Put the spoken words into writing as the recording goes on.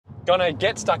Gonna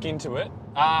get stuck into it.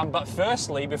 But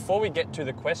firstly, before we get to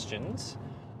the questions,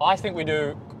 I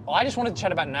just wanted to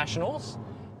chat about nationals.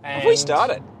 And Have we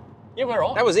started? Yeah, we're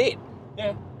on. That was it.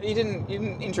 Yeah. You didn't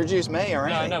introduce me or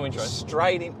anything. No intro.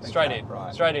 Straight in.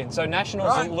 Right. Straight in. So nationals,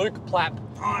 Right. Luke Plapp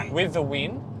Fine. with the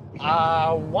win.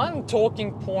 One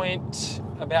talking point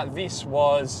about this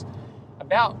was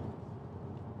about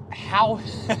how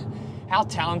how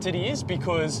talented he is,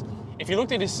 because if you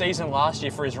looked at his season last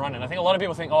year for his run, and I think a lot of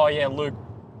people think, oh yeah, Luke,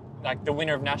 like the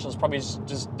winner of nationals, probably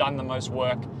just done the most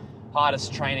work,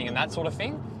 hardest training and that sort of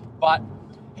thing. But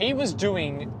he was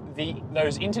doing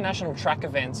those international track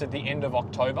events at the end of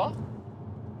October.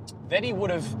 Then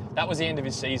that was the end of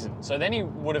his season. So then he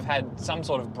would have had some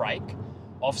sort of break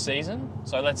off season.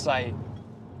 So let's say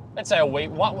a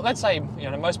week. Let's say,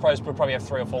 most pros would probably have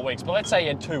 3 or 4 weeks, but let's say he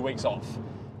had 2 weeks off.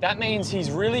 That means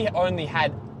he's really only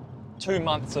had 2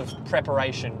 months of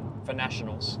preparation for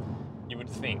nationals, you would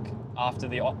think, after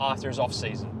his off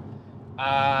season.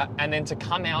 And then to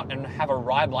come out and have a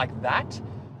ride like that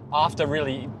after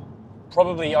really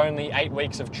probably only 8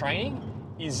 weeks of training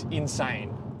is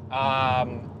insane.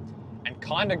 And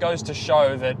kind of goes to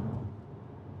show that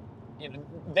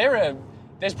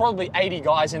there's probably 80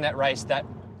 guys in that race that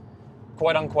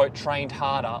quote unquote trained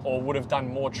harder or would have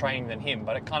done more training than him,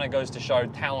 but it kind of goes to show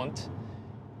talent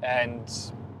and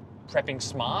prepping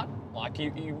smart. Like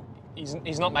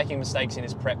he's not making mistakes in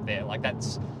his prep there. Like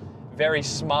that's very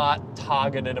smart,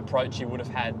 targeted approach he would have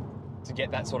had to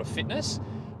get that sort of fitness.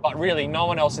 But really, no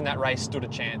one else in that race stood a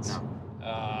chance.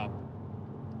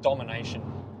 Domination.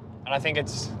 And I think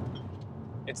it's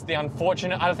the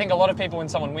unfortunate. I think a lot of people, when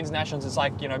someone wins nationals, it's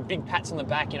like, big pats on the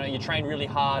back, you trained really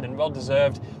hard and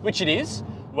well-deserved, which it is,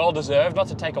 well-deserved, not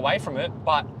to take away from it,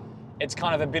 but it's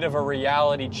kind of a bit of a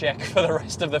reality check for the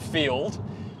rest of the field.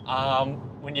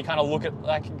 When you kind of look at,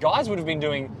 like, guys would have been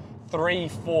doing 3,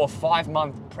 4, 5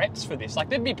 month preps for this. Like,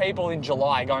 there'd be people in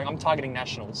July going, I'm targeting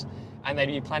nationals, and they'd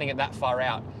be planning it that far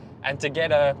out. And to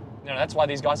get that's why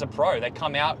these guys are pro. They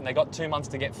come out and they got 2 months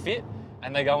to get fit,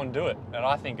 and they go and do it. And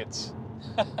I think it's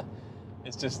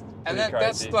just And crazy.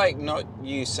 that's like not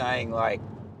you saying like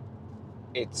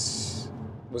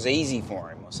was easy for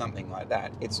him or something like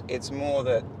that. It's more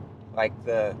that like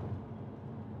the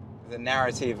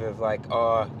narrative of like,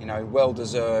 well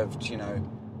deserved,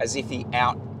 as if he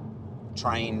out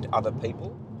trained other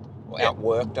people or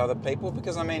outworked other people.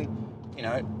 Because I mean,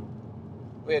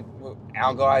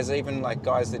 our guys, even like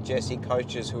guys that Jesse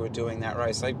coaches who are doing that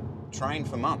race, they trained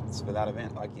for months for that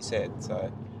event, like you said.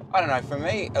 So I don't know, for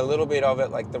me, a little bit of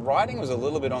it, like the writing was a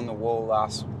little bit on the wall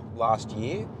last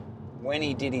year. When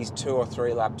he did his 2 or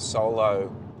 3 lap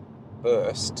solo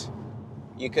burst,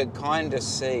 you could kind of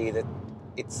see that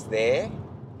it's there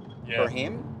for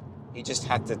him. He just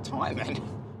had to time it.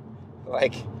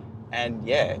 like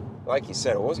you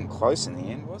said, it wasn't close in the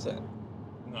end, was it?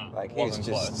 No, like it wasn't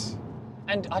close.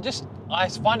 And I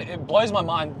find it blows my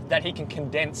mind that he can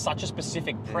condense such a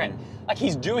specific prep. Like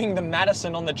he's doing the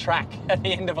Madison on the track at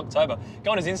the end of October.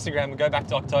 Go on his Instagram and go back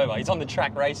to October. He's on the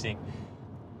track racing.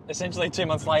 Essentially 2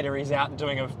 months later, he's out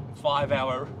doing a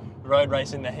 5-hour road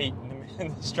race in the heat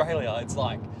in Australia. It's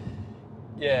like,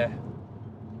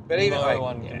 but even no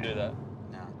one can do that.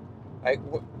 No.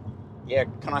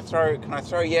 Can I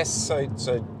throw yes? So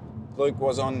Luke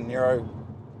was on Neuro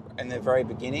in the very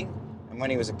beginning, and when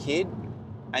he was a kid,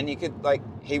 and you could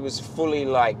he was fully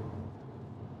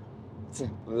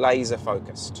laser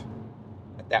focused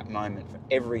at that moment for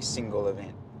every single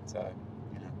event. So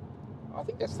I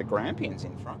think that's the Grampians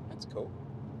in front. That's cool.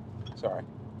 Sorry,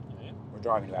 we're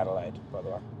driving to Adelaide, by the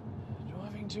way.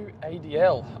 Driving to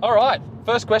ADL. All right,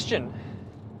 first question.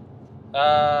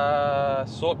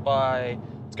 Sort by.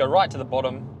 Let's go right to the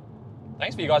bottom.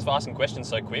 Thanks for you guys for asking questions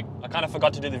so quick. I kind of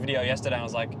forgot to do the video yesterday. And I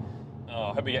was like,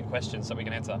 I hope we get questions so we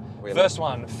can answer. Really? First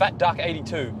one, Fat Duck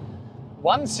 82.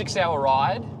 1 6-hour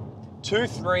ride, 2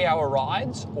 3-hour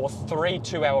rides, or 3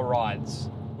 2-hour rides?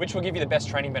 Which will give you the best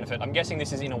training benefit? I'm guessing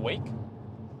this is in a week.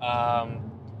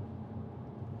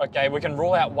 Okay, we can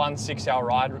rule out 1 6-hour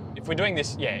ride. If we're doing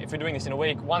this in a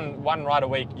week, one ride a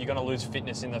week, you're going to lose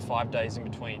fitness in the 5 days in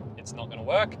between. It's not going to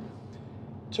work.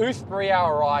 2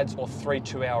 3-hour rides or 3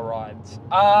 2-hour rides?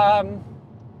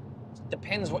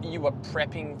 Depends what you were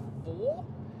prepping for.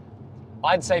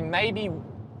 I'd say maybe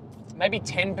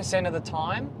 10% of the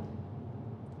time,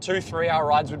 2 3-hour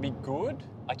rides would be good.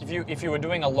 Like if you were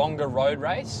doing a longer road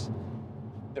race,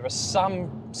 there are some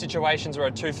situations where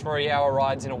a 2 3-hour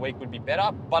rides in a week would be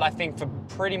better. But I think for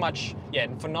pretty much,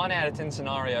 for 9 out of 10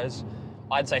 scenarios,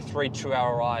 I'd say 3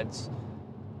 2-hour rides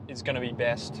is going to be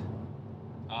best.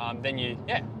 Then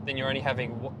you're only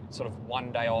having sort of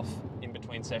 1 day off in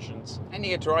between sessions. And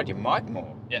you get to ride your bike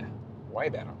more. Yeah, Way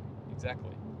better.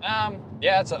 exactly.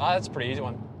 Yeah, that's a pretty easy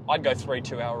one. I'd go 3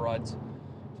 2-hour rides if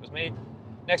it was me.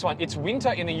 Next one. It's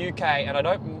winter in the UK and I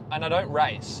don't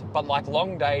race, but like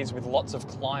long days with lots of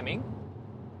climbing.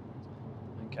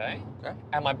 Okay. Okay.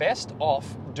 Am I best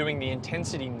off doing the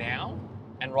intensity now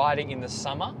and riding in the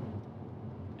summer?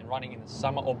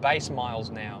 Or base miles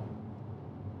now?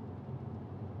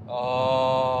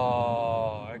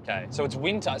 Oh, okay. So it's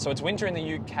winter. So it's winter in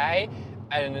the UK,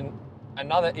 and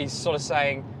another is sort of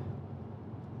saying,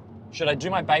 should I do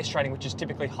my base training, which is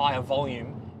typically higher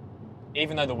volume,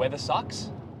 even though the weather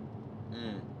sucks?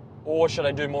 Or should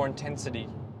I do more intensity?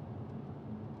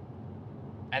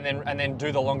 And then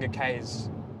do the longer Ks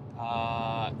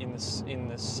in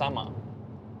the summer?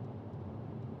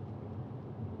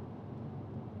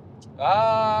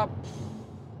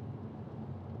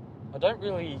 I don't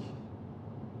really.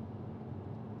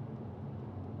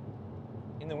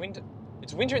 In the winter,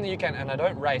 it's winter in the UK, and I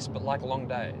don't race, but like long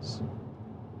days.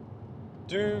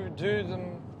 Do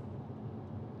them.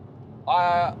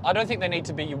 I don't think they need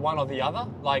to be one or the other.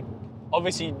 Like,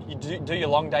 obviously, you do your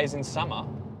long days in summer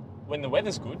when the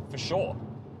weather's good, for sure.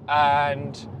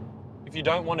 And if you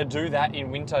don't want to do that in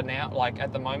winter now, like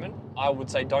at the moment, I would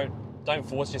say don't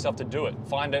force yourself to do it.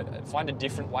 Find a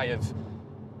different way of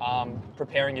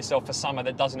preparing yourself for summer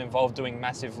that doesn't involve doing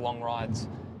massive long rides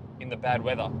in the bad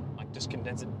weather. Like, just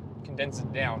condense it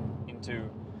down into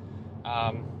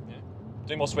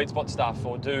do more sweet spot stuff,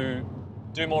 or do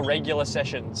more regular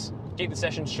sessions. Keep the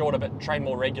sessions shorter, but train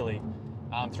more regularly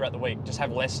throughout the week. Just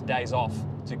have less days off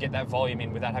to get that volume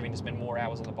in without having to spend more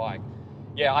hours on the bike.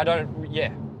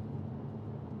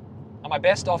 Am I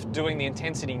best off doing the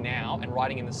intensity now and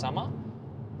riding in the summer,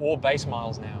 or base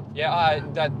miles now? Yeah,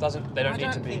 they don't need to be. I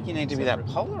don't think you need to be that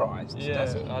polarized,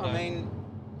 does it? I mean,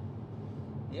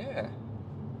 yeah.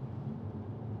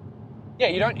 Yeah,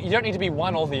 you don't need to be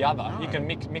one or the other. No. You can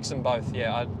mix them both.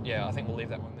 I think we'll leave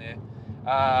that one there.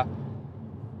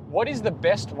 What is the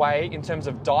best way in terms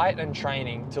of diet and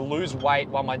training to lose weight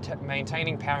while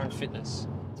maintaining power and fitness?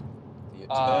 The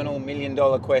eternal $1 million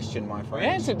question, my friend.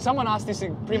 We answered. Someone asked this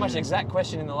pretty much the exact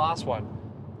question in the last one.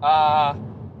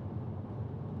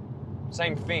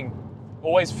 Same thing.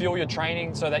 Always fuel your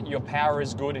training so that your power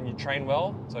is good and you train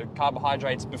well. So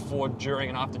carbohydrates before, during,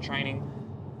 and after training.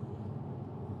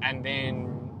 And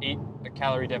then eat a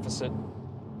calorie deficit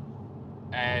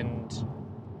and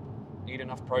eat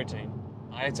enough protein.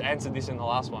 I answered this in the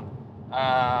last one.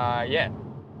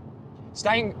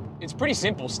 It's pretty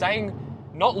simple.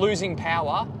 Not losing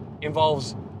power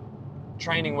involves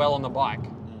training well on the bike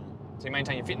to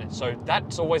maintain your fitness. So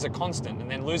that's always a constant. And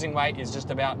then losing weight is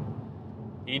just about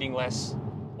eating less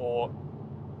or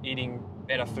eating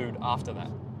better food after that.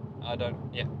 That's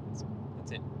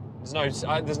it.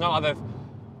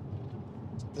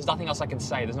 There's nothing else I can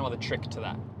say. There's no other trick to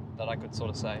that I could sort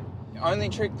of say. The only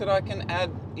trick that I can add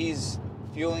is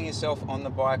fueling yourself on the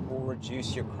bike will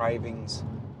reduce your cravings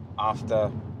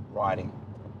after riding.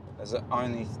 That's the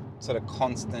only sort of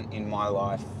constant in my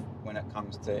life when it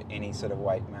comes to any sort of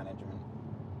weight management,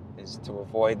 is to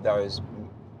avoid those.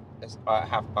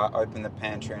 I open the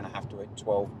pantry and I have to eat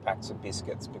 12 packs of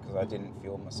biscuits because I didn't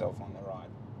fuel myself on the ride.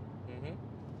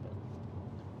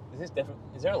 Is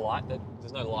there a light?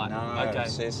 There's no light. No, Okay.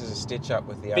 so this is a stitch up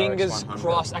with the Fingers RX100.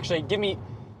 crossed. Actually, give me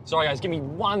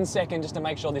 1 second just to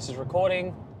make sure this is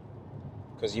recording.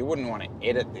 Because you wouldn't want to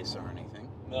edit this or anything.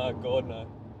 No, God, no.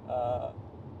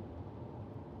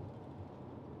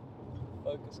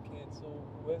 Focus cancel.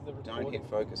 Where's the recording? Don't hit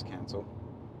focus cancel.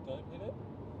 Don't hit it?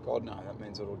 God, no. That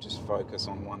means it'll just focus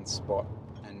on one spot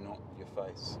and not your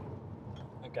face.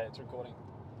 Okay, it's recording.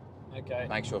 Okay.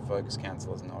 Make sure focus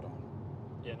cancel is not on.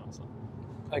 Yeah, no, it's not.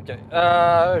 Okay.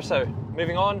 So,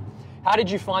 moving on. How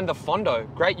did you find the Fondo?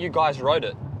 Great you guys wrote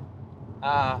it.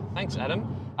 Thanks, Adam.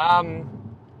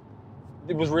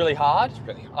 It was really hard. It's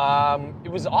really hard.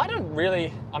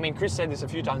 Chris said this a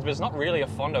few times, but it's not really a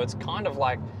Fondo. It's kind of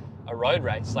like a road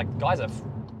race. Like,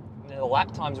 the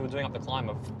lap times we were doing up the climb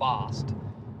are fast.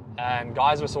 And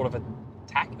guys were sort of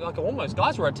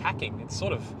guys were attacking. It's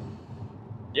sort of,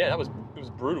 it was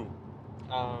brutal.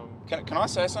 Can I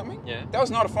say something? Yeah. That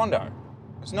was not a Fondo.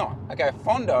 It's not. Okay, a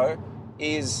Fondo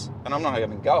is, and I'm not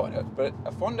going to go at it, but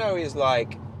a Fondo is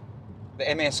like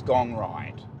the MS Gong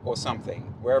ride or something,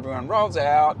 where everyone rolls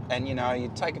out and,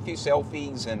 you take a few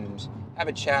selfies and have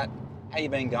a chat. How you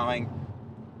been going?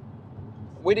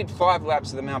 We did 5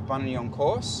 laps of the Mount Buninyong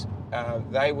course.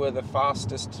 They were the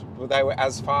fastest. They were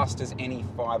as fast as any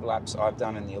 5 laps I've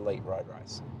done in the elite road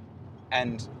race,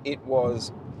 and it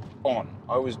was on.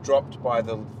 I was dropped by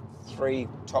the 3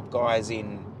 top guys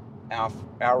in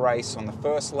our race on the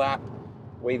first lap.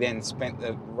 We then spent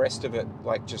the rest of it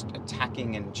like just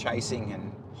attacking and chasing,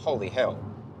 and holy hell,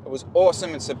 it was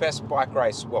awesome. It's the best bike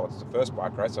race. Well, it's the first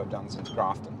bike race I've done since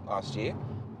Grafton last year,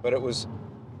 but it was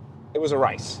a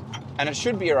race, and it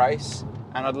should be a race.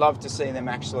 And I'd love to see them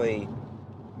actually.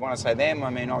 When I say them, I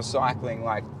mean I was cycling,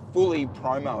 like fully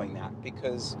promoting that,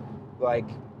 because like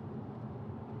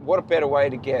what a better way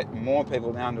to get more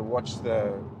people down to watch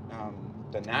the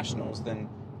nationals than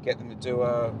get them to do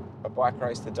a bike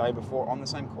race the day before on the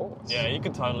same course. Yeah, you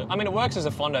could totally. I mean, it works as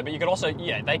a fondo, but you could also,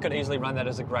 they could easily run that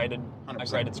as a graded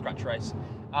 100%. scratch race.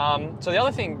 So the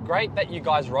other thing, great that you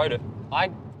guys rode it.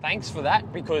 Thanks for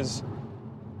that, because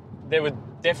there were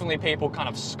definitely people kind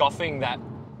of scoffing that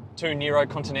 2 Nero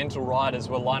Continental riders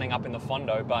were lining up in the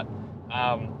fondo, but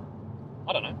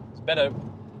I don't know. It's better.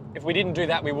 If we didn't do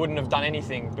that, we wouldn't have done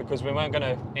anything, because we weren't going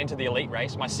to enter the elite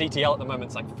race. My CTL at the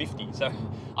moment's like 50, so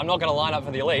I'm not going to line up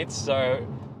for the elites. So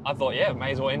I thought,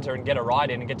 may as well enter and get a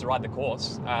ride in and get to ride the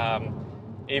course.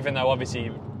 Even though obviously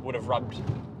it would have rubbed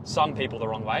some people the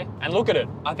wrong way. And look at it.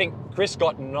 I think Chris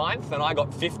got 9th and I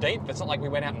got 15th. It's not like we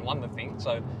went out and won the thing.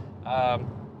 So, glad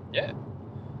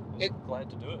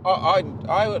to do it.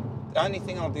 I would. The only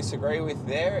thing I'll disagree with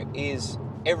there is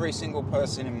every single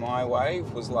person in my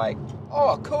wave was like,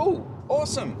 oh, cool,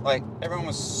 awesome. Like, everyone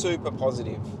was super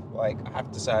positive, like, I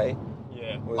have to say.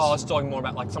 Yeah. I was talking more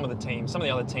about, like, some of the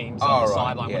other teams on the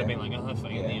sideline would have been like,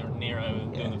 Nero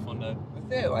doing the fondo. But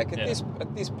they're like, at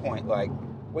this point, like,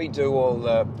 we do all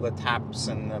the taps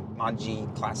and the Mudgee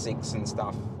classics and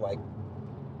stuff, like,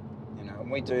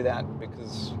 and we do that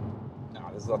because...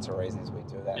 There's lots of reasons we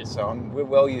do that. Yeah. So we're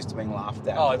well used to being laughed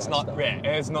at. Oh, it's not. Stuff. Yeah,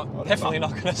 it's not. Definitely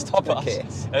not going to stop us.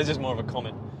 It's just more of a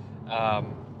comment.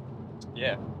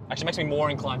 Actually, makes me more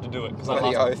inclined to do it, because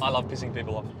I love pissing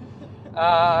people off.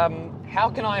 How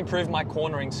can I improve my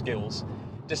cornering skills?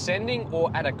 Descending or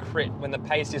at a crit when the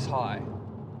pace is high?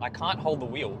 I can't hold the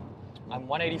wheel. I'm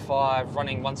 185,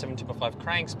 running 172.5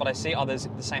 cranks, but I see others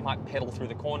the same height pedal through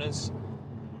the corners.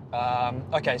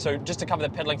 Okay, so just to cover the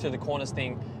pedaling through the corners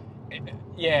thing.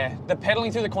 Yeah, the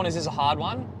pedaling through the corners is a hard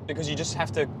one, because you just have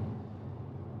to...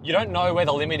 You don't know where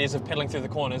the limit is of pedaling through the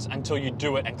corners until you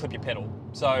do it and clip your pedal.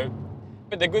 So,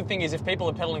 but the good thing is, if people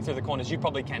are pedaling through the corners, you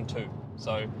probably can too.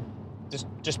 So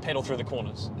just pedal through the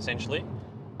corners, essentially.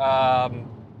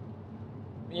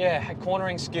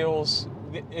 Cornering skills,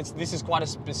 this is quite a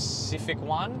specific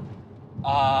one.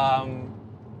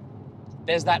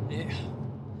 There's that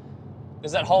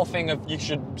whole thing of you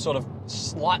should sort of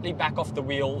slightly back off the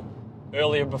wheel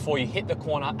earlier before you hit the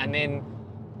corner, and then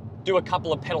do a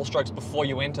couple of pedal strokes before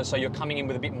you enter, so you're coming in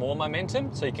with a bit more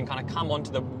momentum, so you can kind of come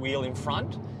onto the wheel in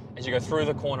front as you go through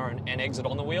the corner and exit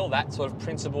on the wheel. That sort of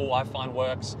principle I find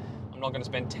works. I'm not going to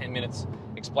spend 10 minutes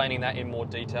explaining that in more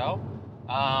detail.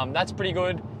 That's pretty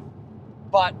good,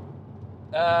 but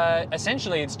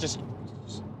essentially it's just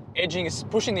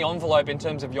pushing the envelope in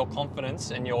terms of your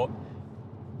confidence and your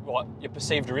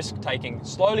perceived risk taking.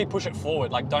 Slowly push it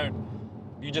forward. Like,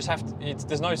 you just have to,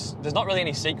 there's not really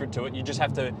any secret to it. You just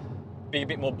have to be a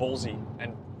bit more ballsy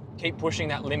and keep pushing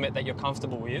that limit that you're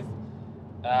comfortable with.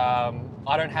 I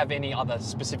don't have any other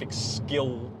specific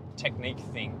skill technique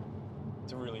thing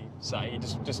to really say. You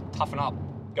just toughen up,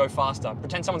 go faster.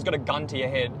 Pretend someone's got a gun to your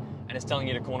head and it's telling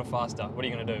you to corner faster. What are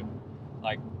you going to do?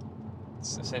 Like,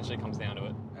 it essentially comes down to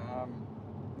it.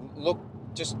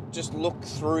 Just look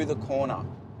through the corner.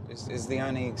 Is the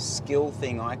only skill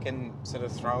thing I can sort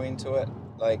of throw into it.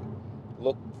 Like,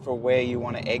 look for where you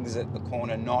want to exit the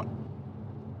corner, not,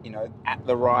 at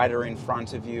the rider in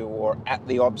front of you or at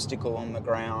the obstacle on the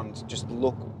ground. Just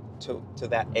look to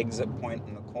that exit point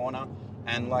in the corner.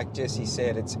 And like Jesse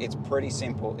said, it's pretty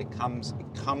simple. It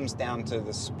comes down to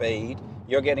the speed.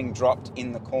 You're getting dropped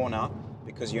in the corner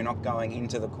because you're not going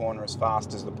into the corner as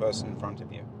fast as the person in front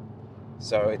of you.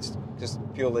 So it's just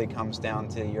purely comes down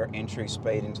to your entry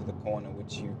speed into the corner,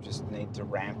 which you just need to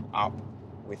ramp up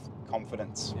with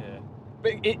confidence. Yeah.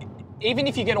 But even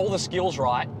if you get all the skills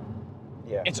right,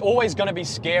 it's always going to be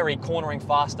scary cornering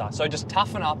faster. So just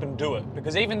toughen up and do it.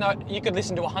 Because even though you could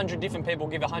listen to 100 different people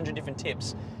give 100 different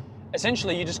tips,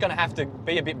 essentially you're just going to have to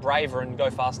be a bit braver and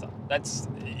go faster. That's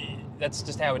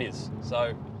just how it is.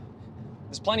 So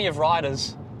there's plenty of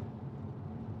riders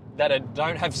that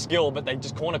don't have skill, but they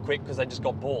just corner quick because they just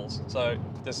got balls. So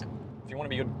just, if you want to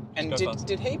be good, and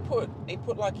did he put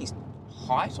like his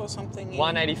height or something?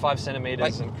 185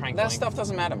 centimeters and crank that length. Stuff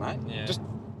doesn't matter, mate. Yeah. Just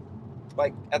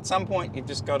like at some point you've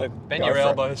just got to bend your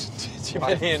elbows, tip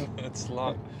it in. It's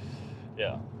like,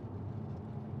 yeah.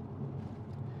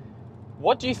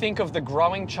 What do you think of the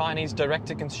growing Chinese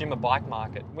direct-to-consumer bike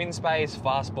market? Windspace,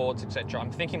 Fastsports, etc.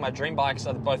 I'm thinking my dream bikes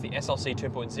are both the SLC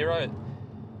 2.0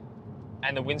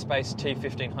 and the Windspace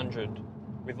T1500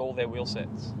 with all their wheel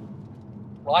sets.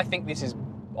 Well, I think it's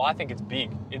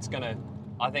big.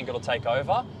 I think it'll take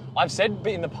over. I've said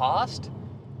in the past,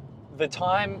 the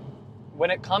time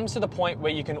when it comes to the point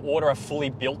where you can order a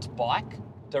fully built bike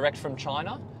direct from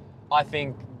China, I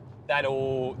think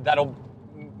that'll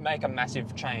make a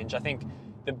massive change. I think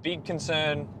the big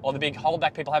concern or the big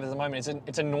holdback people have at the moment is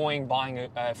it's annoying buying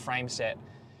a frame set,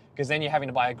 because then you're having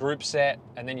to buy a group set,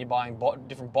 and then you're buying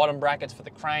different bottom brackets for the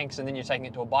cranks, and then you're taking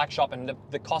it to a bike shop, and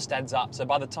the cost adds up. So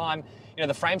by the time,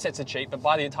 the frame sets are cheap, but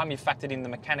by the time you've factored in the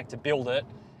mechanic to build it,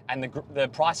 and the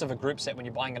price of a group set when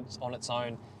you're buying it on its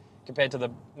own, compared to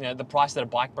the price that a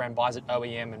bike brand buys at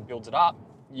OEM and builds it up,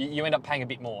 you end up paying a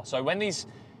bit more. So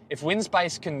if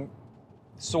Windspace can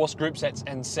source group sets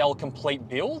and sell complete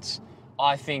builds,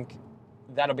 I think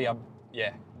that'll be a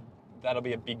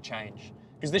big change,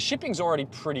 because the shipping's already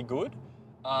pretty good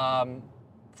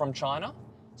from China.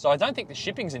 So I don't think the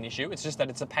shipping's an issue. It's just that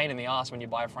it's a pain in the ass when you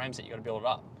buy a frame set. You got to build it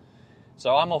up.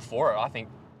 So I'm all for it. I think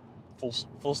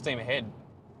full steam ahead.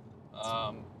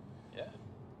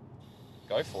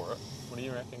 Go for it. What do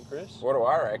you reckon, Chris? What do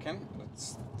I reckon?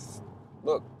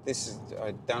 Look,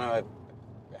 I don't know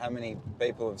how many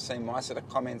people have seen my sort of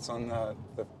comments on the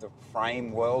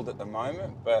frame world at the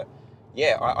moment, but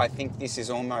yeah, I think this is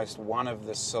almost one of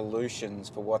the solutions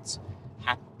for what's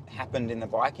happened in the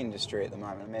bike industry at the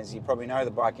moment. I mean, as you probably know,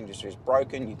 the bike industry is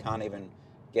broken. You can't even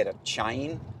get a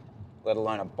chain, let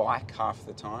alone a bike, half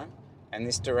the time. And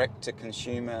this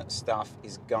direct-to-consumer stuff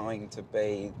is going to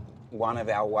be one of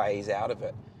our ways out of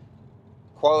it.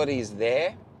 Quality is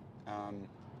there.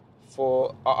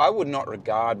 I would not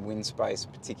regard Windspace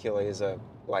particularly as a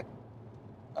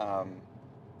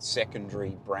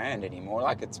secondary brand anymore.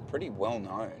 Like, it's pretty well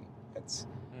known.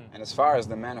 And as far as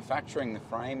the manufacturing, the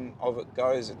frame of it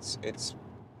goes, it's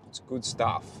good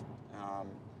stuff.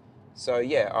 So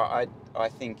yeah, I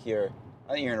think you're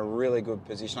in a really good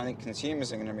position. I think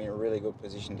consumers are going to be in a really good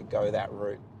position to go that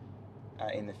route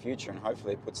in the future, and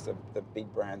hopefully it puts the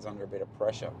big brands under a bit of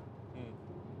pressure.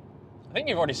 I think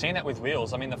you've already seen that with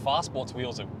wheels. I mean, the Fastsports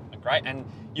wheels are great, and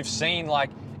you've seen, like,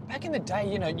 back in the day,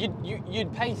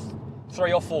 you'd pay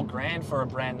 $3 or $4 grand for a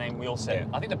brand name wheel set. Yeah.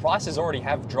 I think the prices already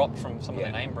have dropped from some of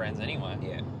the name brands anyway.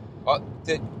 Yeah.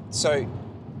 So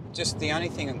just the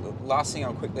last thing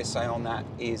I'll quickly say on that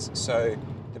is, so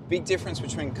the big difference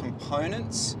between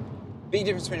components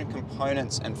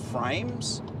and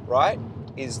frames, right,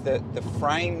 is that the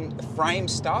frame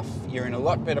stuff, you're in a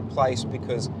lot better place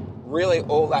because really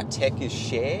all that tech is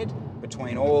shared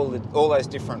between all those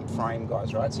different frame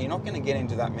guys, right? So you're not going to get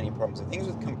into that many problems. The things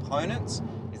with components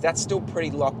is that's still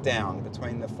pretty locked down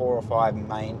between the 4 or 5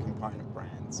 main component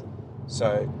brands.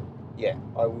 So yeah,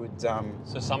 I would...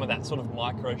 So some of that sort of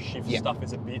micro shift stuff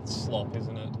is a bit slop,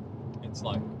 isn't it? It's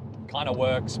like, kind of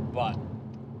works, but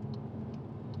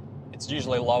it's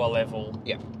usually lower level.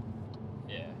 Yeah.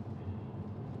 Yeah.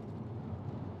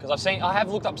 Because I have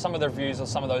looked up some of the reviews of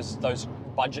some of those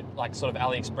budget, like, sort of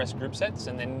AliExpress group sets,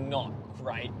 and they're not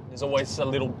great. There's always a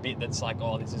little bit that's like,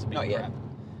 oh, this is a bit crap.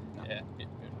 No. Yeah.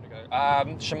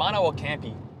 Shimano or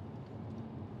Campy?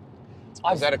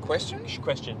 Is that a question?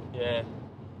 Question, yeah.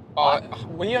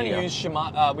 We only use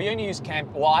Shimano. We only use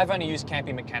I've only used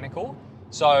Campy Mechanical.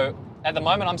 So at the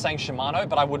moment, I'm saying Shimano,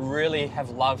 but I would really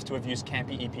have loved to have used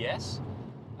Campy EPS,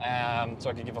 so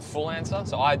I could give a full answer.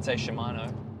 So I'd say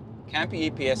Shimano. Campy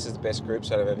EPS is the best group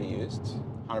set I've ever used,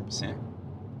 100%,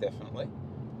 definitely.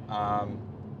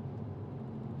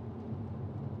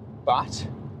 But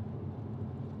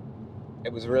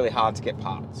it was really hard to get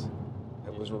parts.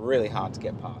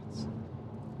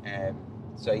 And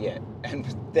so yeah, and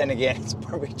then again, it's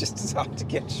probably just as hard to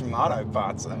get Shimano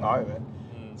parts at the moment.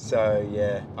 So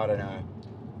yeah, I don't know.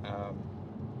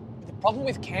 The problem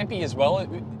with Campy as well,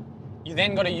 you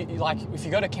then got to, like, if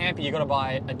you go to Campy, you got to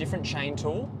buy a different chain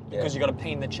tool because you got to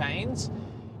peen the chains.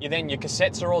 Your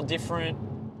cassettes are all different.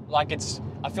 Like, I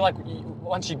feel like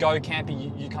once you go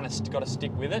Campy, you kind of got to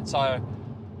stick with it. So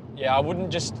yeah, I wouldn't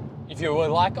just, if you were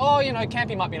like, oh,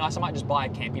 Campy might be nice, I might just buy a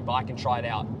Campy bike and try it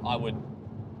out. I would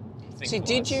think. See,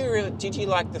 did you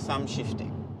like the thumb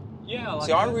shifting? Yeah, I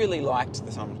like I really liked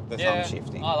the thumb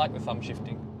shifting. I like the thumb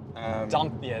shifting. The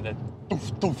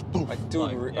doof, doof,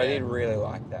 doof. I did really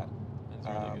like that. That's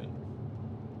really good.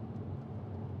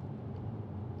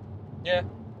 Yeah.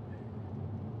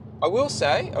 I will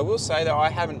say that I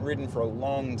haven't ridden for a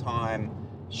long time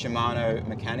Shimano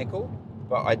mechanical,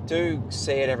 but I do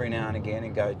see it every now and again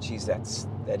and go, geez, that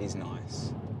is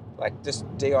nice. Like, just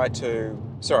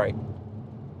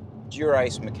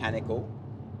Dura-Ace Mechanical,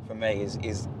 for me,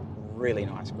 is really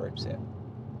nice group set.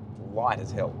 Light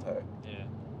as hell too. Yeah.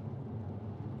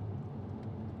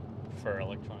 For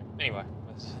electronic. Anyway,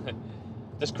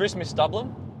 does Chris miss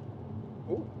Dublin?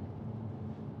 Ooh.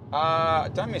 I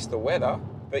don't miss the weather,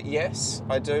 but yes,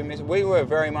 I do miss. We were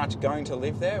very much going to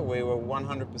live there. We were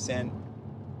 100%.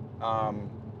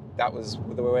 That was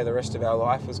where the rest of our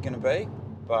life was going to be.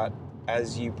 But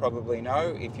as you probably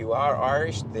know, if you are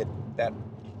Irish, that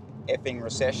effing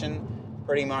recession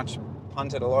pretty much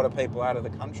punted a lot of people out of the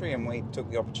country, and we took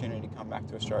the opportunity to come back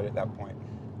to Australia at that point.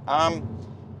 I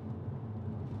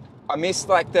miss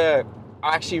I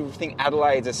actually think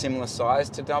Adelaide's a similar size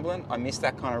to Dublin. I miss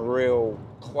that kind of real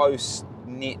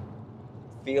close-knit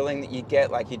feeling that you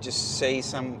get. Like you just see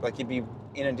you'd be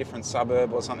in a different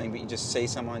suburb or something, but you just see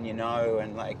someone you know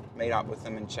and like meet up with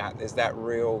them and chat. There's that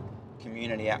real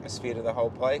community atmosphere to the whole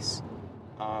place.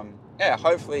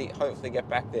 Hopefully get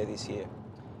back there this year.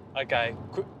 Okay,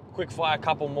 quick fire, a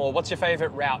couple more. What's your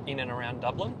favourite route in and around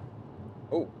Dublin?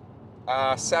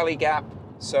 Sally Gap.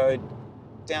 So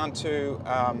down to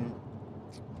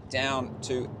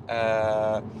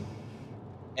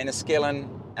Enniskillen,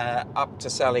 up to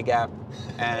Sally Gap,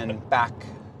 and back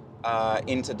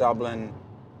into Dublin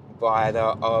via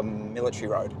the Military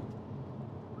Road.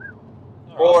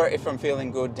 All Or right. if I'm feeling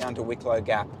good, down to Wicklow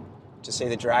Gap to see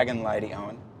the Dragon Lady,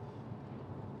 Owen.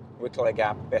 Wicklow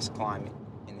Gap, best climb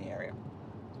in the area.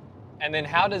 And then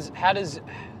how does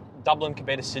Dublin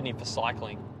compare to Sydney for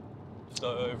cycling? Just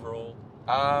overall.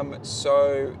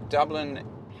 So Dublin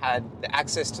had the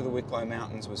access to the Wicklow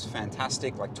Mountains was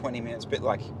fantastic, like 20 minutes, a bit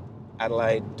like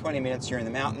Adelaide, 20 minutes you're in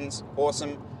the mountains,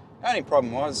 awesome. The only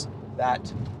problem was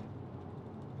that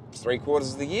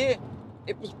 3/4 of the year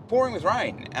it was pouring with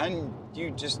rain and you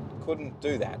just couldn't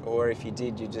do that. Or if you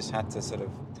did, you just had to sort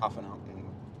of toughen up and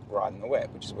ride in the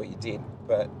wet, which is what you did.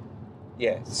 But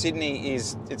yeah, Sydney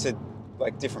it's a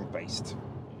different beast.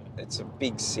 It's a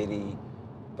big city,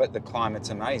 but the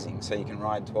climate's amazing, so you can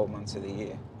ride 12 months of the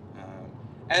year.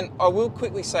 And I will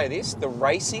quickly say this, the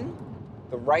racing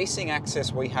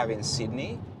access we have in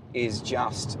Sydney is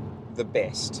just the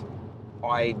best.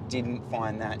 I didn't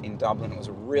find that in Dublin. It was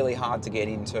really hard to get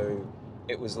into.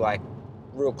 It was like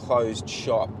real closed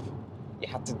shop. You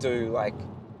had to do like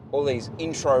all these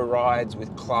intro rides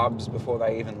with clubs before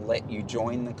they even let you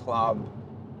join the club.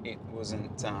 It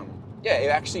wasn't, it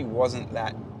actually wasn't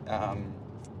that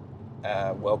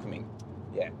welcoming.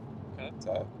 Yeah. Okay.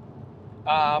 So.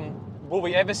 Will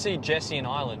we ever see Jesse in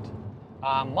Ireland?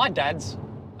 My dad's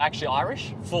actually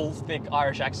Irish, full thick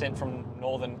Irish accent from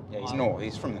northern. Yeah, he's north.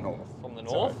 He's from the north. From the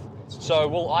north. So, So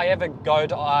will I ever go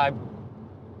to? I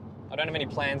don't have any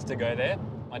plans to go there.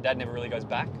 My dad never really goes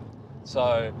back,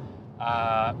 so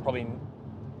probably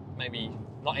maybe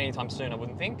not anytime soon. I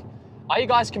wouldn't think. Are you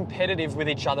guys competitive with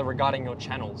each other regarding your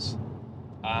channels?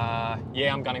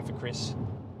 Yeah, I'm gunning for Chris.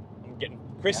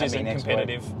 Chris That'd be isn't next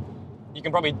competitive. You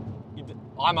can probably.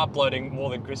 I'm uploading more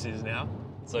than Chris is now,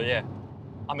 so yeah.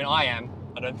 I mean, I am.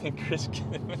 I don't think Chris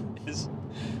is.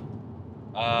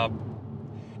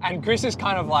 And Chris is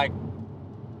kind of like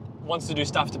wants to do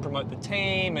stuff to promote the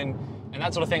team and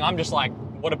that sort of thing. I'm just like,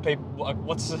 what do people?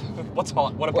 What's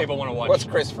hot? What do people want to watch? What's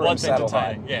Chris from What's Saddle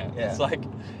entertaining? High? Yeah, it's like,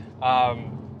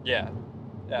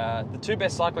 the two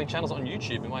best cycling channels on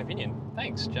YouTube, in my opinion.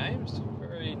 Thanks, James.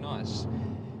 Very nice.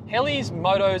 Helis,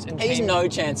 motos, and He's team. no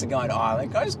chance of going to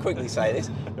Ireland. Can I just quickly say this?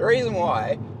 The reason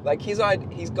why, like, he's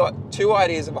got two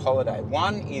ideas of a holiday.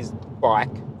 One is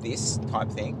bike, this type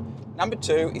thing. Number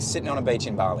two is sitting on a beach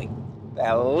in Bali. They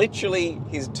are literally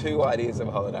his two ideas of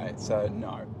a holiday. So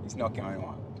no, he's not going to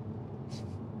Ireland.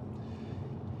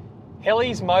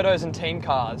 Helis, motos, and team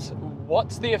cars.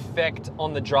 What's the effect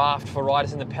on the draft for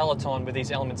riders in the peloton with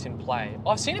these elements in play?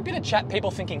 I've seen a bit of chat, people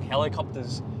thinking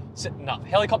helicopters. No,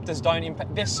 helicopters don't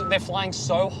impact. They're flying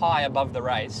so high above the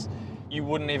race, you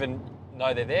wouldn't even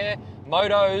know they're there.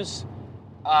 Motos,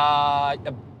 a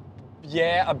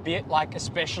bit. Like,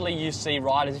 especially you see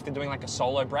riders, if they're doing like a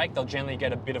solo break, they'll generally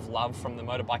get a bit of love from the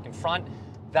motorbike in front.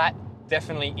 That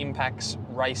definitely impacts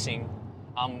racing.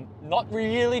 Not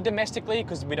really domestically,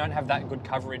 because we don't have that good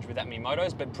coverage with that many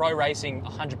motos, but pro racing,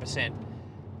 100%.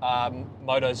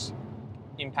 Motos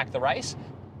impact the race.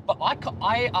 But I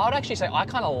would actually say I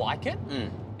kind of like it.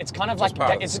 It's kind of Just like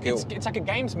part of it's the skill. like a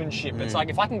gamesmanship. It's like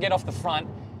if I can get off the front,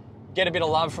 get a bit of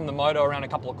love from the moto around a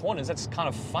couple of corners, that's kind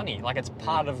of funny. Like it's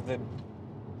part of the,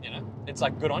 it's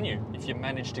like good on you if you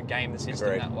manage to game the system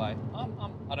Agreed. that way.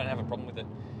 I don't have a problem with it.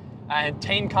 And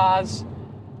team cars,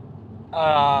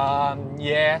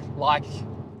 like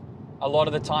a lot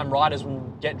of the time riders will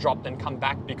get dropped and come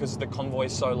back because the convoy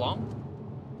is so long.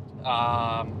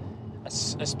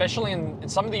 especially in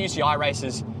some of the UCI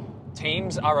races,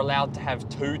 teams are allowed to have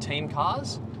 2 team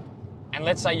cars. And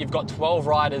let's say you've got 12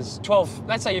 riders,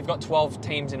 let's say you've got 12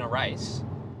 teams in a race,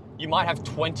 you might have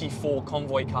 24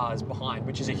 convoy cars behind,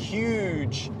 which is a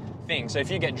huge thing. So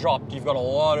if you get dropped, you've got a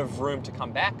lot of room to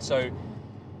come back. So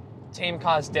team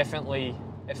cars definitely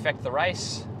affect the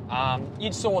race.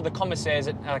 You saw the commissaires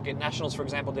at Nationals, for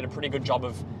example, did a pretty good job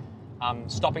of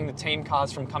stopping the team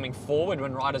cars from coming forward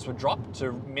when riders were dropped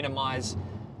to minimise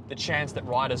the chance that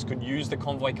riders could use the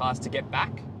convoy cars to get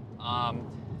back.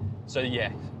 So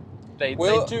yeah, they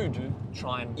do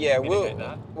try and mitigate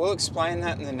that. We'll explain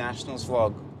that in the Nationals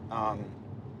vlog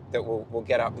that we'll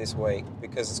get up this week,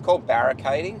 because it's called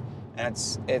barricading, and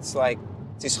it's like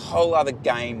this whole other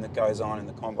game that goes on in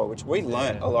the convoy, which we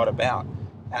learnt a lot about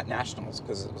at Nationals,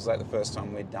 because it was like the first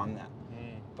time we'd done that.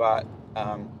 But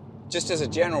just as a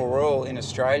general rule, in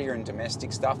Australia and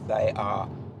domestic stuff, they are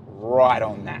right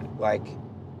on that. Like,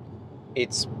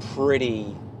 it's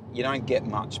pretty, you don't get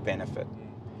much benefit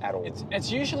at all.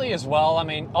 It's usually as well, I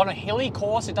mean, on a hilly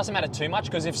course, it doesn't matter too much,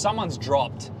 because if someone's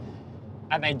dropped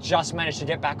and they just manage to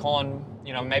get back on,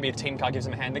 you know, maybe a team car gives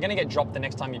them a hand, they're going to get dropped the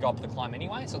next time you go up the climb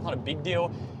anyway, so it's not a big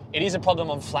deal. It is a problem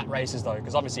on flat races though,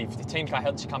 because obviously if the team car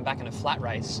helps you come back in a flat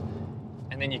race,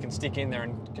 and then you can stick in there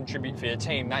and contribute for your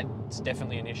team, that's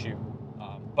definitely an issue.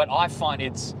 But I find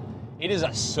it is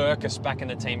a circus back in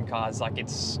the team cars. Like, you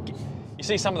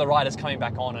see some of the riders coming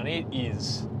back on, and it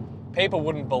is, people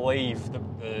wouldn't believe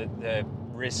the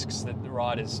risks that the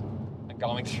riders are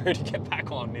going through to get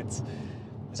back on. It's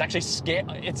actually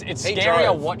scary. It's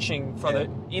scarier watching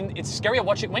it's scarier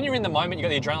watching when you're in the moment. You got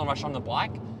the adrenaline rush on the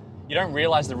bike. You don't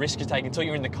realise the risk you take until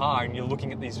you're in the car and you're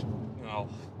looking at these. Oh,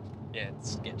 yeah,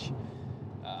 it's sketch.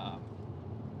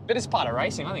 But it's part of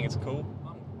racing. I think it's cool.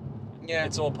 Yeah,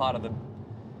 it's all part of the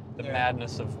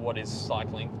madness of what is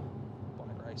cycling,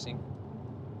 bike racing.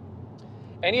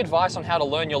 Any advice on how to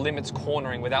learn your limits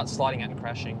cornering without sliding out and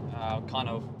crashing? Kind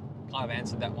of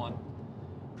answered that one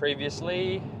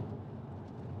previously.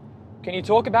 Can you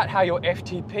talk about how your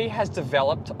FTP has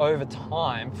developed over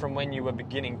time from when you were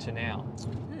beginning to now?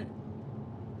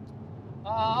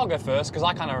 I'll go first, because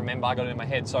I kind of remember, I got it in my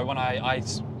head. So when I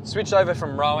switched over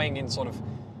from rowing in sort of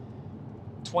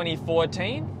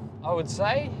 2014, I would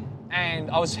say, and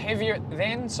I was heavier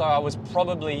then, so I was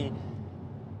probably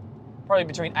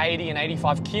between 80 and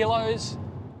 85 kilos.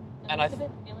 And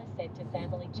Elizabeth Miller said to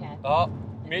family chat,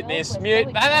 mute this, girls were mute. so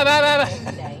excited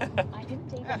I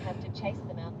didn't even have to chase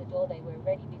them out the door, they were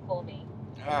ready before me.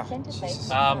 And sent a face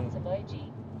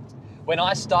emoji. When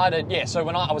I started, so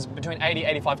when I was between 80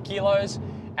 85 kilos,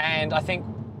 and I think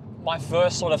my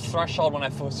first sort of threshold when I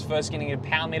was first getting into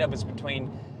power meter was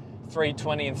between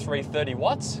 320 and 330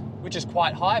 watts, which is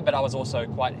quite high, but I was also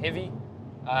quite heavy.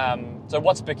 So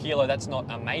watts per kilo, that's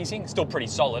not amazing. Still pretty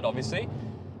solid, obviously.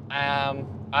 And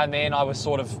then I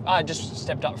just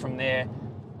stepped up from there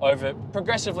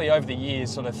progressively over the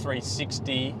years, sort of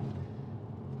 360,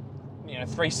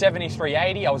 370,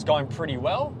 380. I was going pretty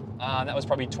well. That was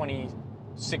probably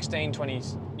 2016.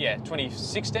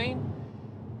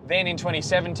 Then in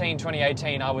 2017,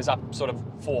 2018, I was up sort of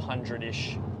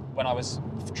 400-ish when I was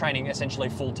training essentially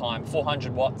full-time.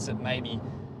 400 watts at maybe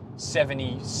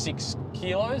 76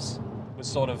 kilos was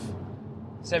sort of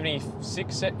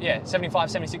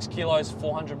 75, 76 kilos,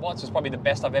 400 watts was probably the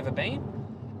best I've ever been.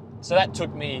 So that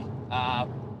took me,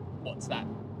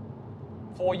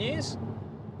 4 years?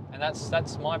 And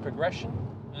that's my progression.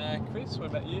 Chris, what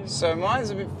about you? So mine's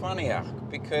a bit funnier,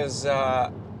 because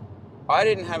I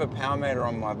didn't have a power meter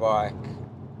on my bike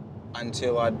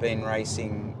until I'd been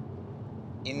racing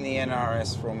in the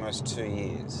NRS for almost 2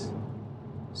 years.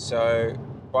 So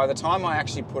by the time I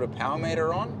actually put a power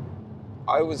meter on,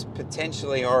 I was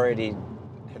potentially already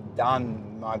had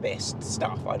done my best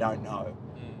stuff. I don't know.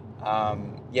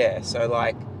 So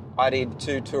like I did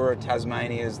 2 Tour of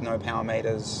Tasmanias, no power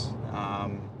meters.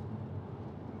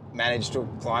 Managed to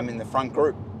climb in the front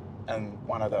group, and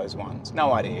one of those ones.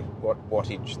 No idea what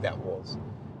wattage that was.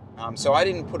 So I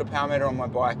didn't put a power meter on my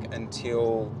bike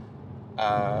until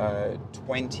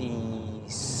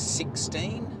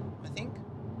 2016, I think.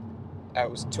 It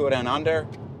was Tour Down Under,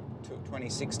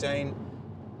 2016.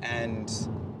 And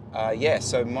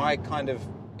so my kind of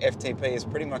FTP has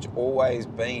pretty much always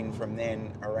been from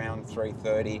then around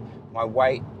 330. My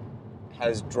weight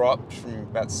has dropped from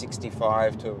about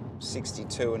 65 to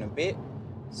 62 and a bit.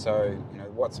 So,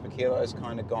 watts per kilo has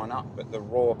kind of gone up, but the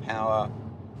raw power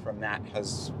from that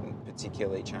has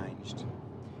particularly changed.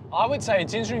 I would say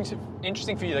it's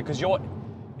interesting for you though, because you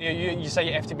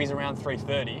say your FTP is around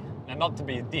 330, and not to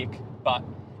be a dick, but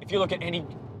if you look at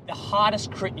the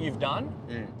hardest crit you've done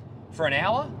for an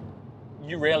hour,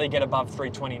 you rarely get above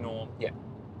 320 norm. Yeah.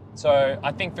 So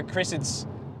I think for Chris, it's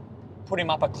put him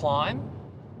up a climb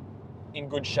in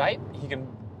good shape. He can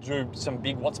do some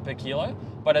big watts per kilo,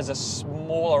 but as a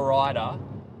smaller rider,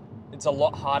 it's a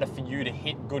lot harder for you to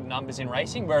hit good numbers in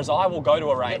racing, whereas I will go to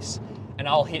a race and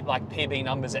I'll hit like PB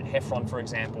numbers at Heffron, for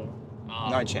example.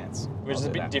 No chance. Which is a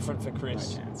bit different for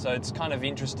Chris. No chance. So it's kind of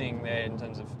interesting there in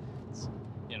terms of,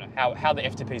 how the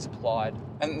FTP is applied.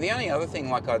 And the only other thing,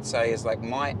 like I'd say, is like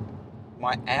my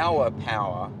hour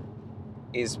power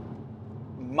is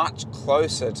much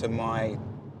closer to my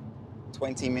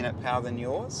 20-minute power than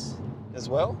yours as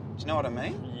well. Do you know what I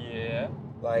mean? Yeah.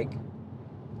 Like,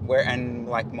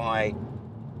 my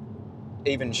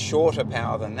even shorter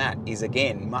power than that is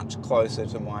again much closer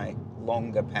to my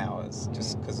longer powers,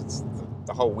 just because it's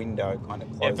the whole window kind of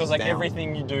closes it feels like down.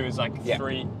 everything you do is like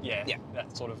three,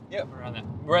 that sort of around that.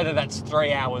 Whether that's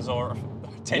 3 hours or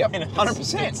 10 minutes.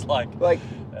 100%. It's like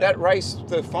that race,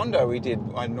 the Fondo we did,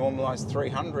 I normalised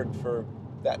 300 for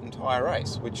that entire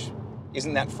race, which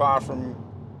isn't that far from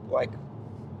like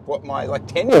what my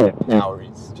 10-minute power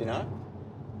is, do you know?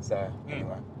 So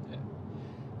anyway.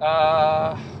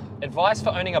 Advice for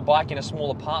owning a bike in a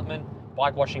small apartment,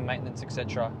 bike washing, maintenance,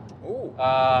 etc. Ooh.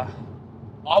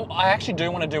 I actually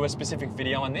do want to do a specific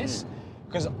video on this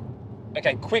because,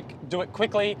 do it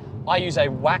quickly. I use a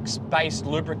wax-based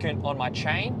lubricant on my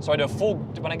chain. So I do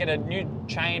when I get a new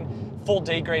chain, full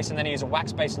degrease, and then I use a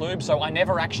wax-based lube. So I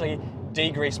never actually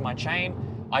degrease my chain.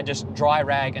 I just dry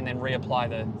rag and then reapply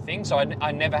the thing. So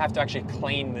I never have to actually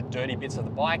clean the dirty bits of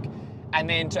the bike. And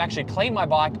then to actually clean my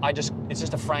bike, it's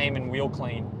just a frame and wheel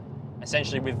clean,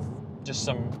 essentially with just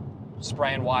some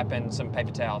spray and wipe and some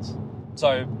paper towels.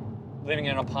 So living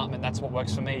in an apartment, that's what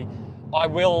works for me. I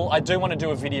do want to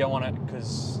do a video on it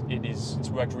because it's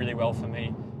worked really well for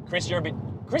me. Chris, you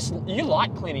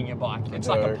like cleaning your bike. It's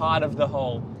like a part of the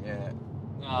whole. Yeah,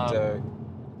 I do.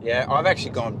 Yeah, I've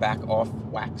actually gone back off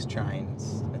wax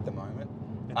chains at the moment.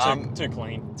 Too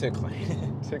clean. Too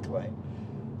clean. Too clean.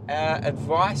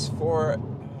 Advice for...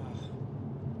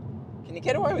 can you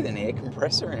get away with an air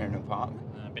compressor in an apartment?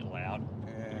 A bit loud.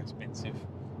 Yeah. Expensive.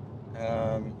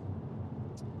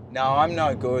 No, I'm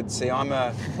no good. See,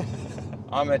 I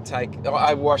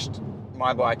washed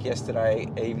my bike yesterday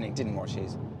evening. Didn't wash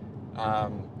his.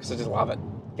 Because I just love it.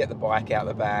 Get the bike out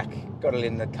the back. Got it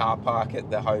in the car park at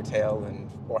the hotel and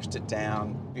washed it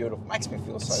down. Beautiful. Makes me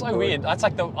feel so good. Weird. That's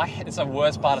like it's the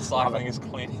worst part of cycling is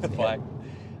cleaning the bike.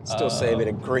 Still see a bit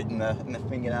of grit in the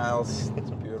fingernails.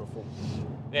 It's beautiful.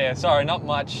 Yeah, sorry, not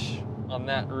much on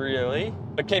that really.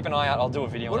 But keep an eye out. I'll do a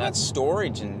video on that. What about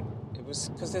storage? And it was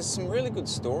because there's some really good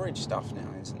storage stuff now,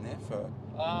 isn't there, for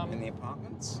in the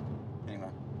apartments? Anyway.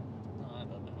 I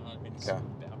don't know. It's okay.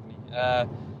 Balcony.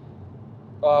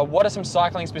 What are some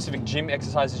cycling-specific gym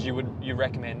exercises you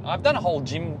recommend? I've done a whole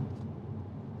gym.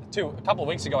 A couple of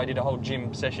weeks ago, I did a whole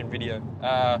gym session video.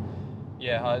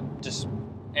 Just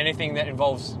anything that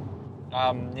involves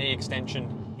knee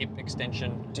extension, hip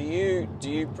extension. Do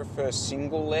you prefer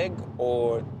single leg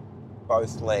or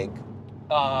both leg?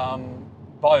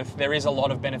 Both. There is a lot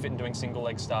of benefit in doing single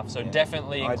leg stuff, so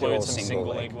definitely include some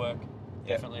single leg work.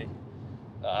 Yeah. Definitely.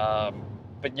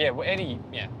 But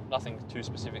nothing too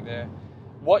specific there.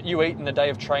 What you eat in the day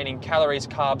of training, calories,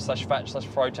 carbs, /fat,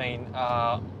 /protein.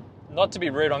 Not to be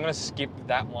rude, I'm going to skip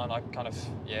that one. I kind of,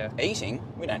 Eating?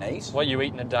 We don't eat. What you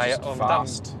eat in a day. Just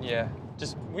fast.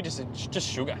 Just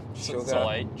sugar. Sugar. That's all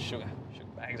I eat. Sugar.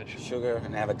 Bags of sugar. Sugar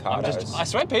and avocados. I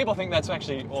swear people think that's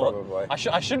actually... Probably.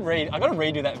 I should read... I got to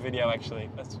redo that video, actually.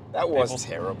 That was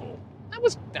terrible. That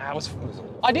was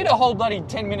awful. I did a whole bloody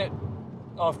 10-minute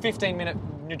or 15-minute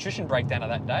nutrition breakdown of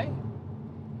that day.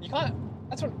 You can't...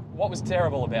 That's what was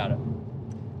terrible about it.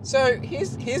 So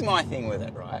here's my thing with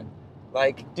it, right?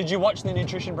 Like, did you watch the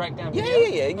nutrition breakdown video?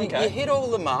 Yeah. You hit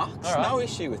all the marks. All right. No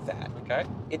issue with that. Okay.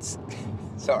 It's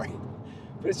sorry,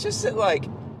 but it's just that, like,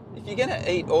 if you're gonna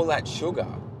eat all that sugar,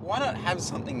 why not have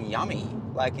something yummy,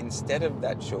 like, instead of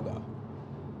that sugar?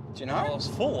 Do you know? Well, I was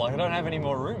full. I don't have any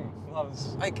more room. I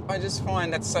just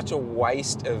find that's such a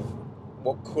waste of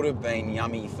what could have been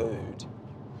yummy food.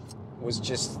 Was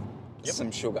just some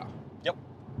sugar. Yep.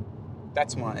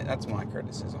 That's my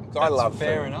criticism. I love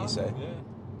fair food, enough. You see. Yeah.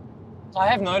 I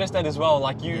have noticed that as well.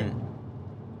 Like you're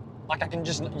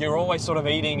always sort of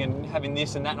eating and having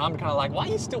this and that, and I'm kind of like,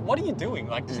 what are you doing?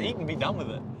 Like, just eat and be done with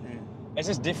it. It's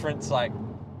just different. It's like,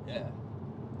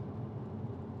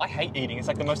 I hate eating. It's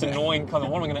like the most annoying kind of,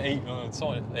 what am I going to eat?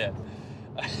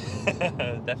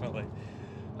 Definitely.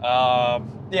 I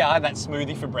had that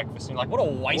smoothie for breakfast, and like, what a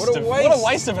waste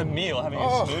of a meal having a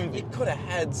smoothie. You could have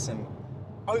had some.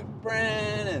 oat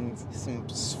bran and some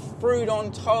fruit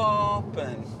on top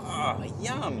and, oh,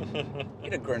 yum.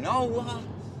 Bit of granola.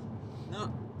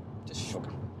 No, just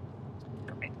sugar.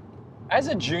 Great. As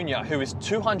a junior who is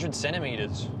 200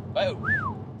 centimetres,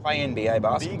 Play NBA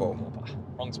basketball.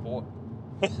 Wrong sport.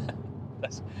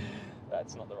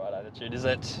 That's not the right attitude, is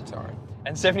it? Sorry.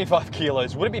 And 75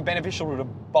 kilos. Would it be beneficial to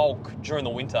bulk during the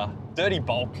winter? Dirty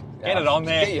bulk. Get it on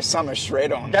there. Get your summer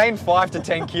shred on. Gain 5 to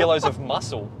 10 kilos of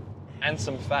muscle and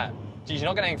some fat. Geez, you're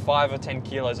not getting 5 or 10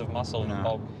 kilos of muscle in the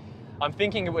bulk. I'm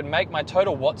thinking it would make my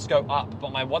total watts go up,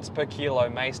 but my watts per kilo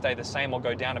may stay the same or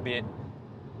go down a bit.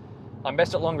 I'm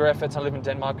best at longer efforts. I live in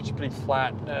Denmark, which is pretty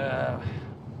flat.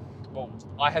 Well,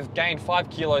 I have gained 5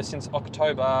 kilos since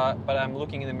October, but I'm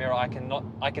looking in the mirror. I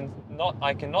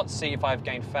cannot see if I've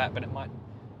gained fat, but it might.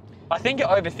 I think you're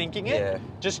overthinking it. Yeah.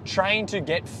 Just train to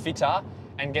get fitter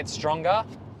and get stronger.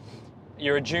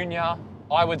 You're a junior.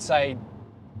 I would say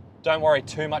don't worry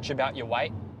too much about your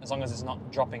weight as long as it's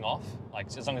not dropping off, like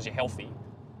as long as you're healthy.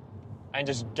 And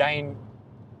just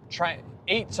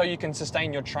eat so you can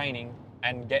sustain your training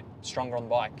and get stronger on the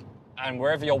bike. And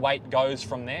wherever your weight goes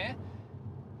from there,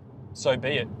 so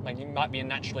be it. Like you might be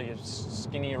naturally a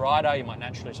skinny rider, you might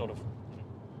naturally sort of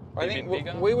I think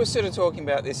we were sort of talking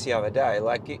about this the other day.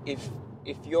 Like if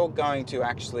you're going to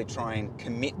actually try and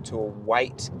commit to a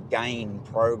weight gain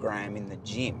program in the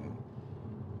gym,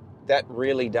 that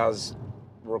really does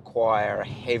require a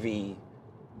heavy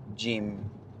gym,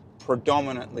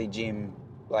 predominantly gym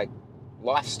like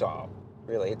lifestyle.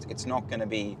 Really, it's not going to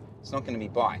be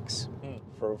bikes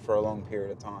for a long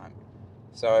period of time.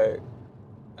 So,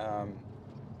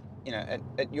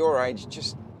 at your age,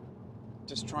 just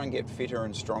try and get fitter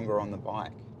and stronger on the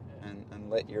bike, and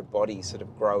let your body sort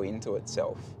of grow into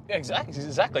itself. Yeah,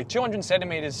 exactly. 200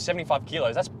 centimeters, 75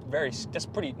 kilos. That's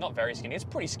pretty, not very skinny. It's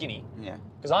pretty skinny. Yeah.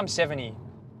 Because I'm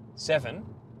 77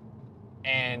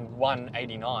 and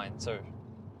 189, so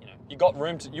you got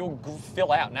room to. You'll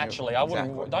fill out naturally. Yeah,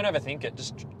 Don't overthink it.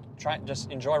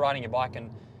 Just enjoy riding your bike and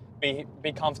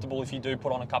be comfortable. If you do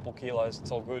put on a couple kilos,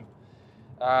 it's all good.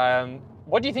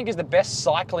 What do you think is the best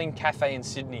cycling cafe in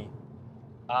Sydney?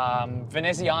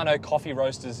 Veneziano Coffee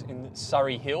Roasters in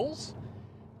Surrey Hills.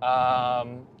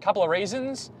 Couple of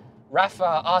reasons.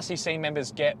 RAFA RCC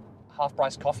members get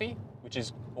half-price coffee, which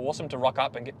is awesome to rock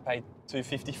up and get paid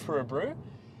 $2.50 for a brew.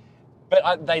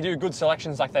 But they do good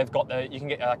selections. Like they've got you can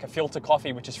get like a filter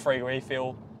coffee, which is free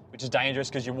refill, which is dangerous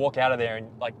because you walk out of there and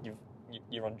like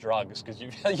you're on drugs because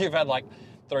you've had like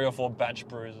 3 or 4 batch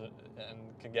brews and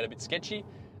can get a bit sketchy.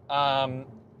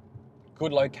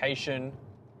 Good location.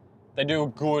 They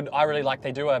do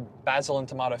they do a basil and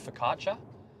tomato focaccia.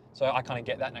 So I kind of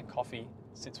get that in a coffee.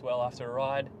 Sits well after a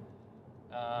ride.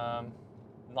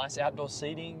 Nice outdoor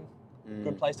seating.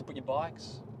 Good place to put your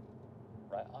bikes.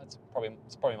 Right, it's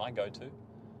probably my go-to.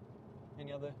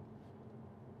 Any other?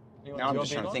 Now I'm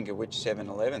just trying to think of which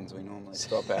 7-Elevens we normally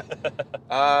stop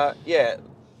at. Yeah.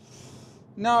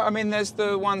 No, I mean there's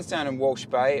the ones down in Walsh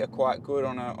Bay are quite good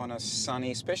on a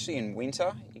sunny, especially in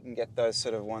winter. You can get those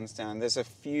sort of ones down. There's a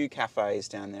few cafes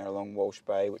down there along Walsh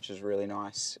Bay, which is really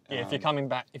nice. Yeah, if you're coming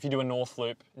back, if you do a North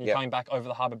Loop and you're coming back over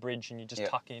the Harbour Bridge and you just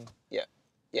tuck in. Yeah,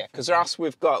 yeah. Because us,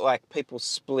 we've got like people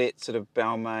split sort of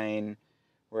Balmain.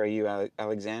 Where are you,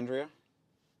 Alexandria?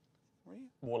 Where are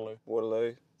you?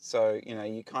 Waterloo. So,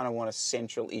 you kind of want a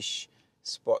central-ish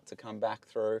spot to come back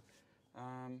through.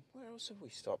 Where else have we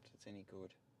stopped that's any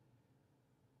good?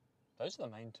 Those are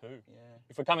the main two. Yeah.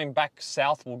 If we're coming back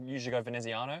south, we'll usually go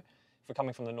Veneziano. If we're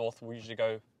coming from the north, we'll usually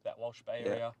go that Walsh Bay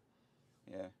area.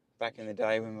 Yeah. Back in the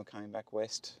day when we're coming back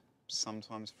west,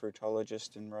 sometimes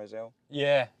Fruitologist in Roselle.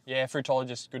 Yeah.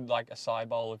 Fruitologist, good like acai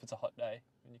bowl if it's a hot day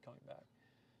when you're coming back.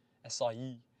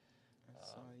 Acai.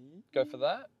 Go for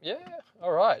that. Yeah.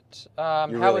 All right.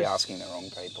 You're really asking the wrong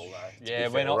people, though. Yeah,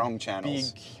 we're not wrong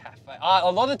channels. Big cafe.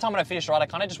 A lot of the time when I finish ride, I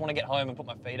kind of just want to get home and put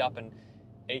my feet up and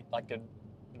eat like a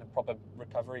proper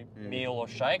recovery meal or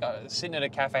shake. Sitting at a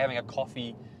cafe having a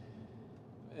coffee,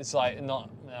 it's like no.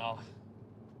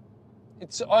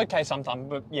 It's okay sometimes,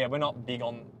 but yeah, we're not big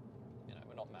on.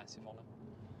 We're not massive on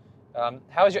it.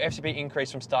 How has your FCP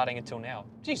increased from starting until now?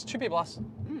 Geez, 2 people asked.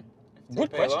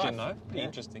 Good question, though. Pretty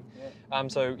interesting.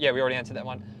 Yeah. We already answered that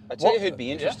one. I tell you who'd be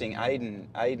interesting,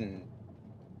 Aiden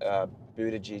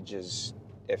Buttigieg's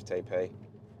FTP,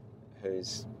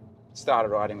 who's started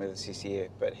riding with us this year,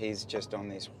 but he's just on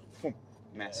this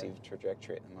massive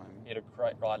trajectory at the moment. He had a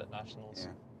great ride at Nationals.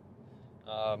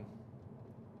 Yeah.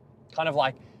 Kind of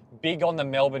like big on the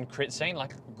Melbourne crit scene,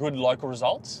 like good local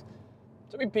results.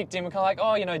 So we picked him, we're kind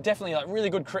of like, definitely like really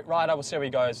good crit rider, we'll see how he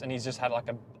goes. And he's just had like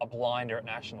a blinder at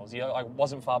Nationals. He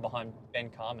wasn't far behind Ben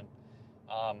Carmen.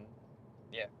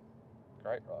 Yeah,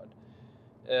 great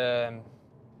ride.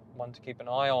 One to keep an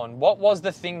eye on. What was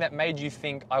the thing that made you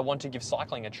think I want to give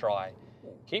cycling a try?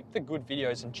 Keep the good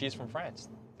videos and cheers from France.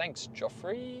 Thanks,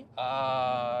 Joffrey.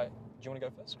 Do you want to go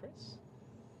first, Chris?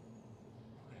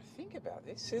 Think about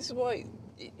this. This is why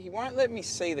he won't let me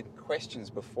see the questions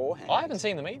beforehand. I haven't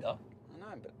seen them either. I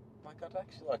know, but like I'd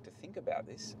actually like to think about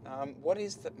this. What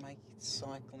is that makes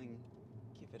cycling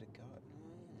give it a go?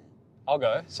 I'll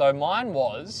go. So mine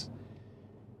was,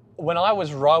 when I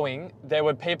was rowing, there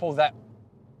were people that,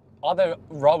 other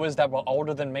rowers that were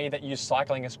older than me that used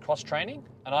cycling as cross training,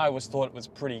 and I always thought it was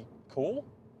pretty cool.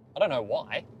 I don't know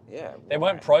why. Yeah. They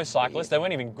weren't pro cyclists. They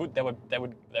weren't even good. They would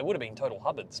have been total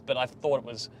hubbards. But I thought it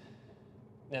was,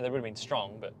 they would have been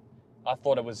strong. But I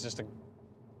thought it was just a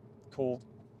cool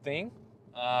thing.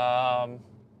 That's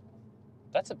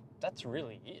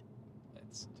really it.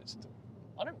 It's just,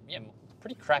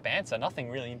 pretty crap answer. Nothing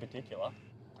really in particular. I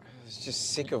was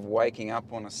just sick of waking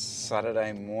up on a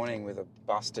Saturday morning with a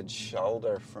busted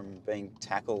shoulder from being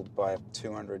tackled by a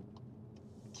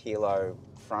 200-kilo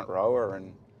front rower,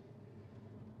 and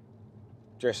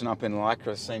dressing up in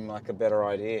Lycra seemed like a better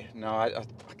idea. No, I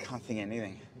can't think of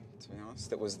anything, to be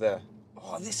honest. It was the,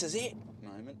 this is it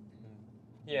moment.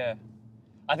 Yeah.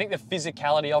 I think the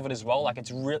physicality of it as well, like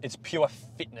it's pure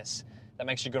fitness that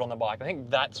makes you good on the bike. I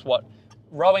think that's what,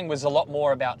 rowing was a lot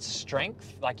more about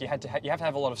strength. Like you have to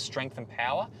have a lot of strength and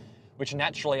power, which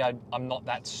naturally I'm not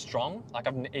that strong. Like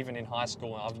even in high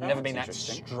school, I've never been that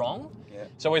strong. Yeah.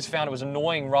 So I always found it was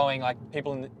annoying rowing. Like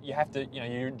people, you have to,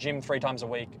 you gym 3 times a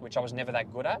week, which I was never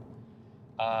that good at.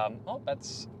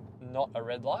 That's not a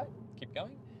red light. Keep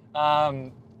going.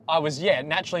 I was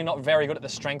naturally not very good at the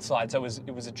strength side. So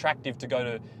it was attractive to go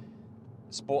to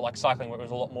sport like cycling, where it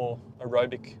was a lot more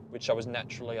aerobic, which I was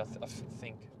naturally I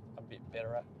think a bit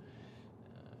better at.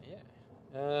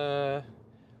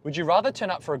 Would you rather turn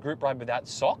up for a group ride without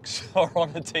socks or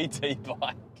on a TT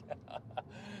bike?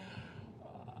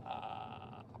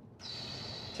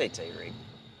 TT rig.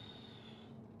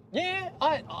 Yeah,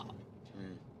 I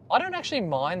don't actually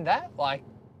mind that. Like,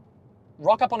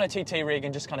 rock up on a TT rig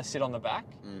and just kind of sit on the back.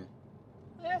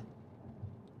 Yeah.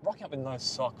 Rocking up with no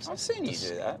socks. I've seen you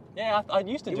do that. Yeah, I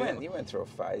used to do it. You went through a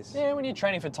phase. Yeah, when you're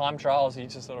training for time trials, you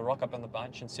just sort of rock up on the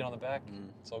bunch and sit on the back.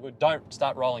 It's all good. Don't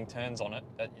start rolling turns on it.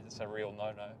 That's a real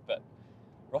no-no. But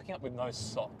rocking up with no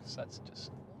socks, that's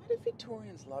just... Why do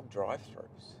Victorians love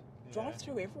drive-thrus? Yeah. Drive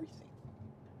through everything.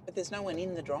 But there's no one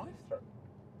in the drive-through.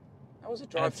 That was a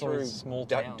drive-through small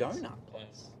donut towns.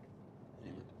 place.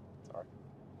 Anyway, sorry.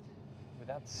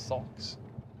 Without socks.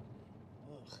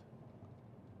 Ugh.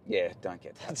 Yeah, don't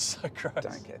get that. That's so gross.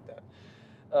 Don't get that.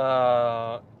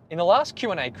 In the last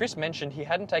Q&A, Chris mentioned he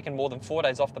hadn't taken more than 4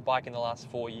 days off the bike in the last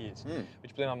 4 years,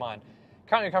 which blew my mind.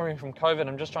 Currently recovering from COVID,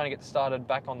 I'm just trying to get started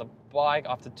back on the bike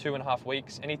after 2.5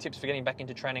 weeks. Any tips for getting back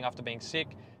into training after being sick?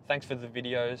 Thanks for the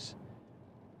videos.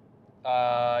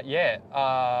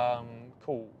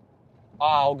 Cool.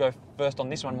 I'll go first on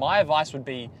this one. My advice would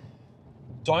be,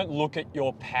 don't look at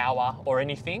your power or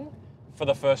anything for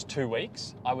the first 2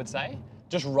 weeks, I would say.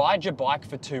 Just ride your bike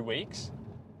for 2 weeks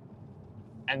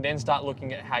and then start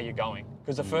looking at how you're going.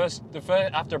 Because the first,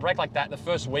 after a break like that, the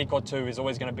first week or 2 is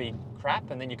always going to be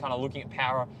crap, and then you're kind of looking at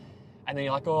power, and then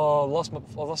you're like, oh, I lost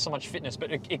so much fitness,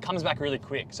 but it comes back really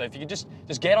quick. So if you could just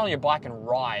get on your bike and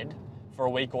ride for a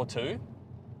week or 2,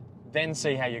 then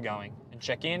see how you're going and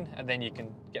check in, and then you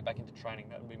can get back into training.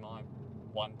 That would be my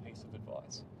one piece of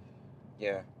advice.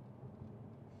 Yeah.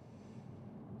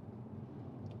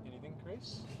 Anything,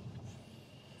 Chris?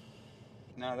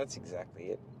 No, that's exactly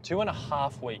it.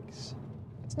 2.5 weeks.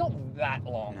 It's not that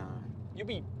long. No. You'll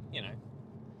be, you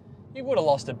would have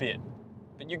lost a bit,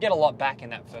 but you get a lot back in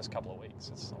that first couple of weeks.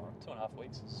 It's all right. 2.5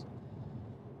 weeks.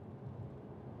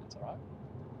 That's all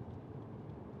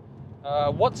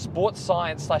right. What sports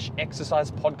science /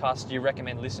 exercise podcast do you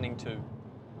recommend listening to?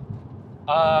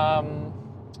 I'm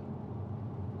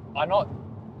not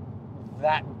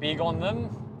that big on them.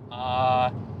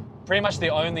 Pretty much the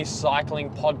only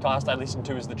cycling podcast I listen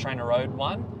to is the Trainer Road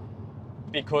one,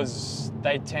 because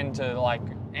they tend to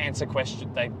answer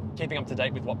questions. They're keeping up to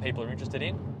date with what people are interested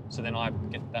in. So then I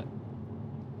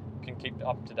can keep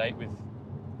up to date with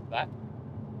that.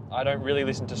 I don't really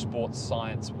listen to sports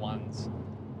science ones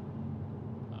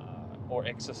or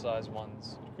exercise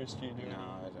ones. Chris, do you do? No,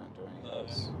 I don't do any of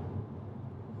those.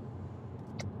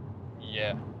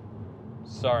 Yeah.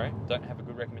 Sorry, don't have a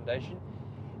good recommendation.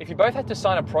 If you both had to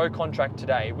sign a pro contract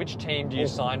today, which team do you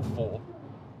sign for?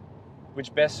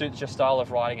 Which best suits your style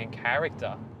of riding and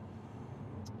character?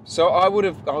 So I'll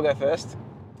go first.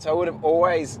 So I would have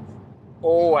always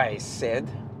said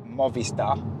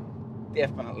Movistar.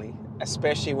 definitely.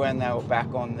 Especially when they were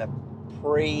back on the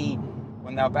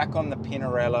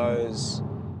Pinarellos,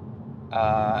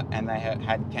 and they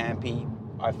had Campy.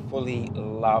 I fully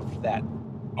loved that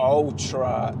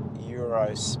ultra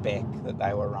Euro spec that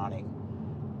they were running.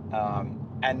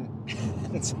 And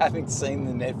having seen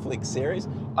the Netflix series,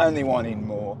 only wanting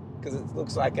more, because it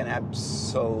looks like an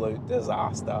absolute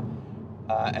disaster.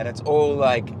 And it's all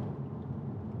like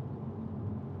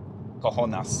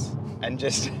cojones, and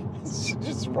just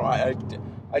right.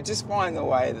 I just find the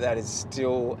way that is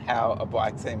still how a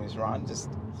bike team is run just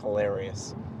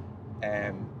hilarious.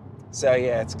 So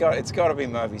yeah, it's got to be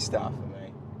Movistar for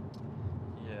me.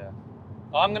 Yeah,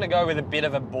 I'm gonna go with a bit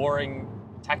of a boring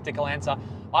tactical answer.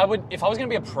 If I was gonna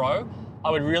be a pro, I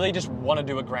would really just want to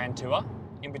do a Grand Tour,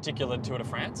 in particular Tour de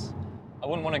France. I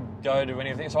wouldn't want to go to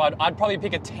anything. So I'd probably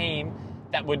pick a team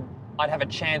that I'd have a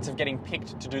chance of getting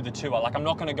picked to do the tour. Like, I'm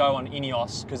not going to go on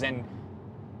Ineos, because then,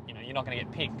 you're not going to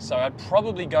get picked. So I'd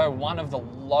probably go one of the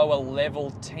lower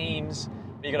level teams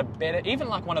that you got a better, even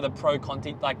like one of the pro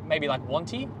Conti, like maybe like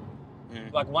Wanty,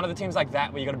 like one of the teams like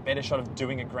that where you got a better shot of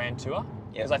doing a Grand Tour.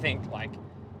 Because I think like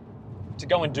to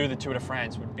go and do the Tour de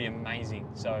France would be amazing.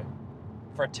 So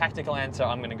for a tactical answer,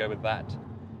 I'm going to go with that.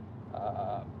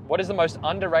 What is the most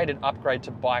underrated upgrade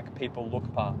to bike people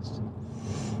look past?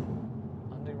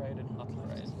 Underrated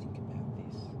upgrade. Think about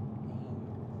this.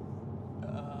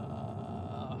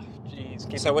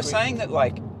 Jeez. So we're saying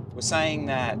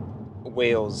that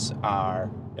wheels are,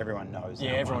 everyone knows.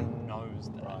 Yeah, everyone knows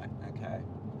that. Right. Okay.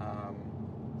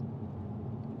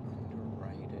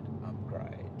 Underrated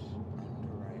upgrade.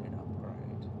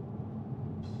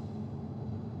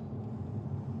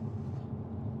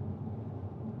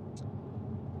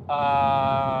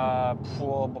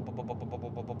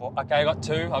 Okay, I got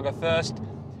two. I'll go first.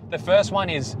 The first one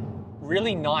is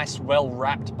really nice,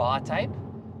 well-wrapped bar tape.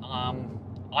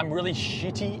 I'm really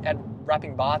shitty at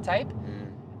wrapping bar tape.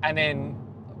 And then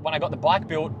when I got the bike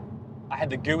built, I had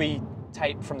the gooey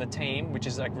tape from the team, which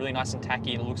is like really nice and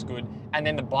tacky and it looks good. And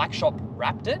then the bike shop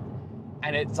wrapped it.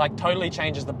 And it's like totally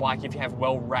changes the bike if you have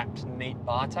well-wrapped, neat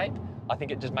bar tape. I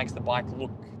think it just makes the bike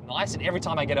look nice. And every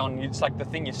time I get on, it's like the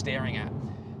thing you're staring at.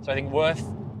 So I think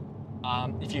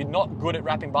if you're not good at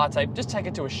wrapping bar tape, just take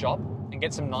it to a shop and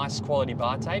get some nice quality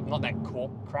bar tape, not that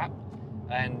cork crap,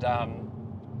 and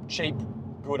cheap,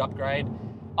 good upgrade.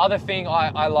 Other thing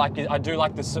I like is I do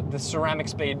like the Ceramic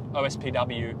Speed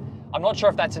OSPW. I'm not sure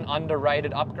if that's an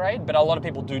underrated upgrade, but a lot of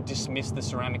people do dismiss the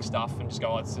ceramic stuff and just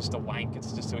go, oh, it's just a wank,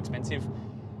 it's just too expensive.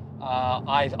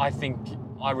 I think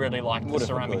I really like the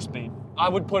Ceramic Speed. I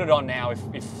would put it on now if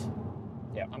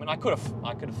yeah, I mean I could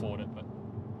afford it, but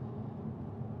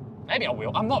maybe I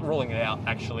will. I'm not ruling it out,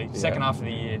 actually. Yeah. Second half of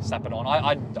the year, slap it on.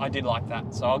 I did like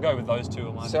that, so I'll go with those two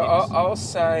of my picks. I'll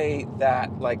say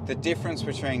that like the difference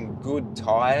between good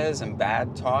tyres and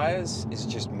bad tyres is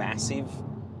just massive.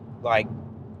 Like,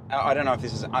 I don't know if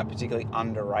this is particularly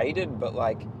underrated, but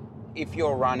like if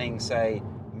you're running, say,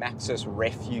 Maxxis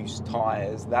Refuse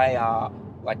tyres, they are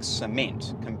like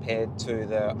cement compared to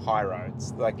the high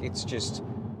roads. Like it's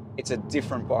a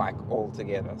different bike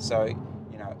altogether. So,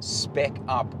 spec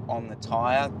up on the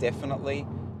tyre, definitely,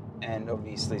 and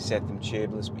obviously set them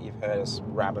tubeless, but you've heard us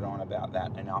rabbit on about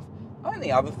that enough.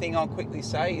 Only other thing I'll quickly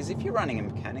say is if you're running a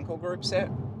mechanical group set,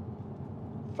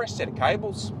 fresh set of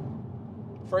cables,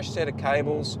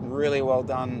 really well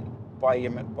done by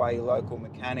your local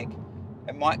mechanic.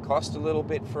 It might cost a little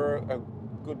bit for a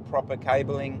good proper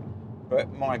cabling,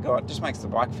 but my God, it just makes the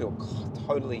bike feel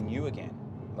totally new again.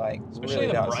 Like, especially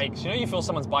really the brakes. You feel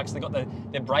someone's bikes, they've got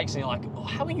their brakes and you're like, oh,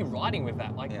 how are you riding with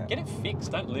that? Like, get it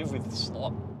fixed. Don't live with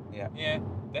slop. Yeah. Yeah,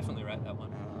 definitely rate that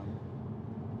one.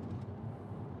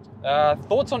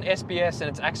 Thoughts on SBS and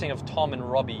its axing of Tom and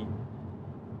Robbie?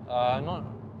 I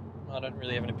don't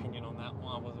really have an opinion on that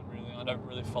one. I don't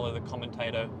really follow the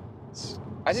commentator.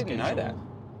 I didn't know that.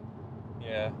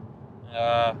 Yeah.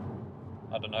 I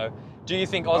don't know. Do you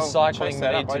think Oz Cycling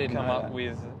need to come up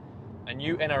with a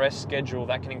new NRS schedule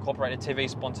that can incorporate a TV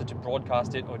sponsor to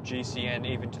broadcast it, or GCN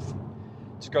even to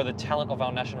grow the talent of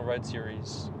our National Road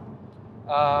Series?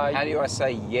 How do I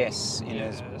say yes in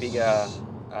as bigger... yes.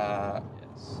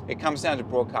 It comes down to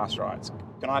broadcast rights.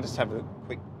 Can I just have a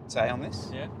quick say on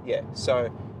this? Yeah. Yeah. So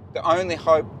the only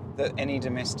hope that any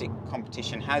domestic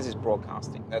competition has is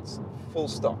broadcasting. That's full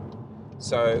stop.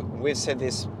 So we've said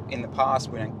this in the past,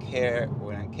 we don't care,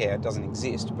 it doesn't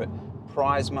exist, but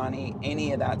prize money,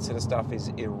 any of that sort of stuff is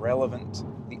irrelevant.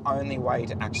 The only way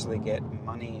to actually get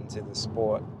money into the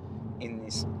sport in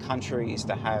this country is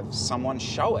to have someone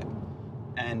show it.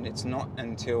 And it's not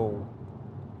until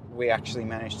we actually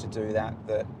manage to do that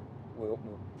we'll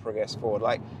progress forward.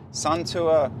 Like Sun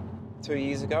Tour, 2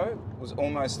 years ago was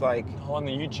almost like on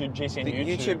the YouTube, GCN the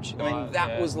YouTube. I mean,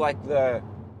 that was like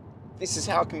this is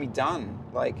how it can be done.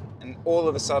 Like, and all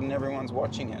of a sudden everyone's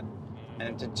watching it,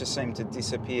 and it just seemed to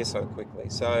disappear so quickly.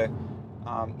 So,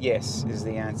 yes, is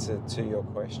the answer to your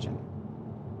question.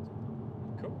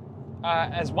 Cool.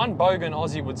 As one bogan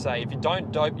Aussie would say, if you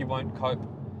don't dope, you won't cope.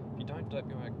 If you don't dope,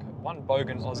 you won't cope. One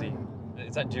bogan Aussie.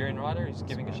 Is that Durian Rider he's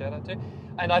giving a shout out to?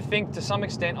 And I think to some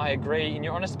extent I agree. In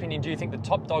your honest opinion, do you think the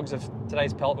top dogs of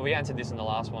today's pelt, we answered this in the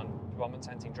last one, development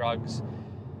sensing drugs.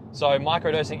 So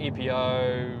microdosing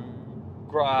EPO,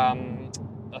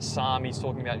 Assam he's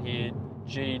talking about here,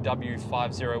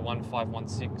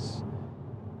 GW501516.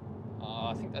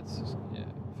 I think that's,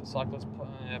 for cyclists.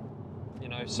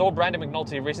 Saw Brandon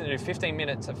McNulty recently do 15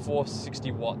 minutes at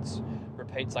 460 watts.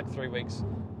 Repeats like 3 weeks.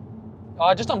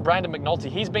 Just on Brandon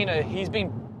McNulty, he's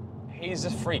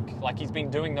a freak. Like, he's been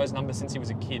doing those numbers since he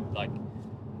was a kid. Like,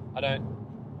 I don't,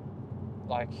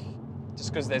 like,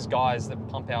 just because there's guys that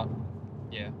pump out,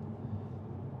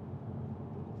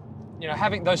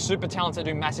 having those super talents that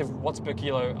do massive watts per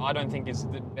kilo, I don't think is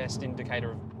the best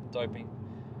indicator of doping.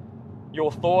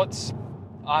 Your thoughts,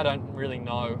 I don't really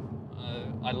know.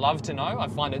 I'd love to know. I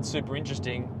find it super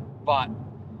interesting, but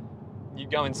you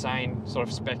go insane sort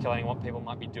of speculating what people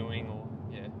might be doing, or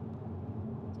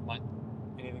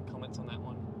any comments on that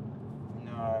one?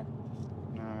 No.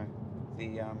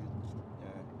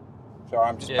 Sorry,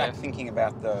 I'm just back thinking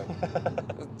about the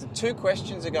 2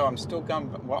 questions ago. I'm still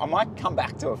going. Well, I might come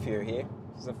back to a few here.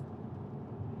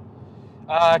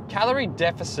 Calorie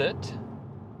deficit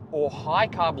or high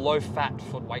carb, low fat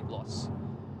for weight loss.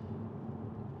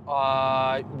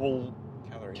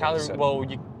 Calorie. Well,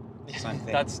 same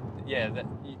thing. That's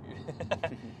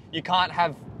you can't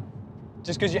have,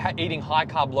 just because you're eating high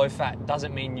carb, low fat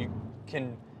doesn't mean you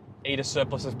can eat a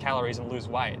surplus of calories and lose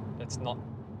weight. That's not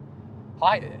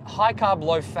high carb,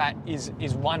 low fat is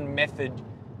one method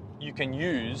you can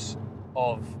use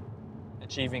of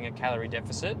achieving a calorie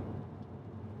deficit.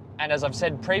 And as I've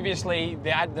said previously,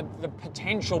 the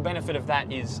potential benefit of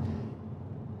that is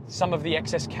some of the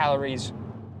excess calories,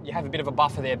 you have a bit of a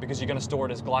buffer there because you're going to store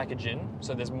it as glycogen.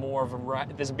 So there's a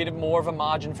bit more of a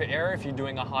margin for error if you're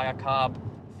doing a higher carb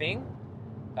thing.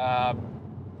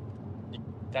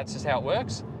 That's just how it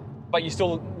works. But you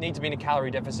still need to be in a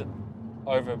calorie deficit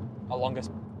over a longer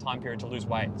time period to lose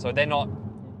weight. So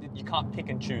you can't pick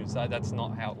and choose. That's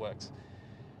not how it works.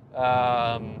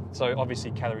 So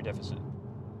obviously calorie deficit.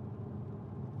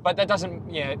 But that doesn't,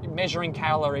 measuring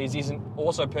calories isn't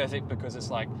also perfect, because it's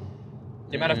like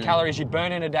the amount of calories you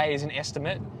burn in a day is an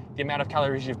estimate. The amount of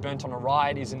calories you've burnt on a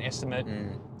ride is an estimate.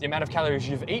 The amount of calories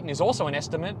you've eaten is also an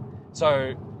estimate.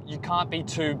 So you can't be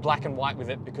too black and white with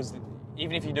it, because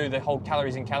even if you do the whole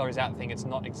calories in, calories out thing, it's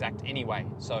not exact anyway.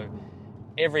 So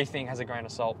everything has a grain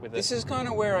of salt with it. This is kind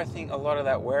of where I think a lot of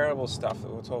that wearable stuff that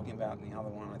we're talking about in the other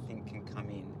one, I think, can come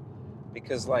in.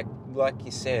 Because like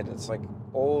you said, it's like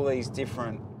all these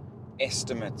different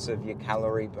estimates of your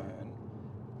calorie burn.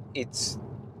 It's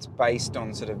based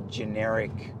on sort of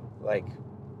generic like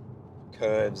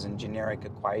curves and generic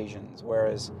equations.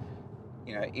 Whereas,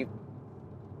 if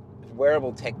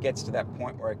wearable tech gets to that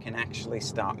point where it can actually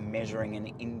start measuring an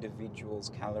individual's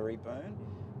calorie burn,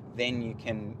 then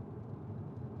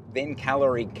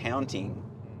calorie counting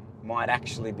might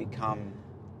actually become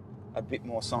a bit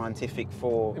more scientific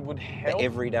for it would help the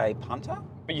everyday punter.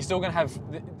 But you're still going to have,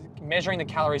 measuring the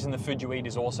calories in the food you eat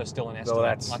is also still an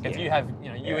estimate. Well, if you have,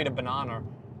 you eat a banana,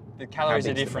 the calories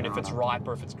are different if it's ripe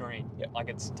or if it's green. Yep. Like,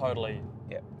 it's totally,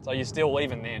 Yep. So you're still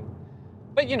even then.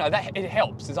 But that it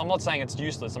helps. I'm not saying it's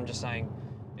useless. I'm just saying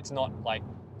it's not like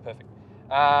perfect.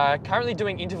 Currently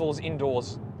doing intervals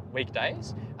indoors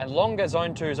weekdays and longer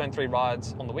zone 2, zone 3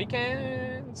 rides on the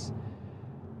weekends.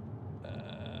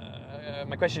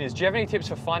 My question is, do you have any tips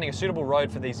for finding a suitable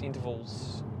road for these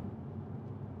intervals?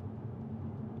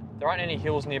 There aren't any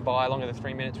hills nearby longer than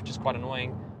 3 minutes, which is quite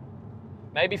annoying.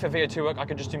 Maybe for VO2 work, I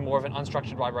could just do more of an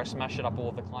unstructured ride where I smash it up all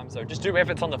of the climbs though. Just do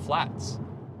efforts on the flats.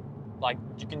 Like,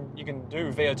 you can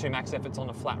do VO2 max efforts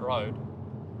on a flat road.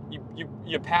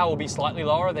 Your power will be slightly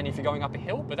lower than if you're going up a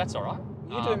hill, but that's all right.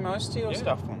 You do most of your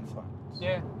stuff on flats.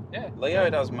 Yeah. Leo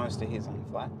does most of his on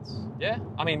flats. Yeah,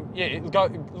 I mean, look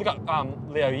up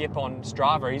Leo Yip on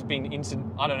Strava. He's been he's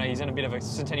in a bit of a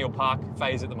Centennial Park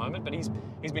phase at the moment, but he's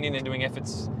been in there doing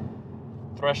efforts,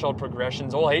 threshold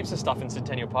progressions, all heaps of stuff in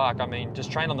Centennial Park. I mean, just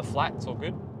train on the flat, it's all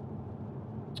good.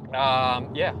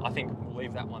 I think we'll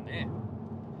leave that one there.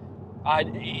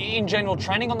 In general,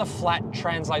 training on the flat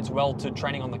translates well to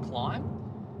training on the climb.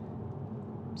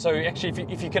 So actually,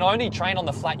 if you can only train on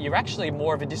the flat, you're actually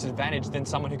more of a disadvantage than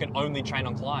someone who can only train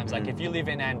on climbs. Like if you live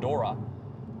in Andorra,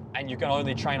 and you can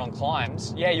only train on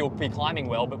climbs, yeah, you'll be climbing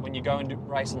well, but when you go and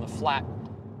race on the flat,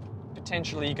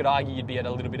 potentially you could argue you'd be at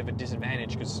a little bit of a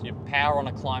disadvantage because your power on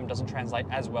a climb doesn't translate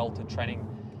as well to training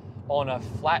on a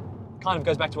flat. Kind of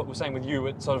goes back to what we were saying with you,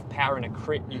 it's sort of power in a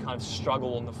crit, you kind of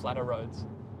struggle on the flatter roads.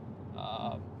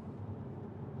 So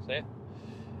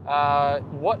yeah.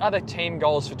 What are the team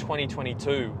goals for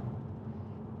 2022?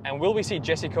 And will we see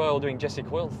Jesse Coyle doing Jesse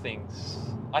Coyle things?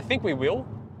 I think we will.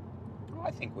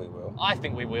 I think we will. I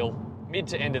think we will. Mid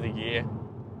to end of the year.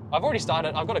 I've already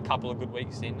started. I've got a couple of good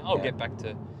weeks in. I'll get back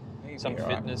to some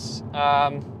fitness.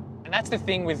 Right. And that's the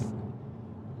thing with...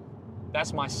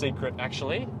 That's my secret,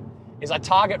 actually, is I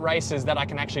target races that I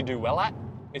can actually do well at.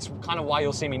 It's kind of why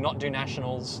you'll see me not do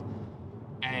nationals.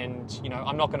 And, you know,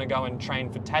 I'm not going to go and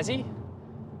train for Tassie.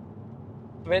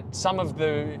 But some of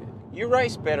the... You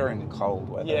race better in cold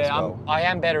weather as well. I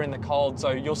am better in the cold.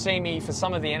 So you'll see me for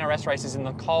some of the NRS races in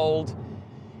the cold,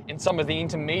 in some of the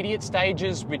intermediate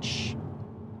stages, which,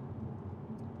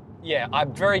 yeah,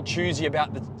 I'm very choosy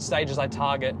about the stages I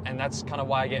target, and that's kind of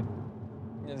why I get,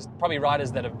 there's probably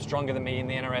riders that are stronger than me in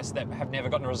the NRS that have never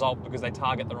gotten a result because they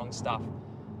target the wrong stuff.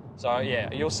 So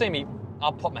yeah, you'll see me,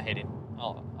 I'll pop my head in.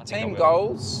 I think Team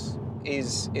goals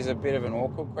is a bit of an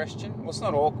awkward question. Well, it's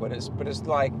not awkward, but it's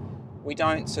like, we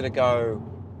don't sort of go,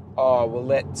 oh, well,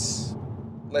 let's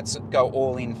go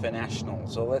all in for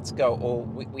nationals, or let's go all,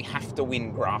 we have to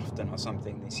win Grafton or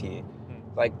something this year.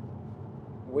 Like,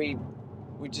 we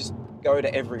just go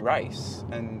to every race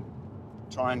and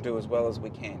try and do as well as we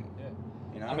can. Yeah.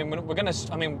 You know? I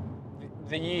mean,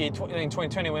 the year in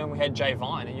 2020 when we had Jay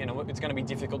Vine, you know, it's going to be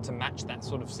difficult to match that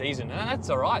sort of season, and that's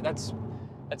all right. That's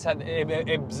how the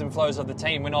ebbs and flows of the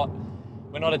team. We're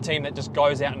not a team that just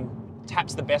goes out and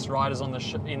taps the best riders on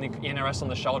in the NRS on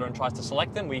the shoulder and tries to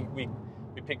select them. We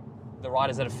pick the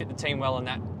riders that have fit the team well and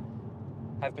that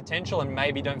have potential and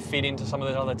maybe don't fit into some of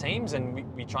those other teams, and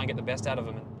we try and get the best out of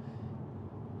them.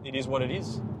 And it is what it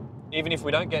is. Even if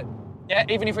we don't get,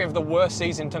 even if we have the worst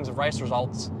season in terms of race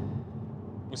results,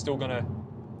 we're still gonna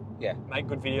make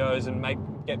good videos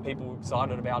and get people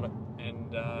excited about it. And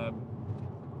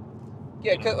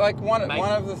because like one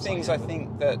of the things I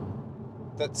think that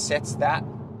sets that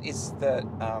is that,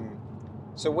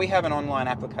 so we have an online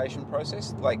application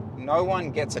process. Like, no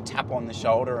one gets a tap on the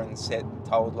shoulder and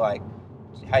told like,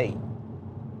 hey,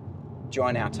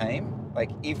 join our team.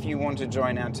 Like, if you want to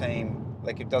join our team,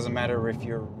 like, it doesn't matter if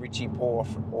you're Richie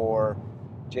Porth or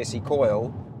Jesse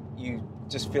Coyle, you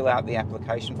just fill out the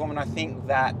application form. And I think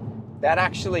that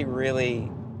actually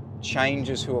really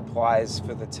changes who applies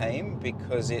for the team,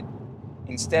 because it,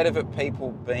 instead of it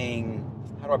people being,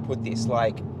 how do I put this,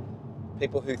 like,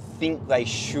 people who think they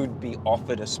should be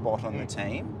offered a spot on the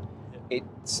team,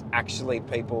 it's actually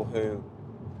people who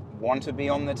want to be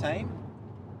on the team.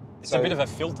 It's a bit of a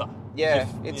filter. Yeah,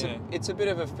 it's a bit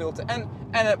of a filter, and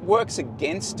it works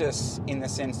against us in the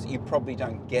sense that you probably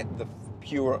don't get the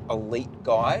pure elite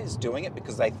guys doing it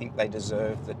because they think they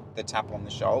deserve the tap on the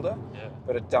shoulder. Yeah.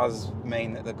 But it does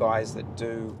mean that the guys that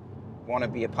do want to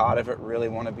be a part of it really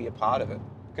want to be a part of it.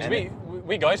 Because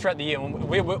we go throughout the year and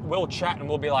we'll chat and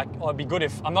we'll be like, oh, it'd be good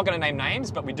if, I'm not going to name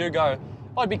names, but we do go,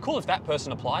 oh, it'd be cool if that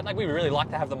person applied. Like, we would really like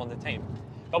to have them on the team.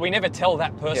 But we never tell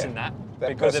that person that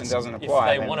because person doesn't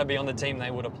apply. If they want to be on the team,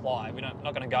 they would apply. We're not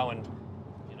going to go and,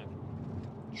 you know,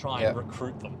 try and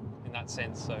recruit them in that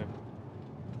sense. So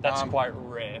that's quite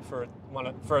rare for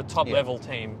a top level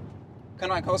team.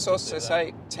 Can I also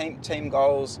say team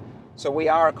goals? So we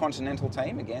are a continental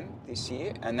team again this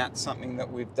year, and that's something that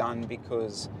we've done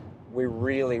because we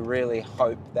really, really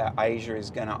hope that Asia is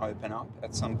going to open up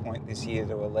at some point this year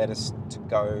that will let us to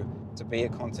go to be a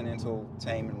continental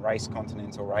team and race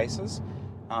continental races.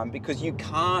 Because you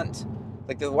can't,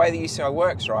 like, the way the UCI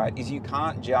works, right, is you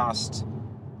can't just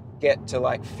get to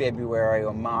like February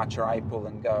or March or April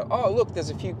and go, oh, look, there's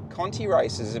a few Conti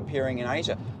races appearing in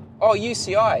Asia. Oh,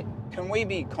 UCI, can we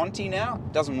be Conti now?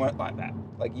 It doesn't work like that.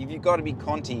 Like, you've got to be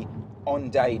Conti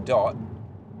on day dot.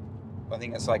 I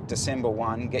think it's like December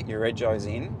 1, get your regos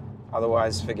in,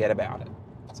 otherwise forget about it.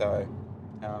 So,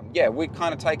 we're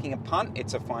kind of taking a punt.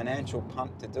 It's a financial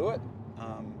punt to do it,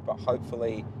 but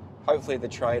hopefully the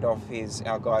trade-off is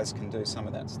our guys can do some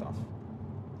of that stuff.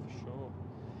 Sure.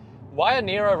 Why are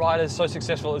Nero riders so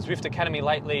successful at Zwift Academy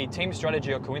lately? Team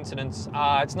strategy or coincidence?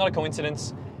 It's not a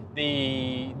coincidence.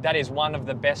 That is one of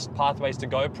the best pathways to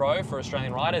go pro for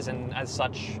Australian riders, and as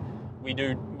such, we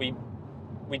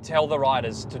tell the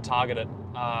riders to target it.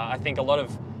 I think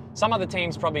some other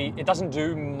teams probably, it doesn't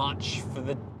do much for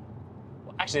the.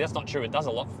 Actually, that's not true. It does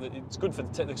a lot. It's good for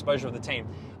the exposure of the team.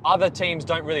 Other teams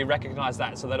don't really recognise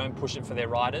that, so they don't push it for their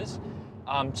riders.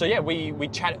 We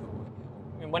chat.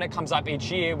 when it comes up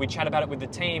each year, we chat about it with the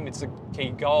team. It's a key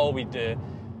goal.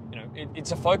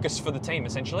 It's a focus for the team,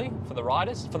 essentially, for the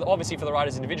riders, obviously for the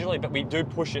riders individually, but we do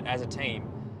push it as a team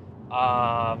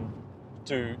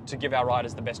to give our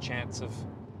riders the best chance of.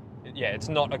 Yeah, it's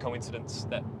not a coincidence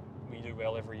that we do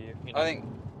well every year. I think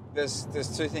there's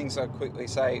two things I'd quickly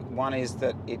say. One is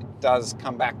that it does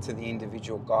come back to the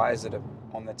individual guys that are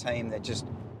on the team. They're just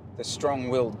the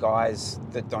strong-willed guys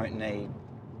that don't need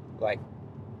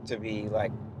to be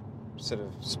sort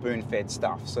of spoon-fed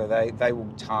stuff. So they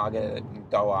will target it and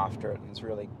go after it, and it's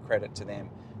really credit to them.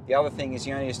 The other thing is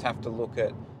you only just have to look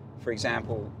at, for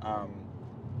example,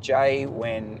 Jay,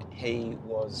 when he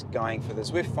was going for the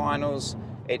Zwift finals,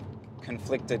 it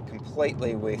conflicted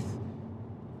completely with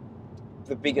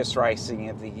the biggest racing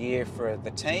of the year for the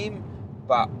team,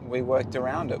 but we worked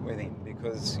around it with him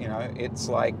because, it's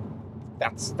like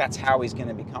that's how he's going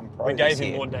to become pro. We gave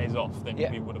him more days off than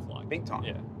we would have liked. Big time.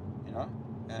 Yeah.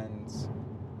 And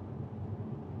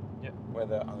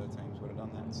whether other teams would have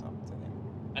done that, it's up to them.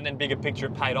 And then bigger picture,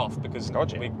 it paid off because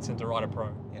we sent a rider pro.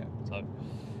 Yeah. So,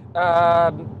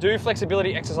 do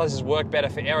flexibility exercises work better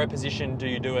for aero position? Do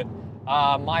you do it?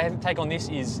 My take on this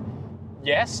is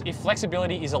yes. If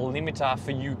flexibility is a limiter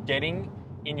for you getting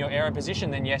in your aero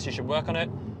position, then yes, you should work on it.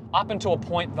 Up until a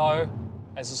point though,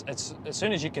 as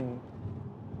soon as you can,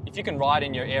 if you can ride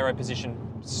in your aero position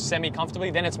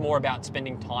semi-comfortably, then it's more about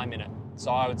spending time in it. So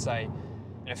I would say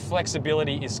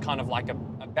flexibility is kind of like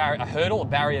a hurdle, a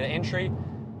barrier to entry.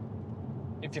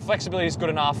 If your flexibility is good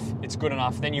enough, it's good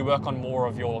enough. Then you work on more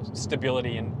of your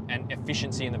stability and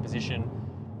efficiency in the position.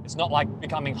 It's not like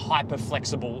becoming hyper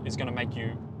flexible is going to make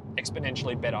you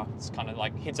exponentially better. It's kind of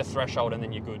like hits a threshold and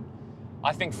then you're good.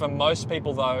 I think for most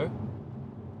people though,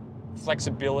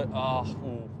 flexibility,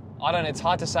 I don't know, it's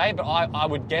hard to say, but I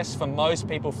would guess for most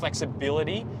people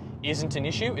flexibility isn't an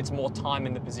issue. It's more time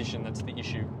in the position that's the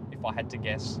issue, if I had to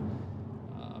guess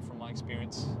from my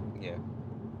experience. Yeah.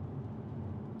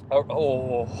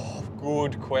 Oh,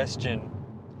 good question.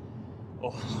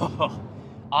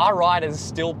 Are riders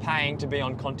still paying to be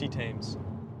on Conti teams?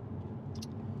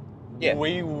 Yeah.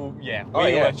 We were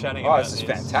chatting about this. This is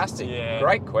fantastic. Yeah.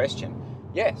 Great question.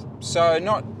 Yes. So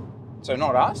not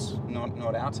us,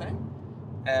 not our team.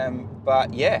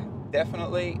 But yeah,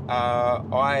 definitely.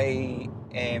 I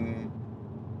am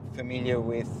familiar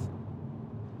with.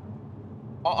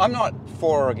 I'm not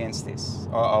for or against this.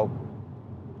 I'll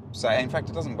say. In fact,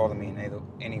 it doesn't bother me in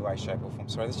any way, shape, or form.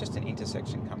 Sorry, there's just an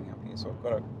intersection coming up here, so I've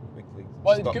got to quickly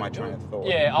stop my train of thought.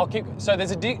 Yeah, I'll keep. So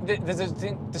there's a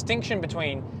distinction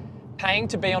between paying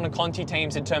to be on the Conti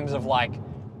teams in terms of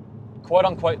quote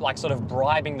unquote, sort of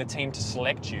bribing the team to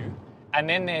select you. And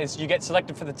then you get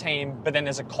selected for the team, but then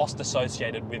there's a cost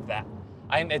associated with that.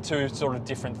 I think they're two sort of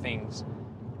different things.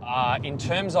 In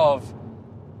terms of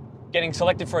getting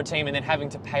selected for a team and then having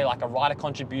to pay a rider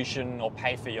contribution or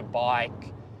pay for your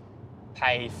bike,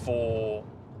 pay for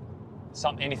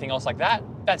anything else like that,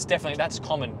 that's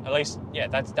common. At least,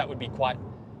 that would be quite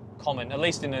common. At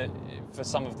least for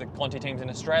some of the Conti teams in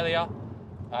Australia,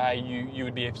 you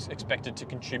would be expected to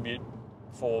contribute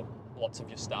for lots of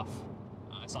your stuff.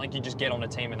 It's not like you just get on a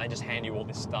team and they just hand you all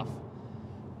this stuff.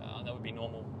 That would be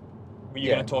normal. Were you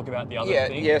going to talk about the other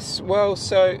thing? Yes. Well,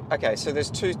 so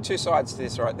there's two sides to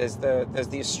this, right? There's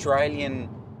the Australian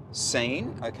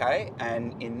scene, okay?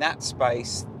 And in that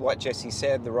space, like Jesse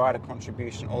said, the rider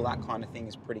contribution, all that kind of thing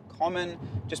is pretty common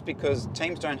just because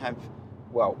teams don't have,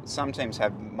 some teams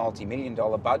have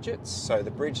multi-million-dollar budgets. So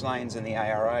the bridge lanes and the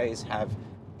ARAs have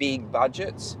big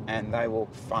budgets and they will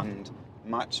fund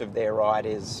much of their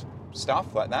riders'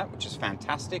 stuff like that, which is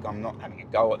fantastic. I'm not having a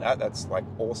go at that. That's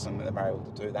awesome that they're able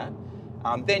to do that.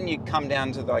 Then you come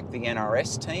down to the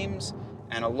NRS teams,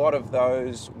 and a lot of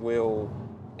those will,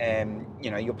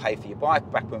 you'll pay for your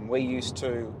bike. Back when we used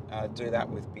to do that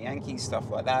with Bianchi, stuff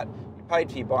like that, you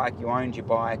paid for your bike, you owned your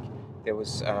bike. There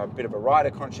was a bit of a rider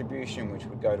contribution, which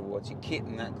would go towards your kit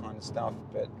and that kind of stuff.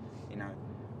 But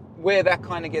where that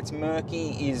kind of gets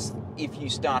murky is if you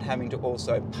start having to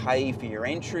also pay for your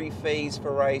entry fees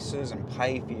for races and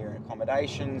pay for your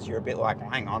accommodations. You're a bit like,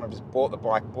 hang on, I just bought the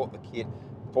bike, bought the kit,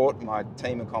 bought my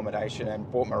team accommodation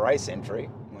and bought my race entry.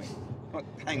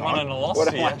 Hang on.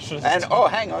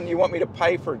 Hang on, you want me to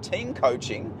pay for team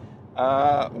coaching?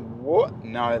 What?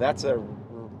 No, that's a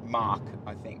mark,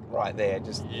 I think, right there.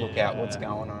 Just look out what's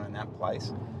going on in that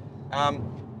place.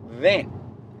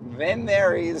 Then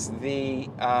there is the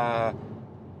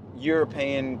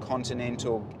European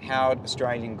continental, how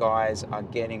Australian guys are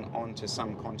getting onto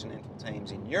some continental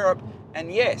teams in Europe.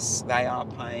 And yes, they are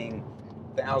paying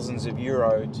thousands of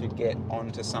euro to get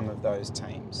onto some of those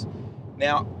teams.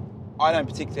 Now, I don't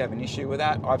particularly have an issue with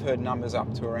that. I've heard numbers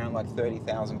up to around like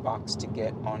 $30,000 to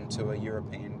get onto a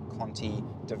European Conti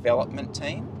development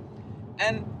team.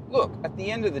 And look, at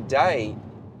the end of the day,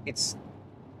 it's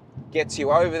gets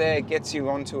you over there, gets you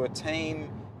onto a team.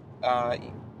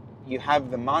 You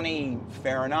have the money,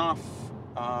 fair enough,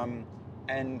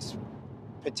 and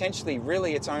potentially,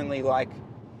 really, it's only like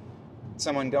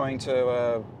someone going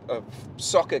to a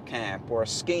soccer camp or a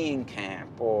skiing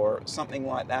camp or something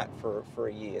like that for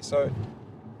a year. So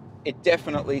it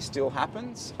definitely still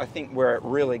happens. I think where it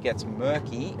really gets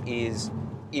murky is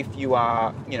if you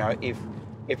are, you know, if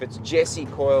it's Jesse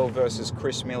Coyle versus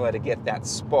Chris Miller to get that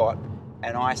spot,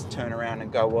 and I turn around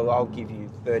and go, well, I'll give you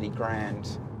 30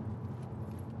 grand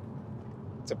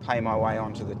to pay my way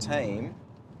onto the team.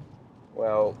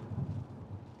 Well,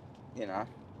 you know,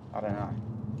 I don't know.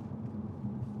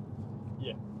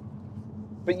 Yeah.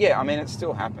 But yeah, I mean, it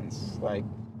still happens. Like,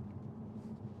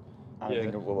 I don't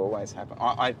think it will always happen.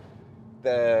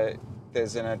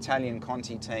 There's an Italian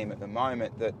Conti team at the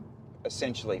moment that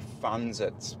essentially funds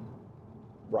its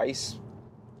race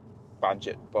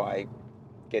budget by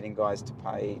getting guys to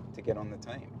pay to get on the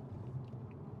team.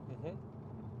 Mm-hmm.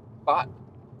 But,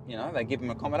 you know, they give them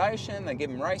accommodation, they give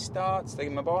them race starts, they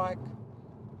give them a bike.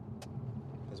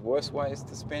 There's worse ways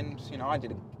to spend. You know, I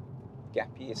did a gap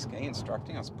year ski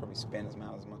instructing. I probably spent as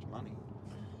much money.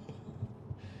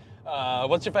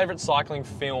 What's your favourite cycling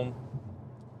film?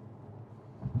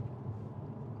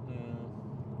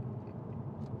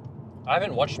 I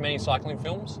haven't watched many cycling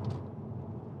films.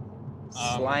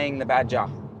 Slaying the Badger.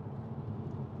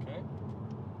 Okay.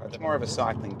 It's more of a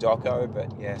cycling doco,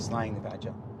 but yeah, Slaying the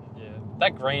Badger. Yeah.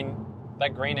 That Green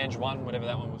Edge one, whatever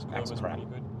that one was called, was crap. pretty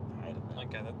good. I hated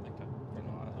that.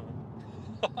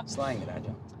 Okay. Slaying the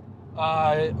Badger.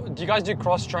 Do you guys do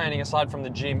cross training aside from the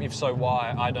gym? If so,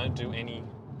 why? I don't do any.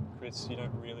 Chris, you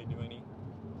don't really do any?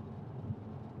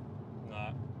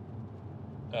 No.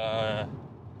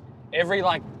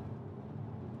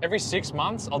 Every 6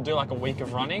 months, I'll do like a week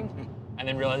of running and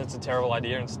then realize it's a terrible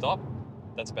idea and stop.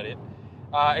 That's about it.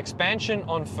 Expansion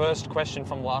on first question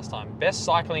from last time. Best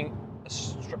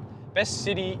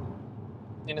city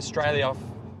in Australia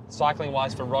cycling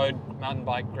wise for road, mountain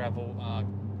bike, gravel. Oh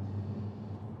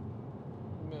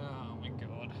my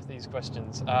God, these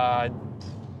questions.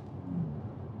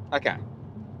 Okay.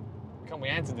 We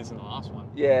answered this in the last one.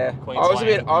 Yeah,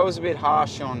 Queensland. I was a bit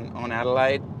harsh on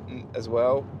Adelaide as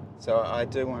well, so I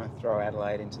do want to throw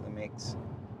Adelaide into the mix.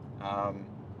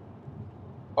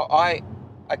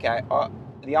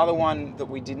 The other one that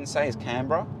we didn't say is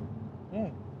Canberra.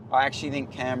 I actually think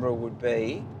Canberra would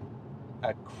be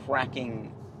a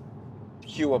cracking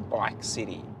pure bike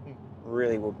city.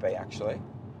 Really would be, actually.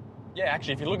 Yeah,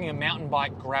 actually, if you're looking at mountain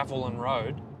bike, gravel and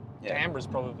road, Canberra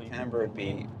would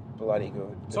be bloody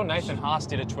good. So Nathan Haas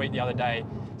did a tweet the other day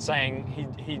saying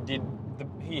he did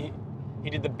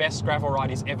the best gravel ride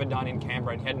he's ever done in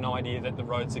Canberra, and he had no idea that the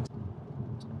roads existed.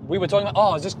 We were talking about,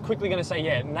 I was just quickly going to say,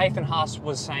 Nathan Haas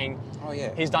was saying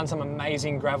he's done some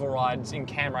amazing gravel rides in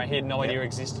Canberra. He had no idea it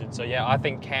existed. So I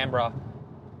think Canberra,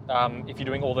 if you're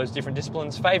doing all those different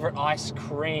disciplines. Favourite ice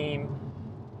cream?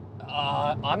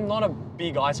 I'm not a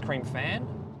big ice cream fan.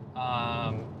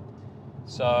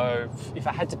 So if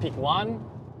I had to pick one,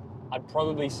 I'd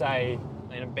probably say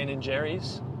Ben &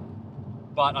 Jerry's,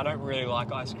 but I don't really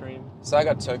like ice cream. So I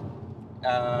got two.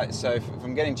 So if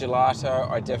I'm getting gelato,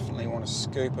 I definitely want a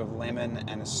scoop of lemon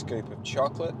and a scoop of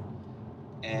chocolate.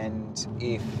 And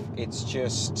if it's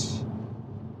just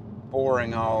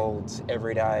boring old,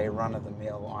 everyday,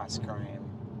 run-of-the-mill ice cream,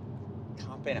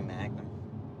 can't beat a Magnum.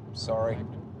 Sorry,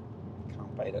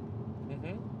 can't beat it.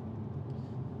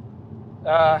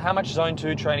 How much Zone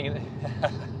 2 training in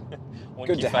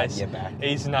Good to have you back.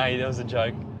 That was a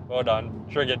joke. Well done.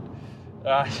 Triggered.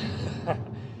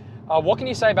 What can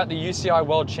you say about the UCI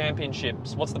World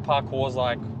Championships? What's the parkours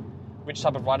like? Which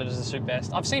type of rider does it suit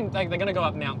best? I've seen they're going to go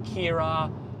up Mount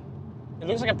Kira. It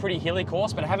looks like a pretty hilly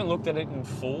course, but I haven't looked at it in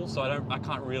full, so I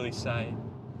can't really say,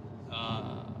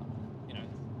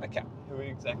 who it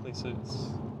exactly suits.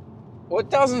 What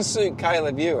doesn't suit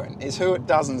Caleb Ewan is who it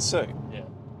doesn't suit. Yeah.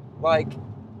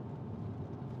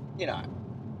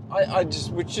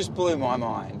 Which just blew my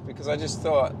mind, because I just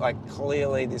thought,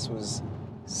 clearly this was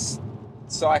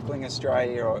Cycling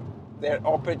Australia, or their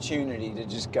opportunity to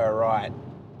just go, right,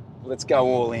 let's go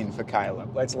all in for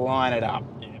Caleb. Let's line it up.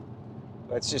 Yeah.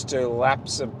 Let's just do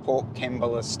laps of Port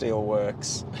Kembla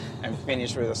Steelworks and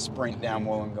finish with a sprint down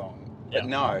Wollongong. But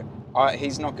no,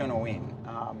 he's not going to win.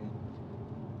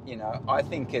 I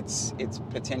think it's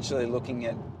potentially looking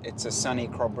at, it's a Sonny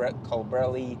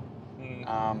Colbrelli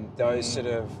Those sort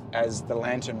of, as the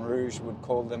Lantern Rouge would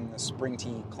call them, the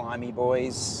sprinty, climby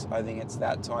boys. I think it's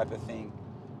that type of thing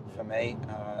for me.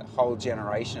 A whole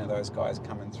generation of those guys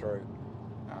coming through.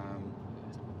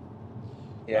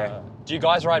 Do you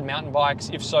guys ride mountain bikes?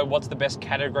 If so, what's the best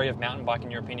category of mountain bike in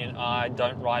your opinion? I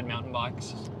don't ride mountain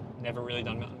bikes. Never really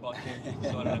done mountain biking, so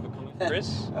I don't have a comment.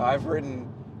 Chris? I've ridden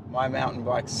my mountain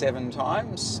bike 7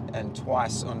 times and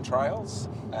twice on trails.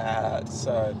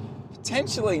 So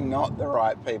potentially not the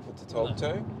right people to talk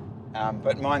to.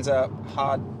 But mine's a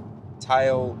hard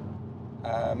tail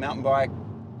mountain bike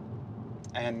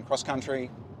and cross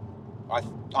country.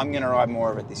 I'm going to ride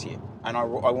more of it this year. And I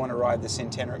want to ride the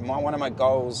Centenary. One of my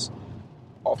goals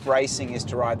of racing is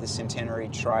to ride the Centenary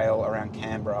Trail around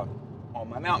Canberra on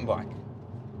my mountain bike.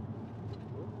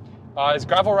 Is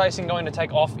gravel racing going to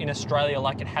take off in Australia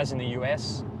like it has in the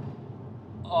US?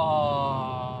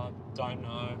 Don't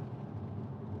know.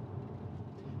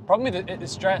 Problem with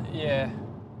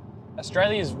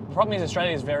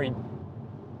Australia's very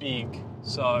big,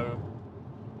 so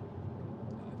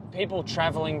people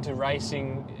travelling to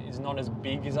racing is not as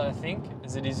big as I think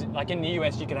as it is. Like in the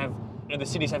US, you can have, the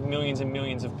cities have millions and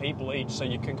millions of people each, so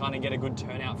you can kind of get a good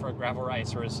turnout for a gravel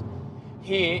race. Whereas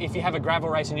here, if you have a gravel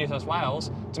race in New South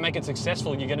Wales, to make it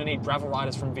successful, you're going to need gravel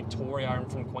riders from Victoria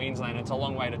and from Queensland. It's a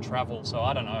long way to travel, so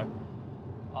I don't know.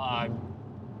 I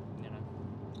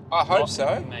hope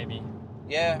so. Maybe.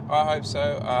 Yeah, I hope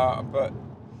so. But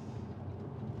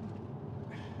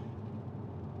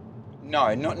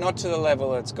no, not to the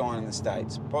level it's gone in the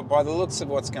States. But by the looks of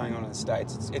what's going on in the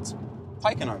States, it's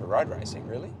taken over road racing,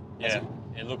 really. Yeah,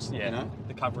 it looks. Yeah,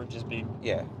 the coverage is big.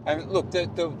 Yeah, and look,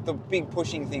 the big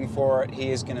pushing thing for it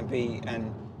here is going to be,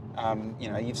 and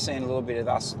you've seen a little bit of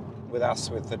us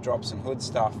with the drops and hood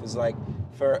stuff. Is like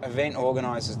for event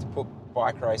organisers to put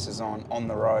bike races on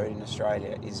the road in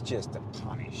Australia is just a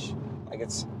punish. Like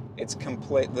it's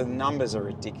complete. The numbers are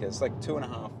ridiculous. Like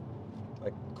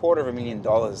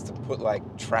 $250,000 to put like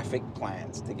traffic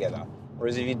plans together.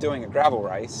 Whereas if you're doing a gravel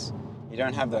race, you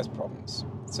don't have those problems.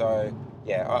 So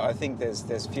yeah, I think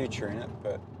there's future in it,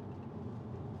 but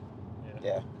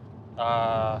yeah.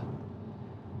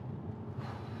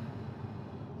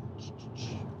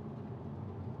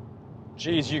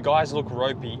 Geez, you guys look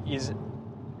ropey.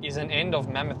 Is an end of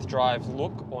Mammoth Drive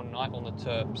look or night on the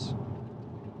Terps?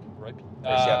 Ropey.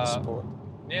 Appreciate the support.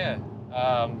 Yeah.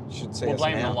 Should see we'll us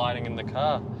blame now. the lighting in the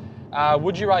car.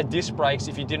 Would you ride disc brakes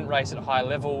if you didn't race at high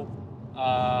level?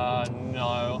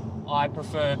 No. I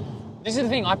prefer... This is the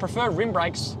thing, I prefer rim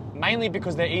brakes mainly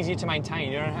because they're easier to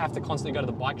maintain. You don't have to constantly go to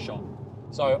the bike shop.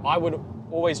 So I would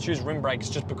always choose rim brakes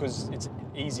just because it's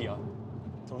easier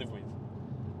to live with.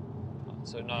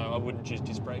 So no, I wouldn't choose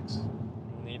disc brakes.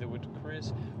 Neither would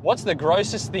Chris. What's the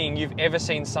grossest thing you've ever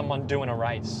seen someone do in a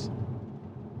race?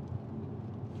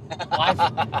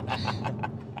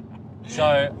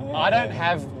 So I don't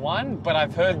have one, but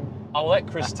I've heard... I'll let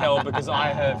Chris tell because I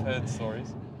have heard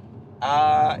stories.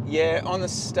 On the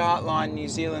start line, New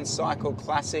Zealand Cycle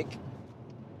Classic,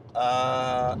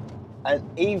 an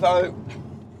Evo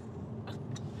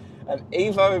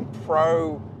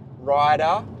Pro rider.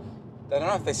 I don't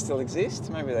know if they still exist.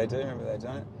 Maybe they do, maybe they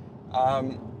don't.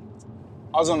 I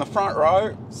was on the front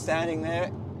row, standing there,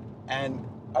 and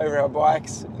over our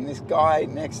bikes, and this guy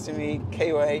next to me,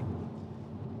 Kiwis,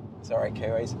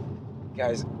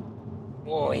 goes,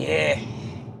 "Oh yeah,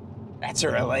 that's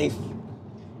a relief."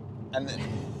 And then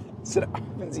sort of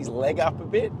opens his leg up a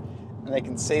bit, and they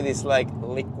can see this like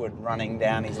liquid running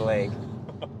down his leg.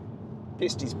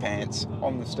 Pissed his pants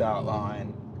on the start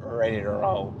line, ready to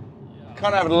roll.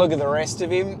 Kind of have a look at the rest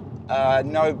of him.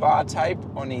 No bar tape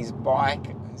on his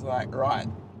bike. He's like, right,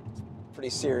 pretty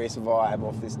serious vibe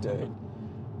off this dude.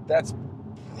 That's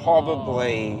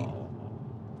probably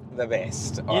the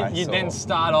best. You'd then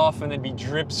start off and there'd be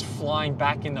drips flying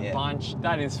back in the bunch.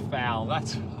 That is foul.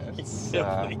 That's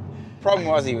silly. Problem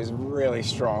was he was really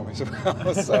strong as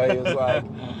well, so he was like,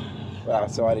 well,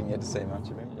 so I didn't get to see much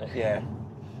of him. But yeah.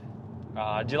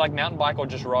 Do you like mountain bike or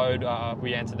just road?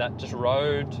 We answered that, just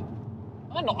road.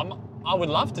 I would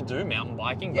love to do mountain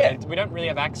biking, but we don't really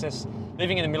have access.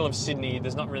 Living in the middle of Sydney,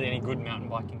 there's not really any good mountain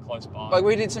biking close by. Like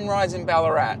we did some rides in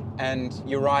Ballarat, and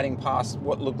you're riding past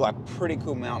what looked like pretty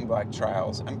cool mountain bike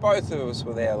trails, and both of us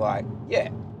were there like, yeah,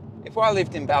 if I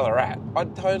lived in Ballarat,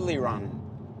 I'd totally run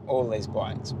all these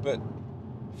bikes. But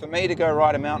for me to go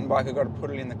ride a mountain bike, I've got to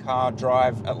put it in the car,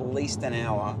 drive at least an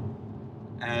hour,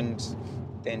 and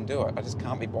then do it. I just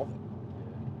can't be bothered.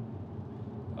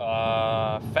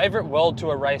 Favourite World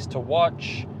Tour race to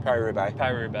watch?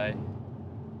 Paris-Roubaix.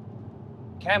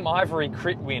 Cam Ivory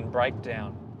crit win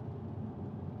breakdown.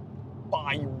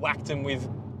 You whacked him with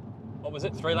what was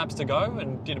it, 3 laps to go,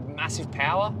 and did a massive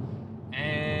power,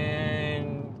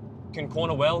 and can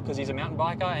corner well because he's a mountain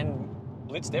biker, and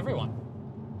blitzed everyone.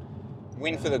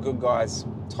 Win for the good guys.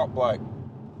 Top bloke.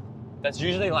 That's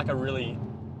usually like a really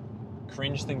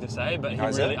cringe thing to say, but he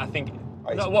really, I think,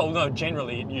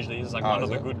 generally it usually is like one of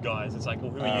the good guys. It's like,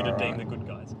 well, who are you to deem the good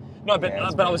guys? No, but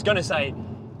I was going to say,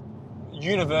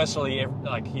 universally,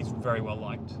 like, he's very well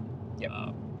liked. Yep.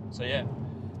 So yeah,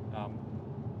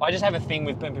 I just have a thing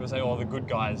with when people say, "Oh, the good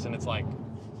guys," and it's like,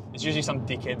 it's usually some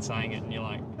dickhead saying it, and you're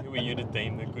like, "Who are you to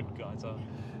deem the good guys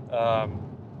are?"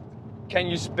 Can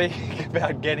you speak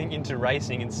about getting into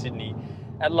racing in Sydney?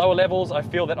 At lower levels, I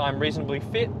feel that I'm reasonably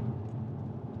fit,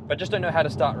 but just don't know how to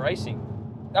start racing.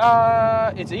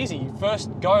 It's easy. First,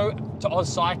 go to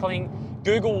Oz Cycling.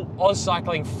 Google Oz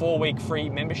Cycling 4-week free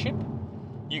membership.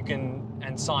 You can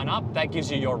sign up. That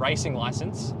gives you your racing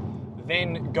license.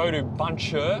 Then go to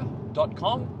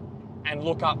buncher.com and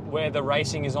look up where the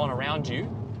racing is on around you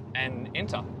and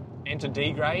enter. Enter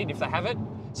D grade if they have it.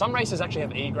 Some races actually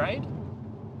have E grade.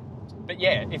 But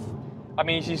yeah, if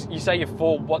you say you're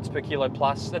 4 watts per kilo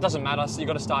plus, that doesn't matter. So you've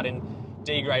got to start in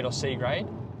D grade or C grade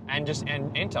and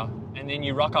enter. And then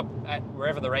you rock up at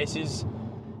wherever the race is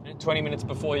 20 minutes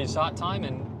before your start time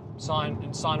and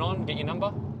sign on, get your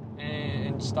number,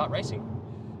 and start racing.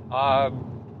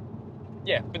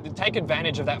 Yeah, but take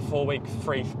advantage of that 4-week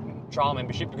free trial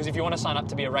membership, because if you want to sign up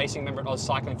to be a racing member at Oz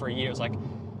Cycling for a year, it's like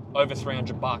over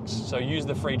 $300. So use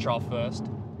the free trial first,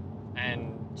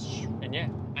 and yeah.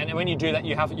 And when you do that,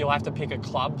 you'll have to pick a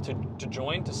club to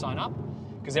join, to sign up,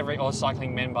 because every Oz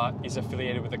Cycling member is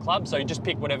affiliated with a club. So you just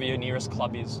pick whatever your nearest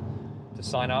club is to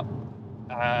sign up.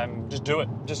 Just do it.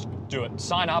 Just do it.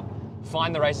 Sign up,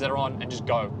 find the races that are on, and just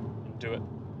go and do it.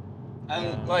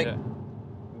 And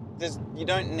you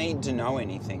don't need to know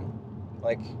anything.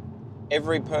 Like,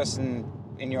 every person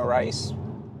in your race,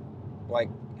 like,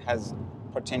 has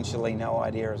potentially no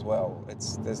idea as well.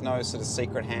 There's no sort of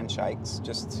secret handshakes.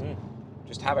 Just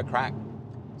have a crack,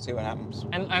 see what happens.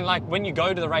 And like, when you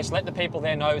go to the race, let the people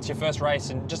there know it's your first race,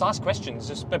 and just ask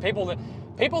questions. But people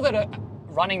that are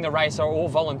running the race are all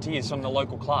volunteers from the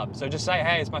local club. So just say,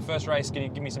 hey, it's my first race. Can you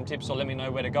give me some tips or let me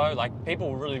know where to go? Like, people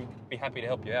will really be happy to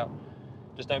help you out.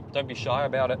 Just don't be shy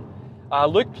about it.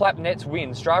 Luke Plapp nets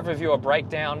win. Strava review or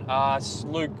breakdown.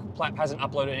 Luke Plapp hasn't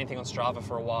uploaded anything on Strava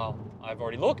for a while. I've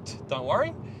already looked. Don't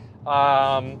worry.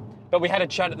 But we had a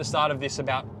chat at the start of this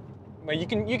about, well, you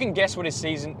can guess what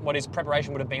his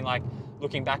preparation would have been like,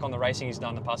 looking back on the racing he's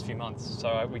done the past few months.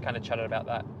 So we kind of chatted about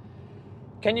that.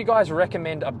 Can you guys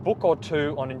recommend a book or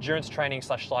two on endurance training /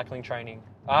 cycling training?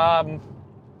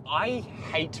 I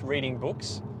hate reading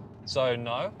books, so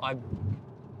no, I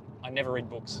never read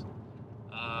books.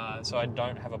 So I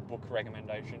don't have a book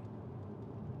recommendation.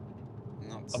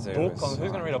 Who's going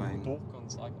to read a book on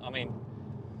cycling? I mean,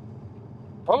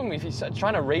 problem if you're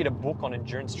trying to read a book on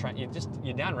endurance training,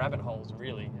 you're down rabbit holes,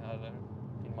 really.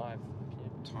 In my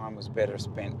opinion, time was better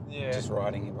spent just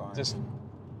riding your bike.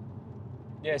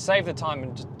 Save the time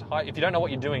and just if you don't know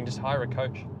what you're doing, just hire a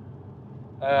coach.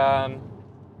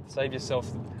 Save yourself.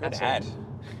 Good ad.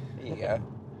 There you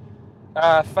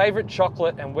go. Favorite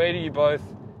chocolate, and where do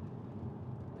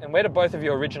both of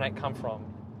you originate come from?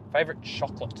 Favorite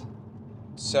chocolate.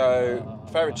 So,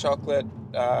 favourite chocolate,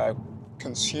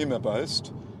 consumer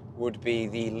boast, would be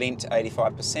the Lindt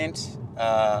 85%,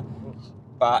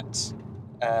 but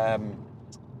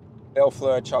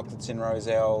Bellfleur chocolates in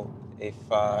Roselle, if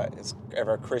it's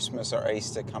ever Christmas or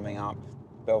Easter coming up,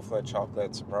 Bellfleur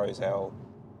chocolates, Roselle,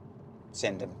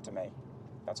 send them to me.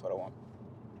 That's what I want.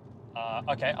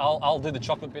 Okay, I'll do the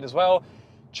chocolate bit as well.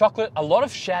 Chocolate, a lot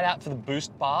of shout out for the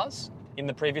Boost bars in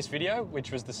the previous video,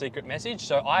 which was the secret message.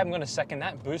 So I'm going to second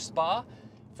that, Boost bar,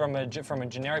 from a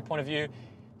generic point of view.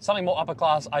 Something more upper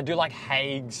class, I do like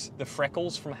Haig's, the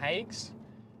freckles from Haig's,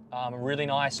 really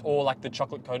nice, or like the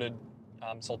chocolate coated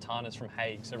sultanas from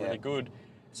Haig's, they're really good.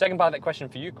 Second part of that question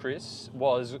for you, Chris,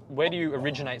 was where do you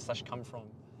originate / come from?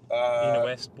 Inner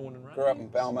West, born and raised? Grew up in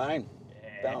Balmain.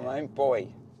 Balmain boy.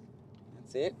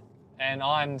 That's it. And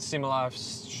I'm similar,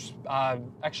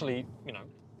 actually,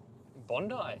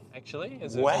 Bondi, actually,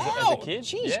 as a kid.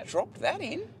 Jeez, dropped that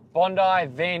in. Bondi,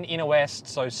 then Inner West,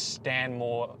 so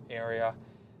Stanmore area,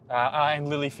 and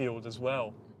Lilyfield as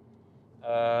well.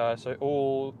 So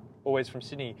always from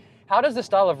Sydney. How does the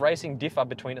style of racing differ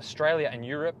between Australia and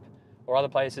Europe or other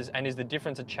places, and is the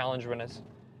difference a challenge when a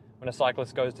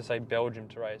cyclist goes to, say, Belgium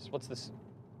to race? What's this?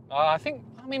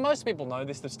 Most people know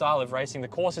this, the style of racing. The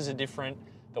courses are different,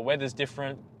 the weather's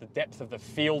different, the depth of the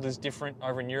field is different.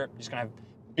 Over in Europe, you're just going to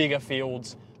have bigger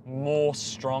fields, more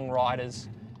strong riders.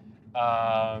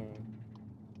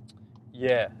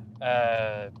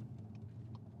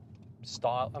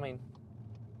 style. I mean,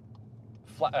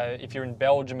 if you're in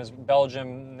Belgium,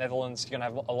 Netherlands, you're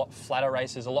going to have a lot flatter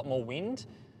races, a lot more wind.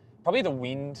 Probably the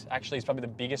wind actually is probably the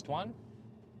biggest one.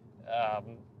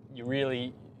 You're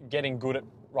really getting good at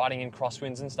riding in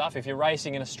crosswinds and stuff. If you're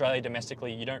racing in Australia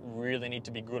domestically, you don't really need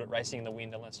to be good at racing in the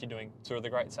wind unless you're doing Tour of the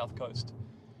Great South Coast.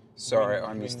 Sorry,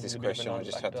 I missed this question. I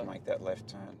just had to make that left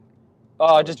turn.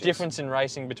 Oh, just difference in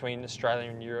racing between Australia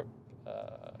and Europe.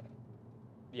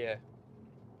 Yeah,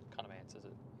 kind of answers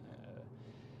it.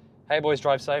 Hey boys,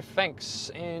 drive safe. Thanks,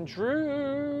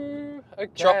 Andrew. Okay.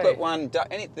 Chocolate one,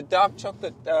 the dark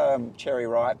chocolate cherry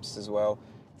ripes as well.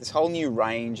 This whole new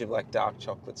range of like dark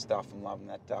chocolate stuff. I'm loving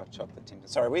that dark chocolate Tim.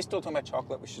 Sorry, we're still talking about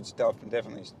chocolate. We should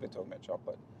definitely be talking about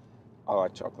chocolate. I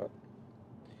like chocolate.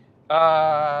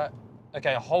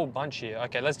 Okay, a whole bunch here.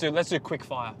 Okay, let's do quick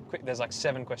fire. There's like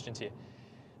 7 questions here.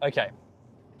 Okay.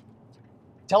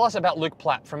 Tell us about Luke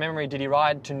Platt. From memory, did he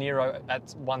ride to Nero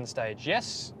at one stage?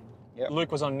 Yes. Yep.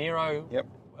 Luke was on Nero. Yep.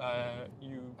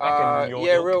 You back in your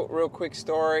yeah, real quick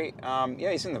story.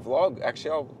 Yeah, he's in the vlog.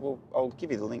 Actually, I'll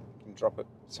give you the link and drop it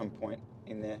at some point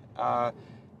in there.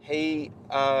 He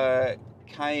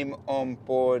came on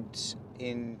board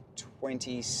in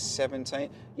 2017.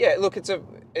 Yeah, look, it's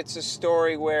a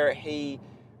story where he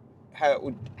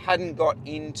hadn't got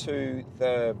into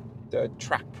the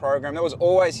track program. That was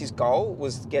always his goal,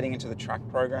 was getting into the track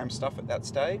program stuff at that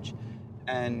stage,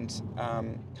 and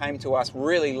came to us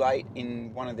really late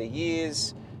in one of the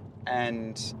years,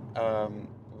 and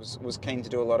was keen to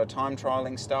do a lot of time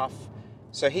trialing stuff.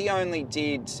 So he only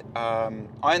did, I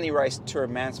only raced Tour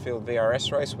of Mansfield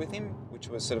VRS race with him, which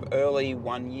was sort of early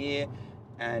one year,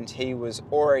 and he was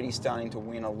already starting to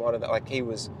win a lot of that. Like, he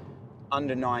was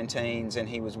under 19s and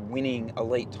he was winning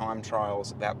elite time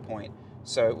trials at that point.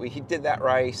 So he did that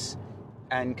race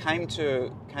and came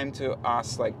to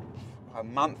us like a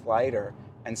month later,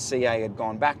 and CA had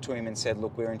gone back to him and said,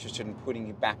 look, we're interested in putting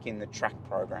you back in the track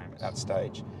program at that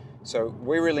stage. So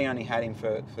we really only had him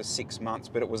for 6 months,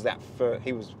 but it was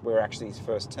we're actually his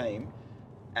first team.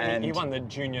 And he won the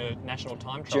junior national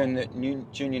time trial.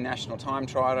 Junior national time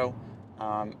trial,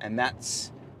 and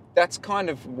that's kind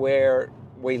of where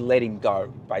we let him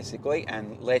go, basically,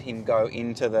 and let him go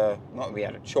into the, not that we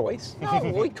had a choice.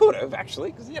 No, we could have,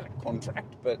 actually, because he had a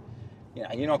contract, but you know,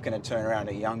 you're not going to turn around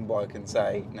to a young bloke and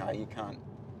say, no, you can't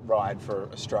ride for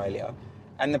Australia.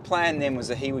 And the plan then was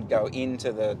that he would go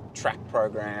into the track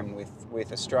program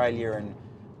with Australia and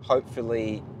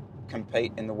hopefully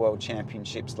compete in the World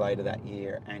Championships later that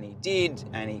year. And he did,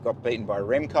 and he got beaten by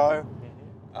Remco,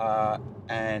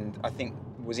 and I think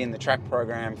was in the track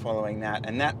program following that.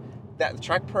 And that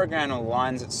track program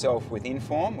aligns itself with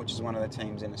Inform, which is one of the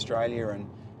teams in Australia,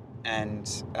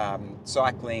 and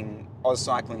Oz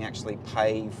Cycling actually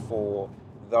pay for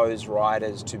those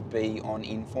riders to be on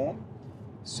Inform.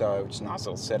 So it's a nice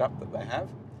little setup that they have.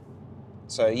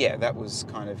 So yeah, that was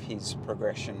kind of his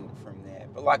progression from there.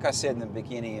 But like I said in the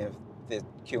beginning of the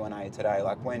Q&A today,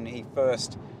 like when he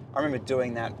first, I remember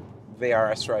doing that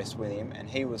VRS race with him, and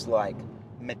he was like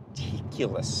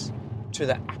meticulous to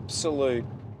the absolute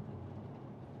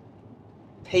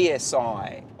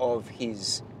PSI of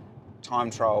his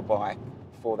time trial bike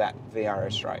for that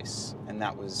VRS race. And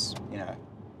that was, you know,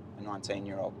 a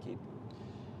 19-year-old kid.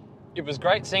 It was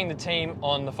great seeing the team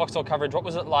on the Foxtel coverage. What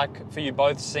was it like for you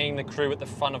both seeing the crew at the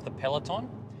front of the peloton?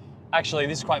 Actually,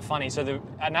 this is quite funny. So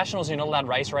at Nationals, you're not allowed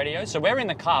race radio. So we're in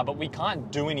the car, but we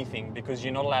can't do anything because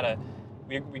you're not allowed to,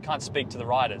 we can't speak to the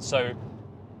riders. So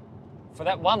for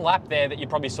that one lap there that you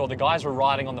probably saw, the guys were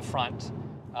riding on the front.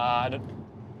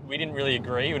 We didn't really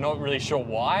agree. We're not really sure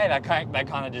why. They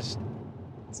kind of just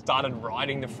started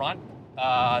riding the front.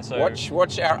 So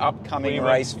watch our upcoming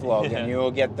race vlog, and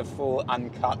you'll get the full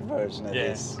uncut version of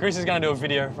this. Chris is going to do a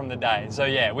video from the day. So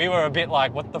yeah, we were a bit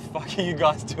like, what the fuck are you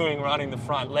guys doing riding the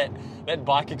front? Let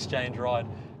Bike Exchange ride.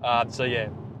 So yeah.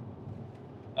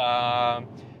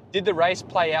 Did the race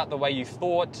play out the way you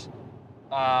thought?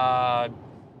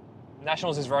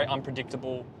 Nationals is very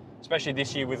unpredictable, especially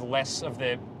this year with less of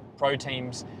the pro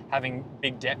teams having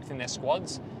big depth in their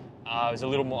squads. It was a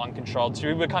little more uncontrolled. So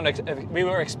we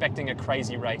were expecting a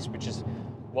crazy race, which is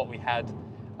what we had.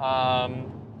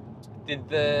 I'm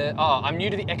new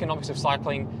to the economics of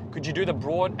cycling. Could you do the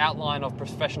broad outline of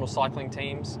professional cycling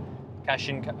teams? That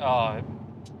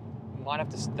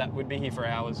would be here for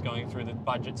hours going through the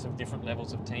budgets of different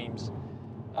levels of teams.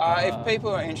 If people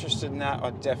are interested in that,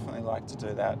 I'd definitely like to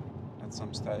do that at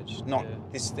some stage.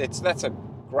 That's a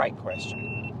great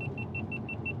question.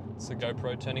 It's the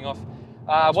GoPro turning off.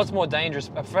 What's more dangerous,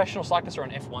 a professional cyclist or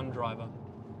an F1 driver?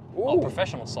 Ooh. Oh,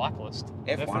 professional cyclist.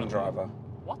 F1 driver.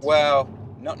 What? Well,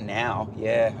 not now.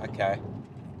 Yeah, okay.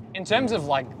 In terms of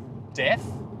like death,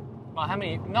 well, how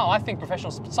many? No, I think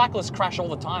professional cyclists crash all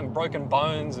the time, broken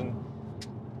bones, and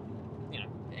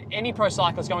any pro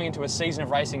cyclist going into a season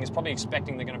of racing is probably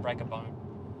expecting they're going to break a bone.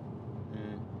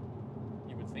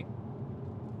 You would think.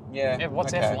 Yeah.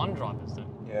 What's okay. F1 drivers do?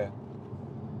 Yeah.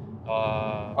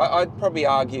 I'd probably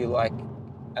argue like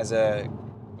the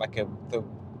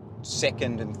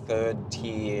second and third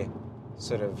tier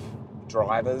sort of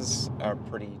drivers are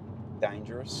pretty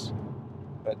dangerous,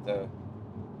 but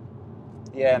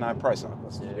pro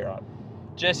cyclists. You're right.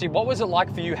 Jesse, what was it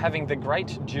like for you having the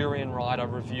Great Durian Rider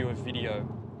review a video?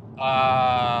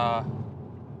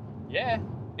 Yeah,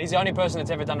 he's the only person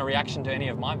that's ever done a reaction to any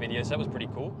of my videos. So that was pretty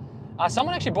cool.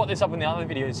 Someone actually brought this up in the other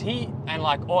videos.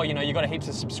 You got heaps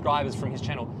of subscribers from his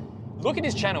channel. Look at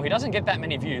his channel. He doesn't get that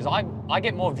many views. I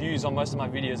get more views on most of my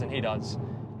videos than he does,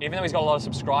 even though he's got a lot of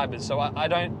subscribers. So I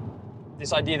don't.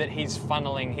 This idea that he's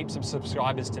funneling heaps of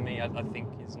subscribers to me, I think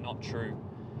is not true.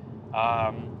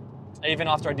 Even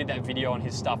after I did that video on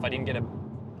his stuff, I didn't get a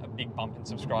big bump in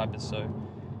subscribers. So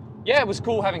yeah, it was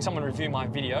cool having someone review my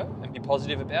video and be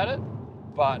positive about it.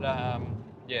 But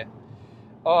yeah.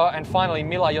 Oh, and finally,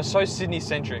 Miller, you're so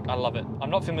Sydney-centric. I love it. I'm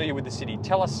not familiar with the city.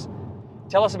 Tell us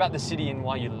about the city and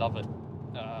why you love it.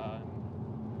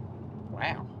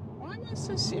 Wow. Why am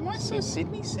I so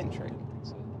Sydney-centric?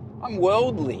 I'm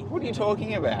worldly. What are you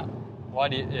talking about? Why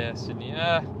do you... Yeah, Sydney.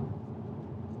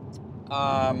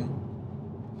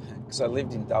 Because I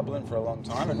lived in Dublin for a long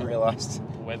time and realised...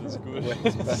 The weather's good. The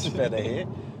weather's much better here.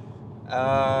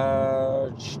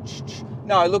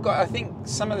 No, look, I think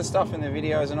some of the stuff in the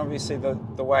videos and obviously the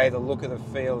way, the look of the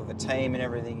feel of the team and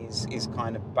everything is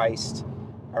kind of based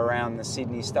around the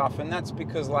Sydney stuff, and that's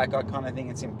because like I kind of think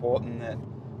it's important that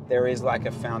there is like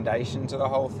a foundation to the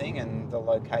whole thing, and the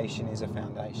location is a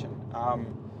foundation.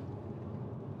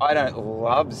 I don't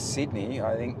love Sydney.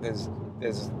 I think it's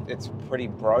pretty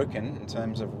broken in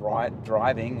terms of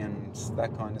driving and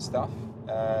that kind of stuff.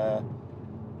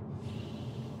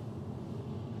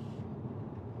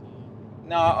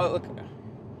 No, look.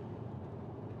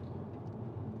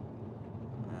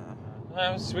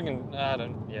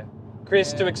 Yeah.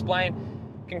 Chris, to explain.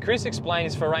 Can Chris explain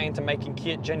his foray into making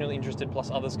kit genuinely interested, plus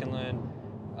others can learn?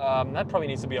 That probably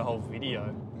needs to be a whole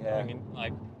video. Yeah. I mean,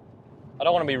 like, I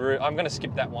don't want to be rude. I'm going to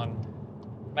skip that one.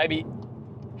 Maybe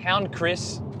hound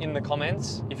Chris in the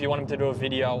comments if you want him to do a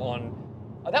video on.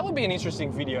 That would be an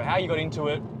interesting video. How you got into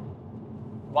it,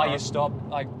 why you stopped.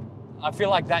 Like, I feel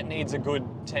like that needs a good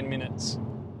 10 minutes.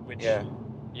 Which, yeah.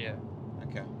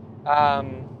 Okay.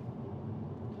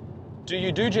 Do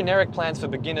you do generic plans for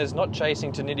beginners, not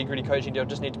chasing to nitty-gritty coaching deal,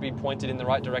 just need to be pointed in the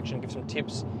right direction, give some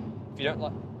tips? If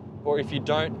you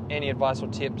don't, any advice or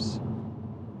tips?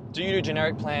 Do you do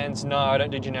generic plans? No, I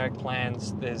don't do generic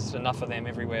plans. There's enough of them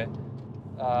everywhere.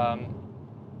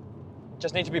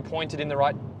 Just need to be pointed in the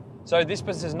right... So this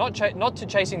person says, not to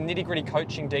chasing nitty-gritty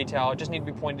coaching detail, just need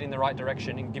to be pointed in the right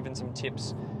direction and given some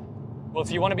tips. Well,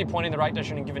 if you want to be pointed in the right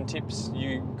direction and given tips,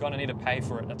 you're going to need to pay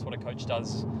for it. That's what a coach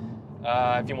does.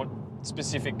 If you want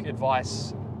specific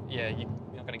advice, yeah, you're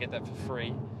not going to get that for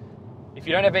free. If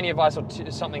you don't have any advice or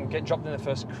something, get dropped in the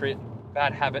first crit,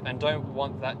 bad habit, and don't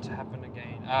want that to happen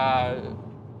again. I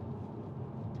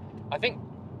think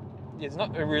it's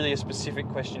not really a specific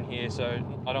question here, so I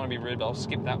don't want to be rude, but I'll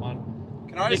skip that one.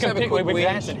 Can I just have a quick We've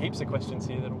answered heaps of questions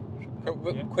here.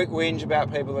 Quick whinge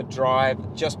about people that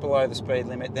drive just below the speed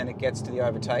limit, then it gets to the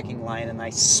overtaking lane and they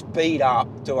speed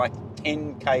up to like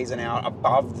 10 k's an hour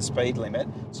above the speed limit,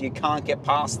 so you can't get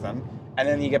past them, and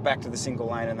then you get back to the single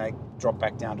lane and they drop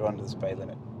back down to under the speed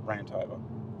limit. Rant over.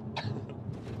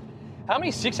 How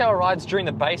many 6-hour rides during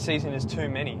the base season is too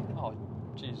many? Oh,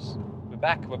 jeez. We're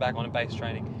back on a base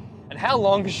training. And how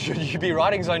long should you be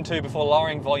riding zone 2 before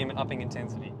lowering volume and upping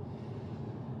intensity?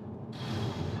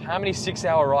 How many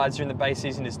 6-hour rides during the base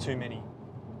season is too many?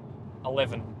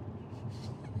 11.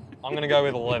 I'm going to go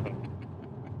with 11.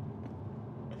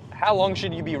 How long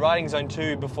should you be riding zone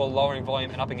 2 before lowering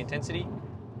volume and upping intensity?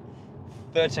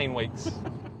 13 weeks.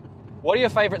 What are your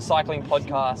favourite cycling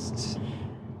podcasts?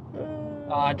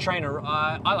 Trainer.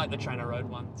 I like the Trainer Road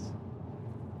ones.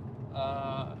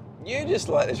 You just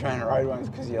like the Trainer Road ones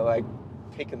because you're like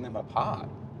picking them apart.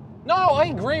 No, I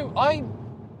agree. I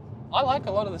like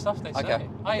a lot of the stuff they say. Okay.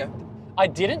 I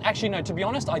didn't actually. No, to be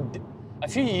honest, a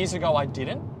few years ago I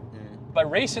didn't, but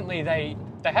recently they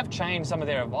have changed some of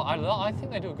their. I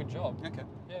think they do a good job. Okay.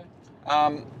 Yeah.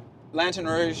 Lantern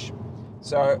Rouge.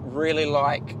 So really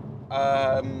like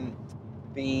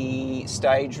the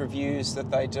stage reviews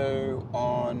that they do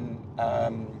on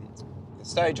the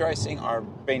stage racing.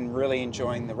 I've been really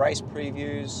enjoying the race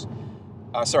previews.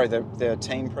 The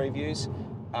team previews.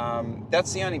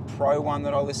 That's the only pro one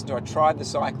that I listen to. I tried the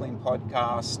cycling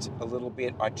podcast a little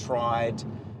bit. I tried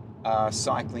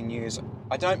Cycling News.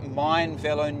 I don't mind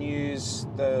Velo News,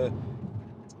 the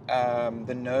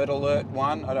Nerd Alert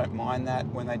one. I don't mind that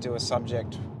when they do a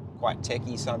subject, quite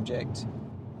techie subject.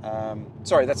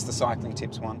 Sorry, that's the Cycling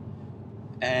Tips one.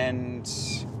 And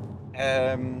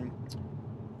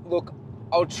look,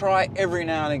 I'll try every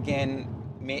now and again,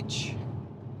 Mitch,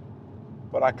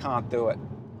 but I can't do it.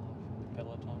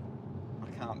 Peloton. I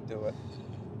can't do it.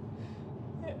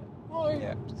 Yeah. Well,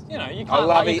 Yeah. you know, you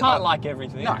can't like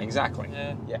everything. No, exactly.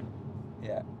 Yeah.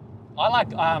 Yeah. I like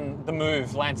The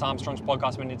Move, Lance Armstrong's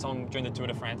podcast when it's on during the Tour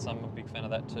de France. I'm a big fan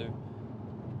of that too.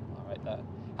 I rate that.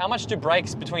 How much do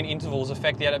breaks between intervals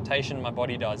affect the adaptation my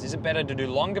body does? Is it better to do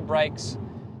longer breaks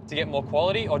to get more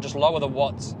quality, or just lower the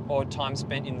watts or time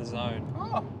spent in the zone?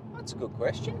 Oh, that's a good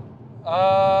question.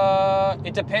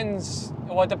 It depends.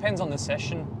 Well, it depends on the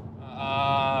session.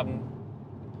 I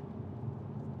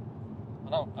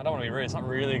don't want to be rude. It's not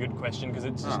really a good question because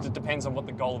it depends on what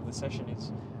the goal of the session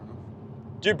is.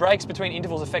 Do breaks between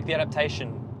intervals affect the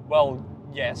adaptation? Well,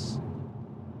 yes,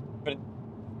 but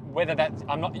whether that's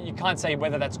you can't say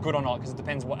whether that's good or not because it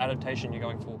depends what adaptation you're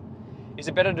going for. Is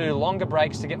it better to do longer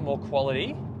breaks to get more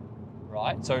quality?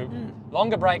 Right. So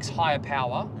longer breaks, higher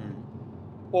power,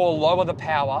 or lower the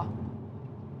power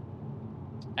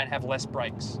and have less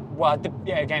breaks. Well,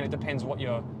 again, it depends what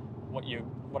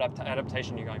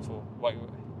adaptation you're going for.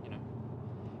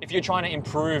 If you're trying to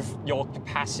improve your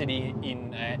capacity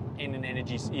in an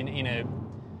energy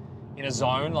in a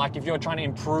zone, like if you're trying to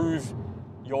improve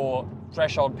your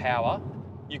threshold power,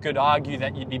 you could argue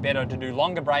that you'd be better to do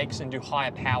longer breaks and do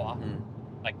higher power,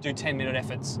 like do 10-minute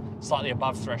efforts slightly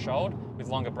above threshold with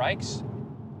longer breaks.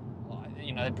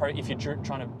 If you're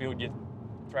trying to build your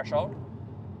threshold.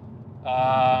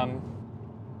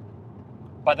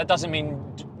 But that doesn't mean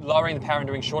lowering the power and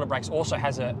doing shorter breaks also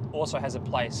has a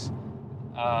place,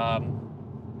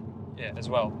 as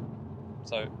well.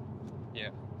 So, yeah,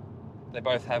 they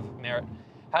both have merit.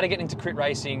 How to get into crit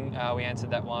racing? We answered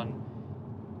that one.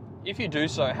 If you do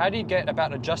so, how do you get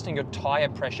about adjusting your tire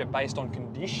pressure based on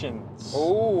conditions?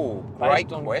 Oh, great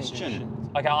question. Conditions.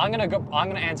 Okay, I'm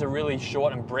gonna answer really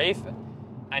short and brief,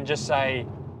 and just say,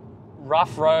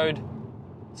 rough road,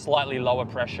 slightly lower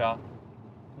pressure,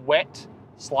 wet,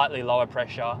 slightly lower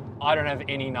pressure. I don't have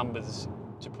any numbers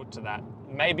to put to that.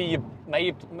 Maybe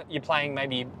you're playing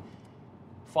maybe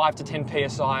 5 to 10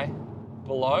 psi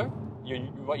below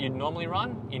what you'd normally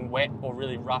run in wet or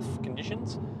really rough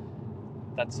conditions.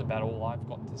 That's about all I've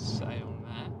got to say on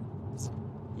that.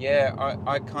 Yeah,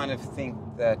 I kind of think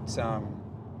that.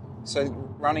 So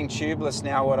running tubeless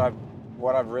now,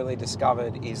 what I've really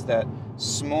discovered is that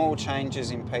small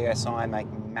changes in PSI make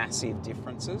massive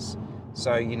differences.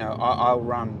 So, I'll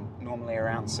run normally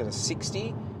around sort of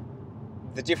 60.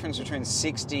 The difference between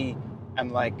 60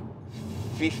 and like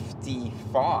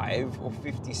 55 or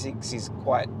 56 is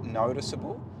quite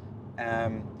noticeable.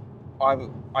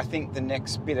 I think the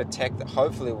next bit of tech that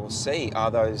hopefully we'll see are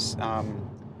those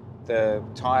the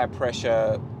tire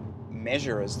pressure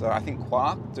measurers. I think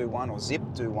Quark do one or Zip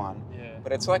do one,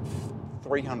 but it's like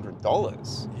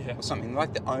 $300 or something,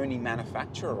 like the only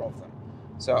manufacturer of them.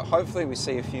 So hopefully we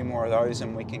see a few more of those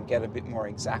and we can get a bit more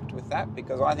exact with that,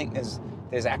 because I think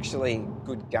there's actually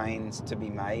good gains to be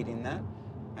made in that.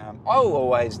 I'll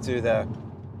always do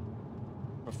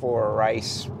before a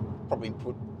race, probably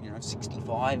put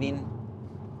 65 in,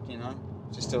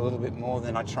 just a little bit more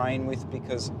than I train with,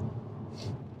 because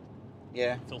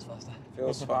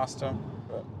feels faster.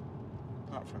 But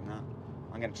apart from that,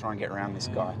 I'm going to try and get around this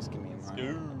guy. Just give me a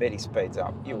moment. I bet he speeds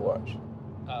up. You watch.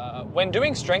 When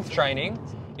doing strength training,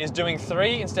 is doing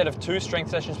 3 instead of 2 strength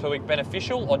sessions per week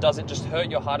beneficial, or does it just hurt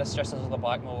your hardest stresses on the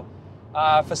bike more?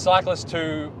 For cyclists,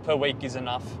 2 per week is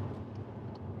enough.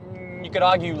 You could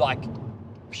argue like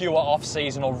pure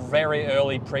off-season or very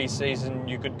early pre-season,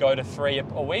 you could go to 3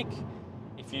 a week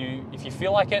if you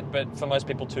feel like it, but for most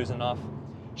people 2 is enough.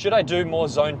 Should I do more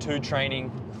zone 2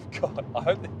 training? God, I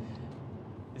hope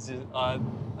is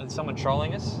someone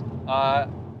trolling us?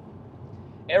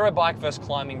 Aero bike versus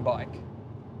climbing bike.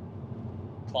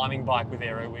 Climbing bike with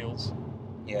aero wheels.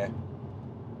 Yeah.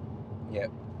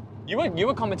 You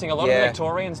were commenting a lot of the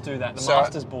Victorians do that, the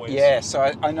Masters boys. Yeah,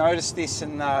 so I noticed this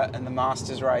in the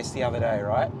Masters race the other day,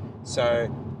 right?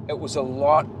 So it was a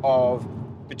lot of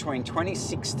between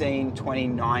 2016,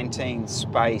 2019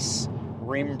 space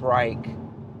rim brake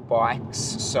bikes.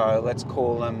 So let's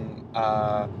call them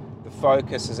the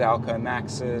Focus is Alco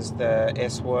Maxes, the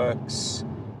S-Works.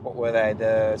 What were they?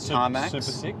 The Tarmacs? Super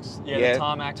 6? Yeah, the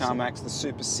Tarmacs. Tarmacs, the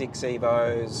Super 6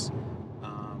 Evos.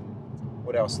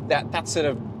 what else? That sort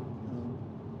of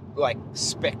like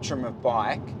spectrum of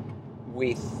bike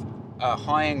with a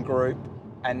high-end group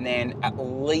and then at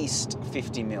least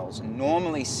 50 mils,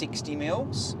 normally 60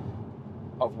 mils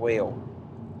of wheel.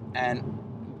 And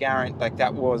guarantee, like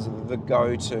that was the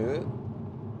go-to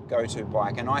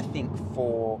bike. And I think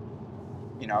for,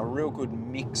 you know, a real good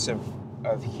mix of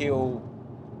hill,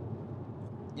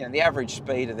 you know, the average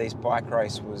speed of these bike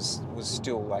race was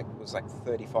still like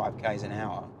 35 k's an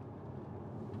hour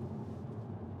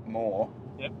more.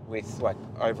 Yep. With like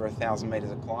over 1,000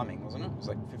 meters of climbing, wasn't it? It was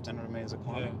like 1,500 meters of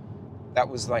climbing. Yeah. That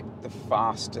was like the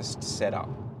fastest setup.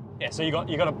 Yeah, so you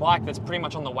got a bike that's pretty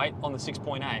much on the weight on the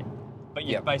 6.8, but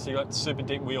you've basically got super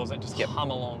deep wheels that just hum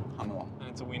along. And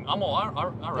it's a win. I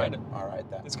rate it. I rate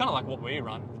that. It's kind of like what we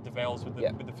run with the DeVales with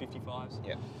the 55s.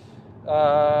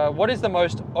 Yeah. What is the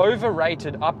most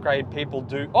overrated upgrade people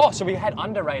do? Oh, so we had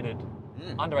underrated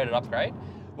upgrade.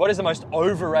 What is the most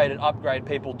overrated upgrade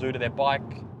people do to their bike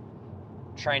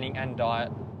training and diet?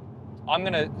 I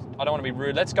don't want to be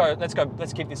rude. Let's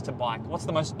keep this to bike. What's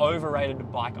the most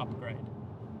overrated bike upgrade?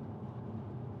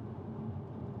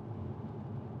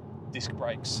 Disc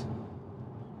brakes.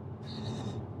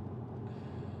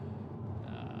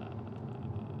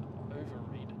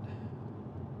 Overrated.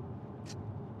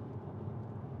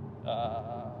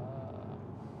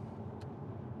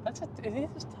 It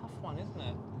is a tough one, isn't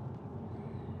it?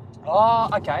 Oh,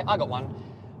 okay, I got one.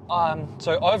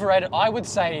 So overrated, I would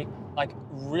say like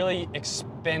really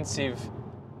expensive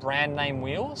brand name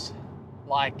wheels,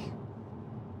 like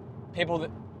people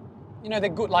that, you know, they're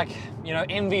good, like, you know,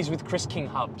 Envies with Chris King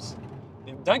hubs.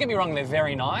 Don't get me wrong, they're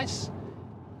very nice,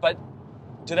 but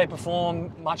do they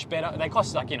perform much better? They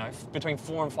cost like, you know, between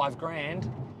 $4,000 and $5,000.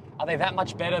 Are they that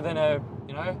much better than a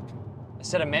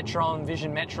set of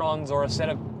Vision Metrons or a set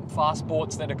of Fast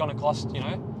Sports that are going to cost, you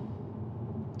know,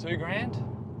 $2,000?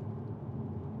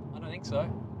 I don't think so.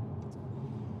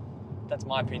 That's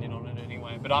my opinion on it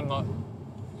anyway. But I'm not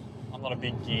a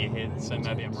big gearhead, so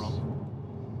maybe I'm wrong.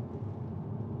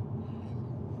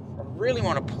 I really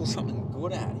want to pull something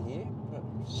good out here, but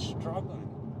I'm struggling.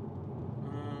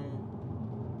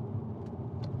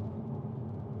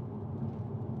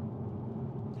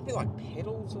 Maybe like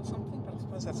pedals or something, but I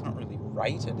suppose that's not really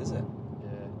rated, is it?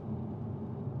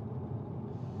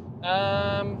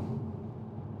 Yeah.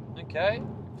 Okay.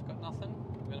 We've got nothing.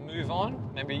 We're gonna move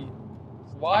on. Maybe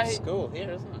why? It's school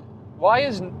here, isn't it?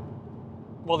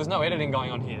 Well, there's no editing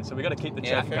going on here, so we've got to keep the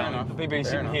chat going. Enough. The people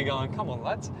sitting here going, "Come on,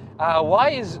 lads." Why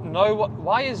is no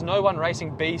one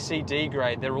racing B, C, D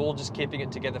grade? They're all just keeping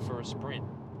it together for a sprint.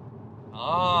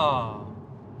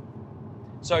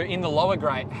 So in the lower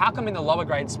grade, how come in the lower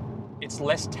grades it's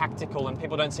less tactical and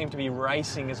people don't seem to be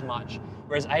racing as much,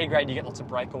 whereas A grade you get lots of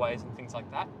breakaways and things like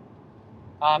that?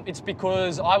 It's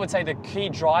because I would say the key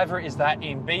driver is that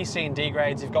in B, C, and D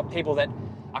grades you've got people that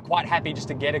are quite happy just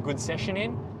to get a good session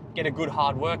in, get a good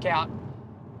hard workout,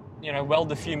 you know,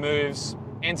 weld a few moves,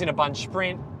 ends in a bunch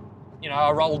sprint, you know,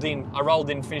 I rolled in,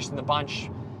 finished in the bunch,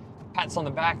 pats on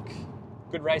the back,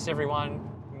 good race everyone,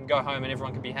 and go home and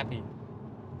everyone can be happy.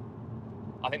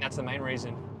 I think that's the main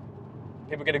reason.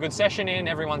 People get a good session in,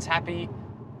 everyone's happy,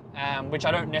 which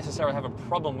I don't necessarily have a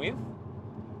problem with.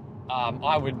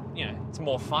 I would, you know, it's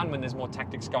more fun when there's more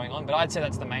tactics going on, but I'd say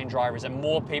that's the main driver, is that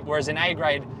more people, whereas in A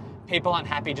grade, people aren't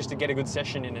happy just to get a good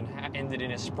session in and end it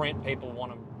in a sprint. People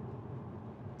want to,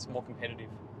 it's more competitive.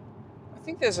 I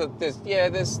think there's also,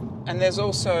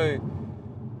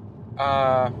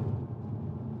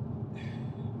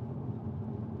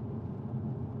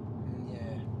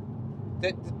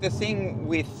 the thing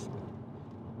with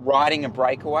riding a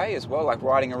breakaway as well, like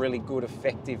riding a really good,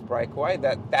 effective breakaway,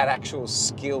 that actual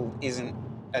skill isn't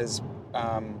as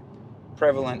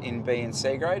prevalent in B and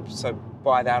C grade. So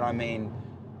by that I mean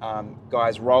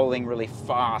guys rolling really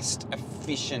fast,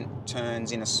 efficient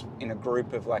turns in a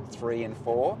group of like 3 and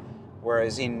 4,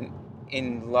 whereas in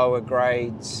lower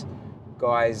grades,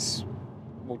 guys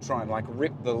will try and like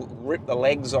rip the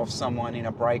legs off someone in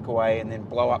a breakaway and then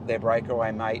blow up their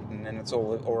breakaway mate, and then it's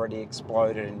all already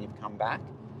exploded and you've come back.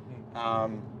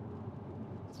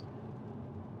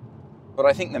 But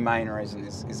I think the main reason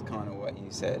is kind of what you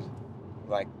said,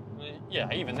 like, yeah,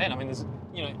 even then, I mean, there's,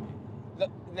 you know,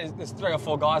 there's 3 or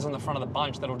 4 guys on the front of the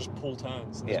bunch that'll just pull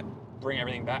turns, and bring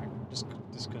everything back, just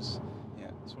because. Yeah,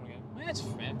 just want to go. Man, it's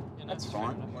fair. You know, that's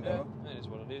fine. Whatever. Yeah, it is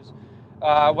what it is.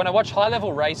 When I watch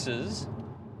high-level races,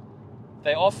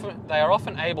 they are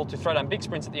often able to throw down big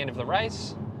sprints at the end of the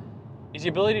race. Is the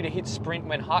ability to hit sprint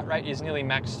when heart rate is nearly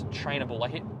max trainable? I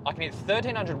can hit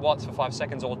 1300 watts for 5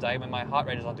 seconds all day when my heart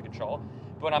rate is under control.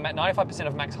 But when I'm at 95%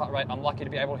 of max heart rate, I'm lucky to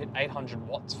be able to hit 800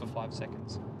 watts for 5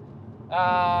 seconds.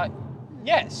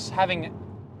 yes,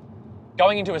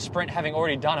 going into a sprint having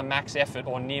already done a max effort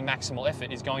or near maximal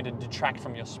effort is going to detract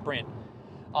from your sprint.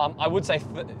 I would say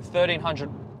 1300,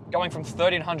 going from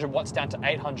 1300 watts down to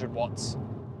 800 watts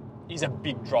is a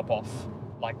big drop off.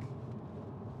 Like,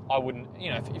 I wouldn't,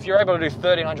 if you're able to do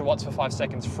 1300 watts for 5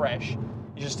 seconds fresh,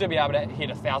 you should still be able to hit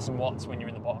 1000 watts when you're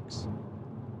in the box,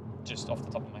 just off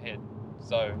the top of my head.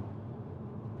 So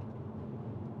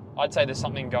I'd say there's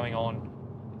something going on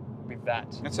with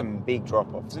that. That's a big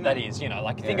drop off, isn't it? That is,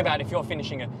 think about if you're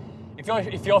finishing a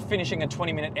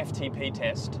 20-minute FTP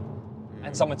test,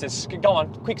 and someone says, "Go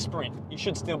on, quick sprint," you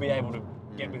should still be able to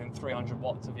get within 300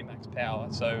 watts of your max power.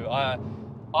 So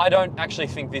I don't actually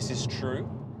think this is true.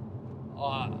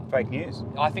 Fake news.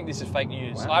 I think this is fake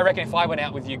news. Wow. I reckon if I went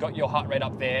out with you, got your heart rate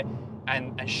up there,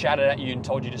 and shouted at you and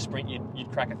told you to sprint,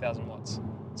 you'd crack 1000 watts.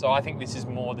 So I think this is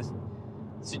more this.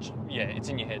 Yeah, it's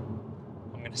in your head,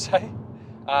 I'm going to say.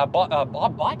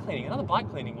 Bike cleaning, another bike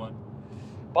cleaning one.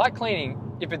 Bike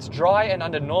cleaning, if it's dry and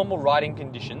under normal riding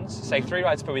conditions, say 3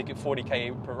 rides per week at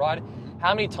 40k per ride,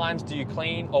 how many times do you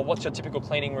clean, or what's your typical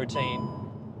cleaning routine?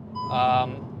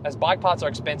 As bike parts are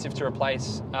expensive to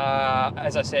replace,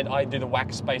 as I said, I do the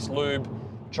wax-based lube,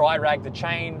 dry rag the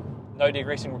chain, no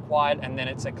degreasing required, and then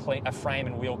it's a frame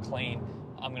and wheel clean.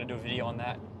 I'm going to do a video on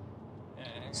that.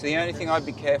 So the only thing I'd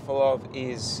be careful of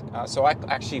is, so I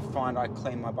actually find I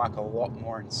clean my bike a lot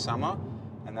more in summer,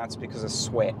 and that's because of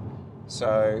sweat.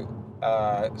 So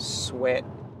sweat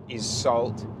is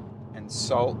salt, and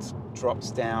salt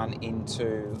drops down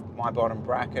into my bottom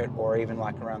bracket, or even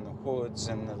like around the hoods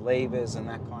and the levers and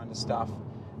that kind of stuff.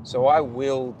 So I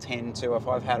will tend to, if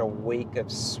I've had a week of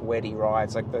sweaty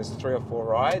rides, like those 3 or 4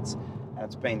 rides, and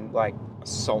it's been like a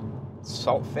salt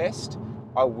fest,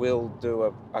 I will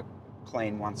do a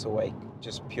clean once a week,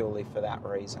 just purely for that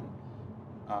reason.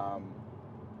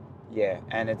 Yeah,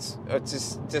 and it's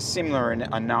just similar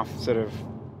enough sort of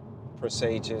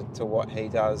procedure to what he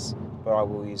does, but I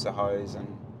will use the hose and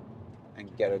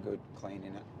get a good clean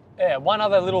in it. Yeah, one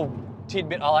other little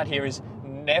tidbit I'll add here is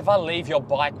never leave your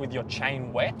bike with your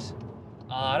chain wet.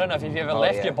 I don't know if you've ever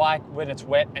left your bike when it's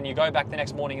wet and you go back the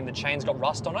next morning and the chain's got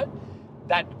rust on it.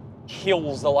 That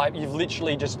kills the life. You've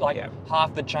literally just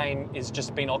half the chain is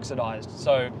just been oxidized.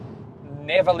 So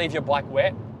never leave your bike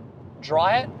wet.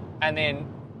 Dry it, and then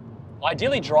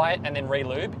ideally dry it and then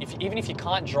re-lube. Even if you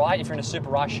can't dry it, if you're in a super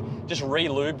rush, just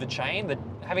re-lube the chain.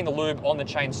 Having the lube on the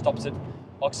chain stops it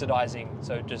oxidizing.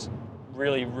 So just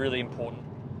really, really important.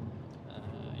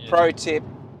 Pro tip,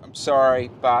 I'm sorry,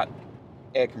 but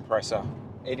air compressor.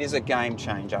 It is a game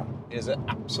changer. It is an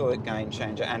absolute game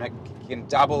changer, and you can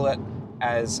double it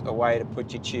as a way to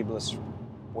put your tubeless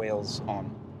wheels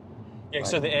on. Yeah,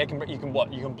 so the air you can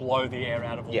blow the air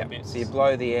out of all the bits. So you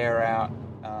blow the air out.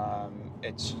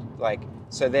 It's like,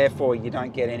 so therefore you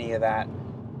don't get any of that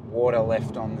water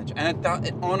left on the, and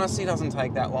it honestly doesn't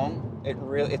take that long.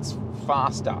 It's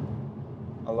faster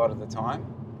a lot of the time.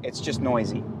 It's just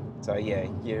noisy. So yeah,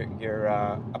 your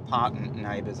apartment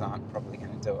neighbours aren't probably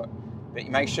going to do it. But you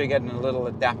make sure you get a little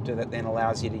adapter that then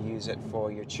allows you to use it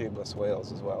for your tubeless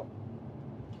wheels as well.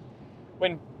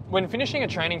 When finishing a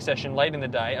training session late in the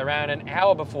day, around an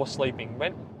hour before sleeping,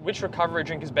 which recovery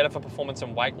drink is better for performance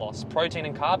and weight loss? Protein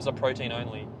and carbs or protein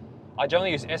only? I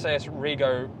generally use SAS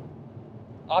Rego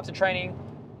after training,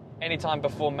 anytime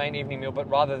before main evening meal, but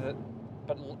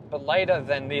later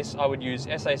than this, I would use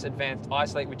SAS Advanced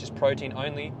Isolate, which is protein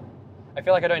only. I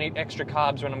feel like I don't eat extra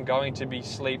carbs when I'm going to be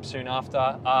sleep soon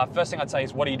after. First thing I'd say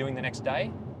is, what are you doing the next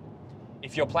day?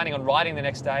 If you're planning on riding the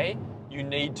next day, you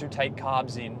need to take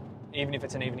carbs in, even if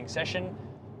it's an evening session.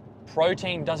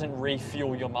 Protein doesn't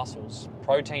refuel your muscles.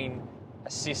 Protein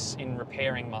assists in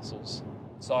repairing muscles.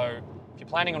 So if you're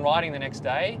planning on riding the next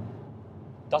day,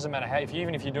 doesn't matter how,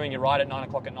 even if you're doing your ride at 9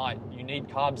 o'clock at night, you need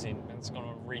carbs in, and it's going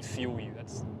to refuel you.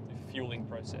 That's the fueling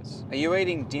process. Are you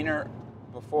eating dinner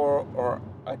before, or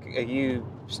are you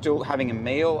still having a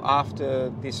meal after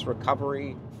this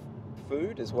recovery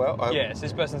food as well? Yes,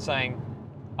 this person's saying,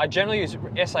 I generally use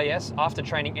SAS after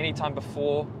training anytime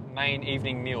before main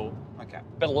evening meal. Okay.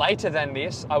 But later than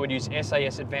this, I would use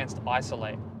SAS Advanced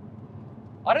Isolate.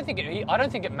 I don't think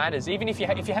it matters. Even if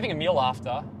you're having a meal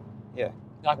after. Yeah.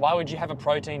 Like, why would you have a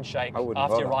protein shake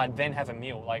after your ride, then have a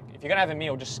meal? Like, if you're gonna have a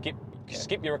meal, just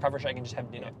skip your recovery shake and just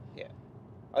have dinner. Yeah.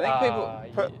 I think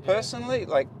people personally,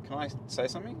 like, can I say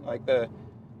something? Like the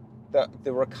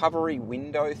recovery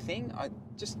window thing, I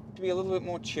just be a little bit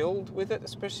more chilled with it,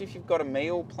 especially if you've got a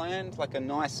meal planned, like a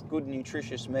nice, good,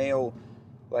 nutritious meal,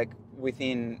 like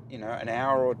within, an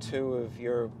hour or two of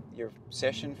your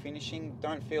session finishing.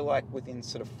 Don't feel like within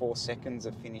sort of 4 seconds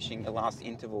of finishing the last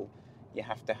interval, you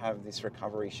have to have this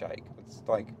recovery shake. It's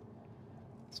like,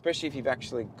 especially if you've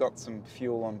actually got some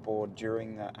fuel on board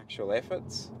during the actual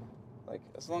efforts. Like,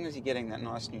 as long as you're getting that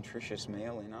nice, nutritious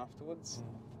meal in afterwards.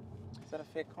 Is that a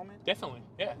fair comment? Definitely,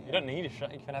 yeah. You don't need you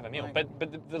can have a meal. But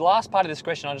the last part of this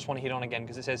question I just want to hit on again,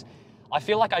 because it says, I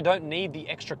feel like I don't need the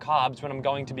extra carbs when I'm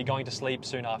going to sleep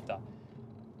soon after.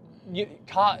 You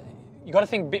got to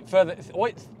think a bit further.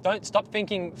 Don't stop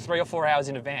thinking 3 or 4 hours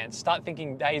in advance. Start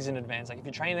thinking days in advance. Like if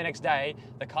you're training the next day,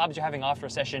 the carbs you're having after a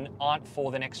session aren't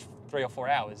for the next 3 or 4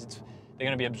 hours. They're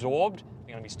going to be absorbed.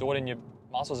 They're going to be stored in your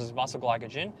muscles as muscle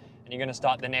glycogen, and you're going to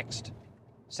start the next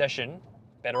session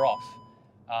better off.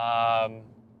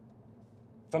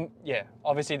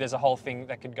 Obviously there's a whole thing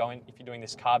that could go in if you're doing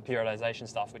this carb periodization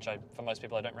stuff, which for most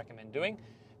people I don't recommend doing.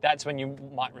 That's when you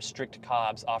might restrict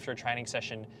carbs after a training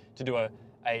session to do a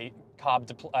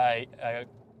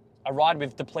ride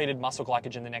with depleted muscle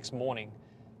glycogen the next morning.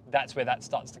 That's where that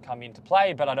starts to come into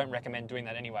play, but I don't recommend doing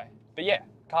that anyway. But yeah,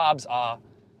 carbs are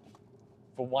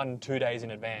for 1-2 days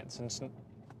in advance. And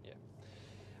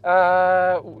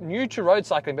new to road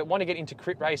cycling, but want to get into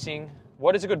crit racing.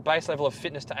 What is a good base level of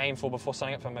fitness to aim for before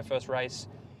signing up for my first race?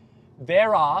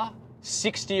 There are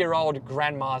 60-year-old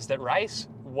grandmas that race.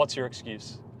 What's your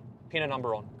excuse? Pin a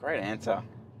number on. Great answer.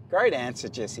 Great answer,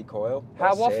 Jesse Coyle.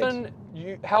 How often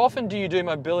do you do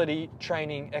mobility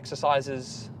training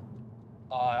exercises?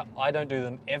 I don't do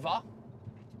them ever.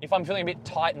 If I'm feeling a bit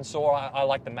tight and sore, I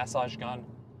like the massage gun.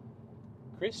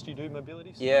 Chris, do you do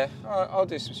mobility stuff? Yeah, I'll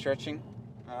do some stretching.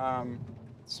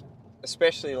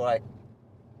 Especially like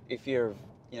if you're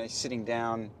sitting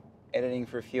down, editing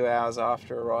for a few hours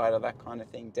after a ride or that kind of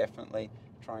thing, definitely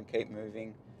try and keep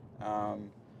moving.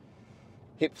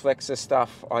 Hip flexor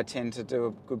stuff I tend to do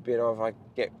a good bit of. I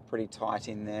get pretty tight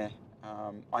in there.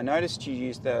 I noticed you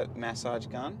used the massage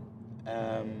gun,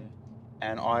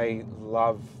 and I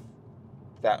love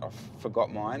that. I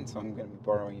forgot mine, so I'm going to be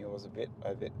borrowing yours a bit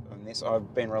on this.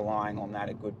 I've been relying on that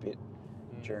a good bit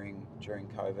during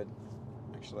COVID,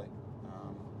 actually.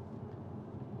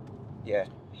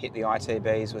 Hit the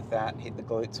ITBs with that, hit the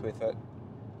glutes with it.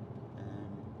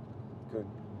 Good.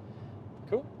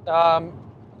 Cool.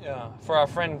 For our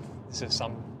friend,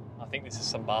 I think this is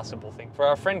some basketball thing. For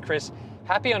our friend Chris,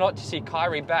 happy or not to see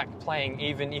Kyrie back playing,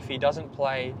 even if he doesn't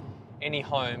play any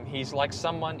home. He's like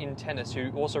someone in tennis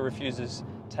who also refuses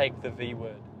take the V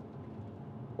word.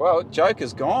 Well,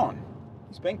 Joker's gone.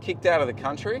 He's been kicked out of the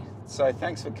country, so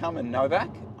thanks for coming, Novak.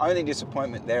 Only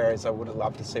disappointment there is I would have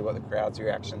loved to see what the crowd's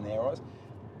reaction there was.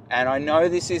 And I know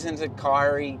this isn't a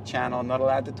Kyrie channel, I'm not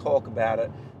allowed to talk about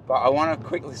it, but I want to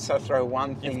quickly throw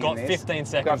one thing in this. You've got 15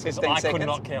 seconds, because I could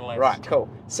not care less. Right, cool.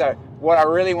 So what I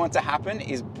really want to happen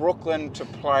is Brooklyn to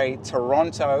play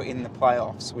Toronto in the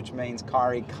playoffs, which means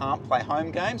Kyrie can't play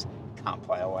home games, can't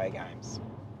play away games.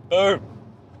 Boom.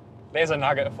 There's a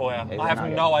nugget for you. I have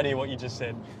no idea what you just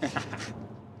said.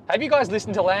 Have you guys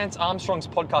listened to Lance Armstrong's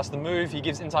podcast, The Move? He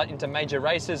gives insight into major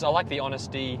races. I like the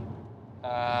honesty.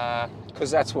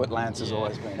 Because that's what Lance has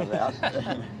always been about.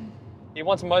 He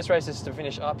wants most races to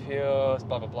finish up here,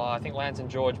 blah, blah, blah. I think Lance and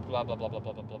George, blah, blah, blah, blah,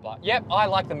 blah, blah, blah, blah. Yep, I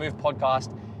like the Move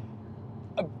podcast.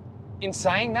 In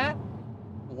saying that,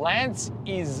 Lance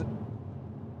is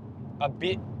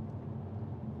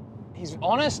he's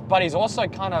honest, but he's also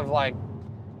kind of like,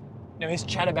 his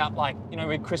chat about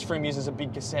when Chris Froome uses a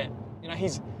big cassette.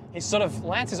 He's sort of,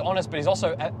 Lance is honest, but he's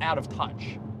also out of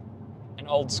touch and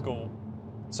old school.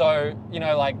 So,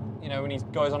 when he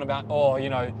goes on about,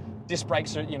 disc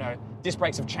brakes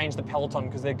have changed the peloton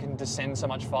because they can descend so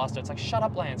much faster. It's like, shut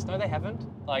up, Lance. No, they haven't.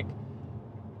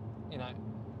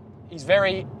 He's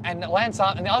very, and the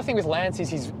other thing with Lance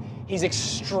is he's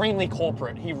extremely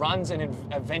corporate. He runs a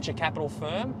venture capital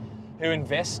firm who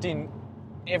invests in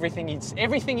everything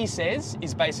he says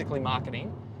is basically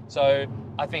marketing. So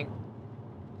I think,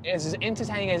 as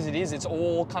entertaining as it is, it's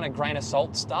all kind of grain of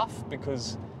salt stuff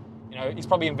because, he's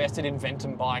probably invested in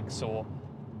Ventum bikes or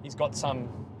he's got some,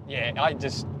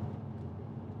 it's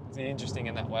interesting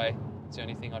in that way. It's the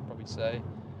only thing I'd probably say.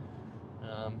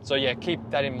 Keep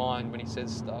that in mind when he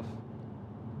says stuff.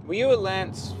 Were you a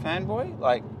Lance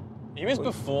fanboy? He was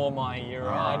before my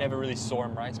era. I never really saw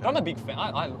him race, but I'm a big fan.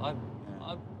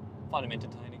 I find him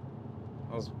entertaining.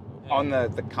 I was on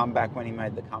the comeback when he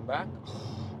made the comeback.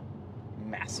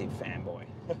 Massive fanboy.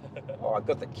 I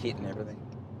got the kit and everything.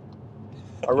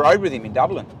 I rode with him in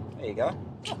Dublin. There you go.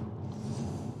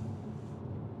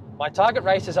 My target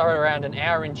races are around an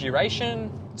hour in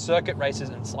duration, circuit races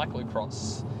and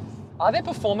cyclocross. Are there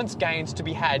performance gains to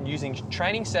be had using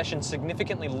training sessions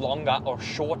significantly longer or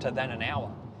shorter than an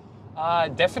hour?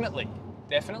 Definitely.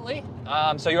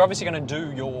 So you're obviously going to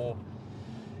do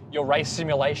your race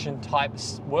simulation type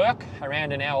work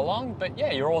around an hour long, but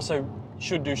you're also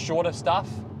should do shorter stuff,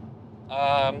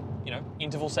 you know,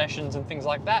 interval sessions and things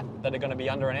like that are going to be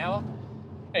under an hour.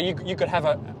 You could have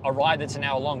a ride that's an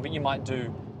hour long, but you might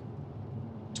do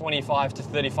 25 to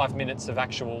 35 minutes of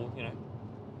actual, you know,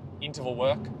 interval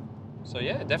work. So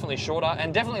yeah, definitely shorter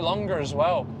and definitely longer as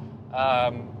well.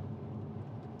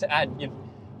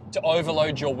 To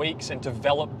overload your weeks and to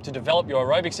develop your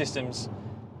aerobic systems,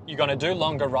 you're going to do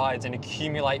longer rides and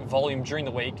accumulate volume during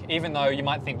the week, even though you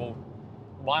might think, well,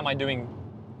 why am I doing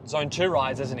zone 2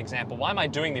 rides as an example? Why am I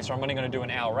doing this, or I'm only going to do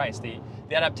an hour race? The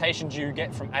adaptations you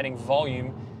get from adding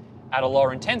volume at a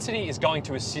lower intensity is going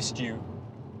to assist you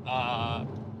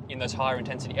in those higher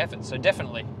intensity efforts. So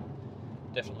definitely.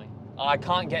 I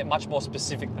can't get much more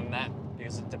specific than that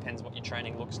because it depends what your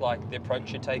training looks like, the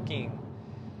approach you're taking.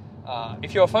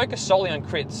 If you're focused solely on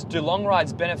crits, do long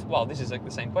rides benefit? Well, this is like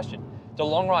the same question. Do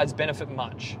long rides benefit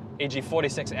much, e.g.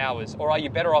 46 hours, or are you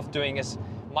better off doing as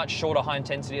much shorter high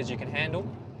intensity as you can handle?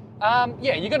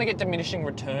 Yeah, you're going to get diminishing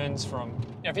returns from,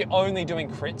 you know, if you're only doing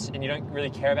crits and you don't really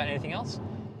care about anything else,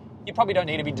 you probably don't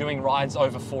need to be doing rides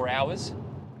over 4 hours,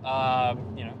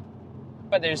 you know,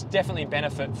 but there's definitely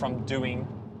benefit from doing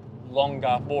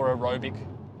longer, more aerobic,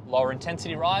 lower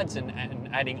intensity rides and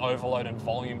adding overload and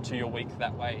volume to your week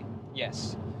that way.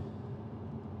 Yes,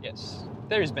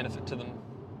 there is benefit to them.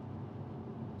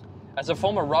 As a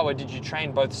former rower, did you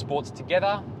train both sports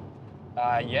together?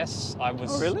 Yes, I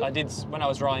was. Oh, really? I did when I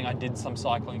was rowing. I did some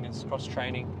cycling as cross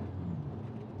training.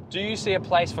 Do you see a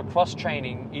place for cross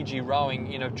training, e.g.,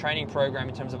 rowing, in a training program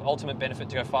in terms of ultimate benefit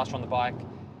to go faster on the bike?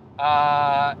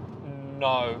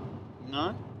 No.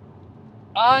 No?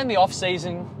 In the off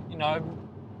season, you know,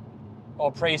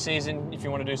 or pre-season, if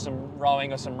you want to do some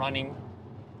rowing or some running,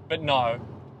 but no.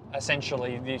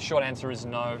 Essentially, the short answer is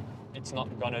no. It's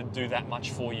not going to do that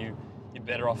much for you. You're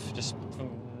better off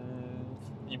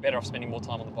spending more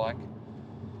time on the bike.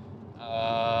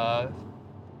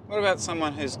 What about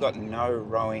someone who's got no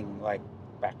rowing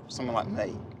back? Someone like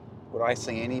me, would I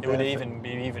see any benefit? It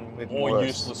would even be more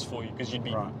useless for you because you'd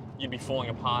be falling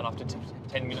apart after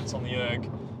 10 minutes on the erg,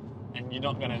 and you're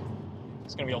not going to.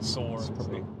 It's going to be all sore. It's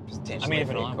probably potentially. I mean,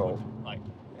 even I would.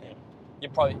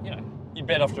 You're probably, you know, you're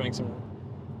better off doing some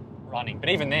running, but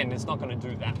even then, it's not going to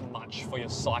do that much for your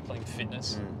cycling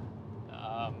fitness.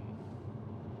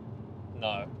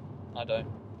 No, I don't.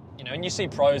 You know, and you see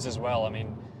pros as well. I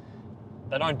mean,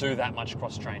 they don't do that much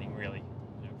cross training really.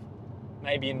 You know,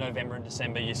 maybe in November and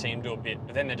December you see them do a bit,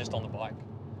 but then they're just on the bike.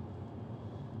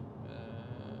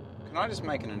 Can I just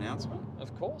make an announcement?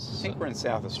 Of course. I think we're in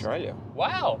South Australia.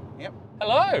 Wow. Yep.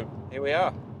 Hello. Here we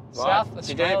are. South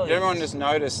Australia. Did everyone just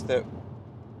notice that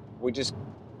we just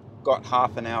got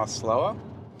half an hour slower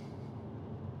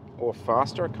or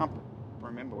faster? I can't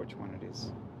remember which one it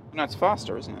is. No, it's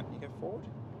faster, isn't it? You go forward?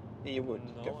 Yeah, you would.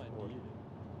 No go forward. idea.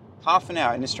 Half an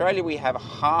hour. In Australia, we have a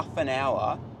half an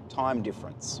hour time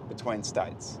difference between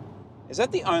states. Is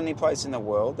that the only place in the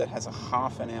world that has a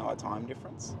half an hour time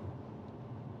difference?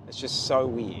 It's just so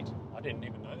weird. I didn't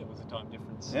even know there was a time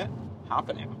difference. Yeah? Half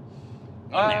an hour.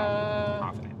 Not an hour.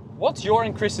 Half an hour. What's your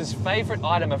and Chris's favourite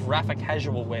item of Rapha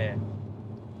casual wear?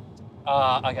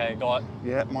 Okay, got it.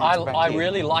 Yeah, mine's back I here.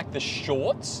 really like the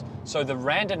shorts. So the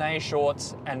randonnée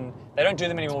shorts, and they don't do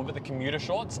them anymore, but the commuter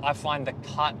shorts, I find the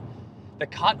cut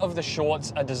of the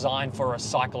shorts are designed for a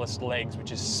cyclist's legs,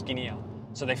 which is skinnier.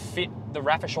 So they fit, the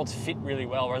Rapha shorts fit really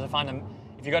well, whereas I find them,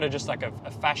 if you go to just like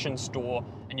a fashion store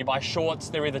and you buy shorts,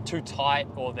 they're either too tight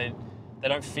or they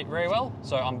don't fit very well.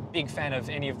 So I'm a big fan of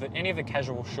any of the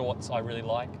casual shorts I really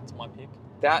like. It's my pick.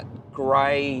 That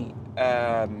grey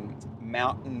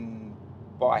mountain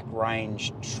bike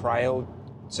range trail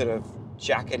sort of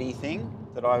jackety thing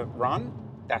that I run,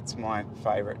 that's my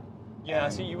favourite. Yeah, I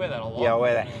see you wear that a lot. Yeah, I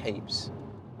wear that heaps.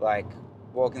 Like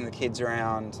walking the kids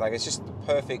around, like it's just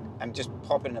perfect, and just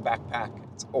pop it in a backpack.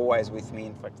 It's always with me.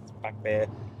 In fact, it's back there.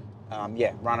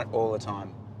 Yeah, run it all the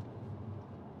time.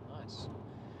 Nice.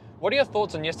 What are your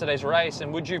thoughts on yesterday's race,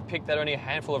 and would you pick that only a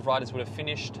handful of riders would have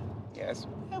finished? Yes.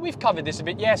 Yeah, we've covered this a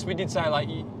bit. Yes, we did say like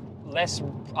less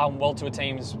well-to-a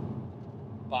teams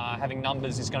having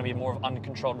numbers is going to be more of an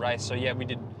uncontrolled race. So yeah, we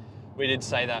did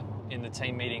say that in the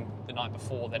team meeting the night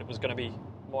before that it was going to be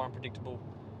more unpredictable.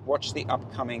 Watch the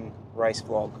upcoming race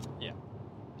vlog. Yeah.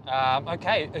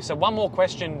 Okay, so one more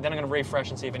question, then I'm going to refresh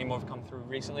and see if any more have come through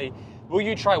recently. Will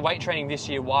you try weight training this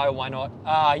year? Why or why not?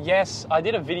 Yes, I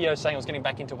did a video saying I was getting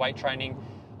back into weight training.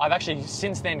 I've actually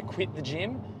since then quit the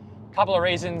gym. Couple of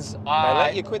reasons. They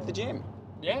let you quit the gym?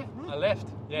 Yeah, I left.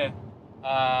 Yeah.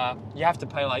 You have to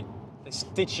pay like, they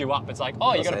stitch you up. It's like,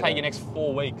 oh, you're going to pay your next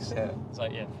 4 weeks. Yeah. It's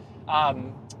like, yeah.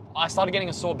 I started getting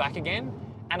a sore back again,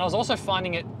 and I was also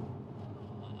finding it,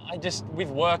 I just, with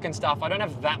work and stuff, I don't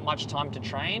have that much time to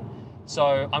train. So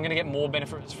I'm going to get more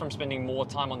benefits from spending more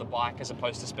time on the bike as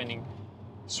opposed to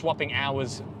swapping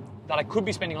hours that I could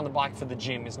be spending on the bike for the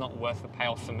gym is not worth the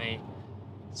payoff for me.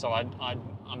 So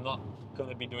I'm not going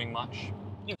to be doing much.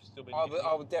 You've still been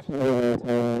I would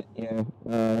definitely, yeah,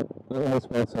 at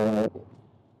least once a week.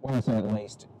 Once at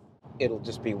least. It'll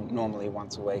just be normally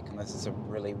once a week unless it's a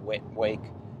really wet week.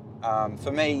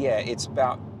 For me, yeah, it's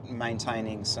about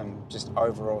maintaining some just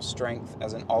overall strength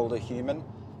as an older human.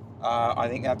 I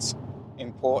think that's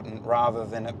important rather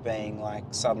than it being like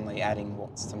suddenly adding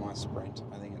watts to my sprint.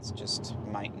 I think it's just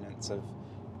maintenance of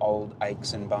old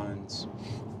aches and bones.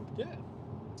 Yeah.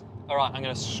 All right, I'm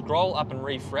going to scroll up and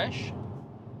refresh.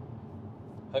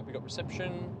 Hope we got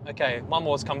reception. Okay, one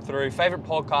more's come through. Favorite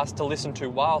podcast to listen to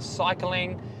while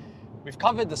cycling. We've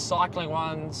covered the cycling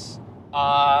ones,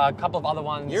 a couple of other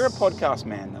ones. You're a podcast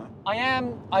man, though. I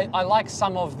am. I like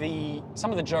some of the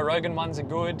Joe Rogan ones are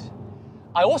good.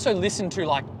 I also listen to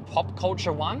like pop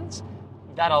culture ones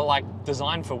that are like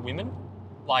designed for women.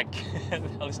 Like I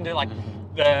listen to like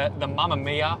the Mamma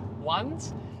Mia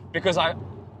ones because I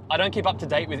don't keep up to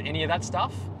date with any of that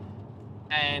stuff,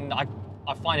 and I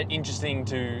find it interesting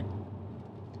to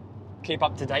keep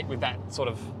up to date with that sort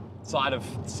of side of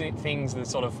things, the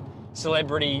sort of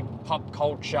celebrity pop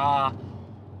culture.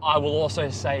 I will also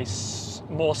say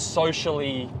more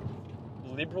socially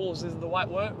liberal is the right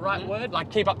word. Like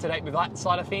keep up to date with that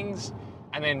side of things,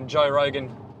 and then Joe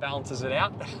Rogan balances it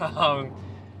out.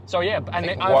 So yeah,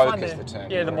 and I find is the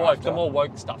term. Yeah, the more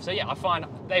woke stuff. So yeah, I find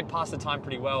they pass the time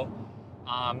pretty well.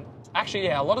 Actually,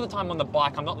 yeah, a lot of the time on the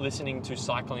bike, I'm not listening to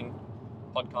cycling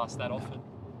podcasts that often.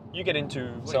 You get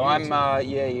into... So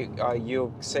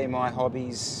you'll see my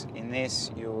hobbies in this.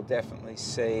 You'll definitely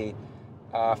see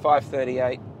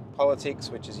 538 Politics,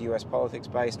 which is US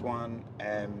politics-based one.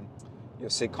 You'll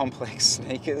see Complex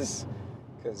Sneakers,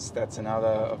 because that's another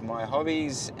of my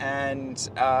hobbies. And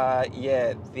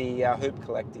the Hoop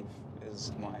Collective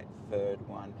is my third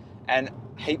one. And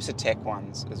heaps of tech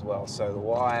ones as well. So The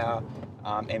Wire,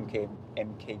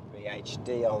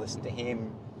 MKBHD, I'll listen to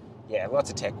him. Yeah, lots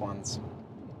of tech ones.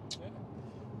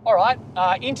 All right,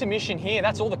 intermission here.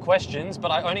 That's all the questions,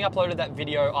 but I only uploaded that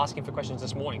video asking for questions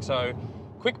this morning. So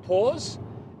quick pause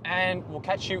and we'll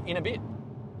catch you in a bit.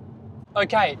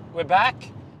 Okay, we're back.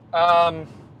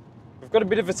 We've got a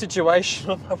bit of a situation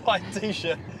on my white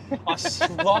t-shirt. I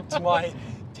slopped my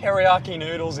teriyaki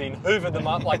noodles in, hoovered them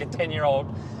up like a 10-year-old,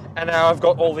 and now I've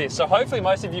got all this. So hopefully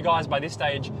most of you guys by this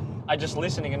stage are just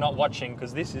listening and not watching,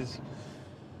 because this is...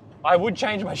 I would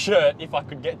change my shirt if I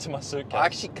could get to my suitcase. I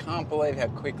actually can't believe how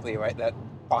quickly you ate that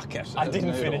bucket. I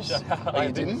didn't finish it. I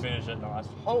didn't finish it, no.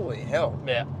 Holy hell.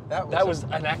 Yeah. That was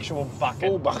an actual bucket.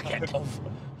 Full bucket. Of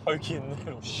Hokkien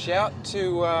noodles. Shout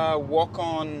to Walk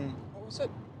On... What was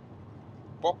it?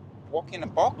 Walk in a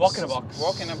Box? Walk in a Box.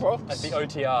 Walk in a Box. At the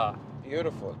OTR.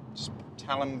 Beautiful. Just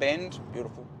Talon Bend.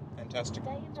 Beautiful. Fantastic.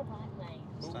 Stay in the right lane.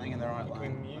 Staying in the right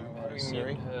lane. No worries,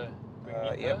 Siri.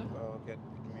 Yep. I'll get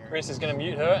Chris is going to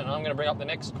mute her, and I'm going to bring up the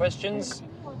next questions.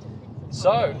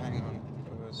 So, hang on,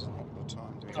 there's not the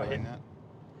time to be doing that.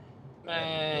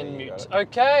 And mute.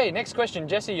 Okay, next question.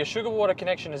 Jesse, your sugar water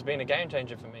connection has been a game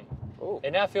changer for me. Ooh.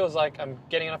 It now feels like I'm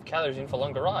getting enough calories in for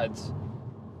longer rides.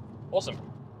 Awesome.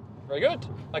 Very good.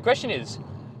 My question is,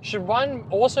 should one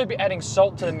also be adding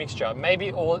salt to the mixture?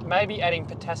 Maybe adding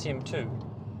potassium too?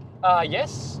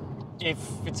 Yes. If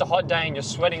it's a hot day and you're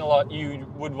sweating a lot, you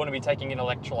would want to be taking in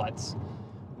electrolytes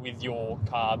with your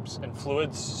carbs and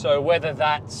fluids. So whether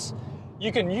that's,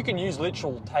 you can use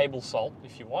literal table salt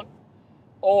if you want,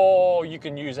 or you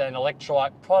can use an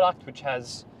electrolyte product which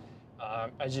has,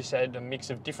 as you said, a mix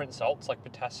of different salts like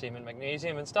potassium and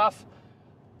magnesium and stuff.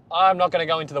 I'm not going to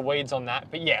go into the weeds on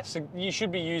that, but yes, you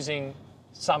should be using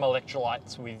some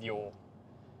electrolytes with your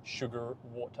sugar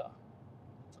water.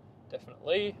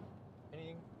 Definitely.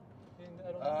 Anything to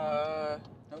add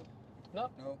on that? No.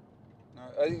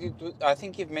 I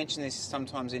think you've mentioned this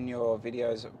sometimes in your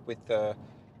videos with the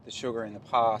sugar in the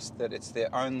past, that it's the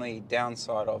only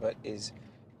downside of it is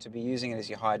to be using it as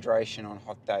your hydration on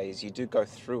hot days. You do go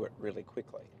through it really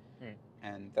quickly.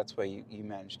 And that's where you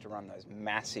manage to run those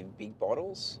massive big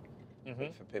bottles.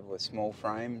 But for people with small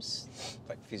frames,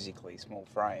 like physically small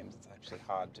frames, it's actually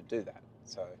hard to do that.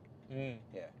 So,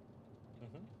 yeah.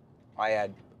 I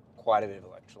add quite a bit of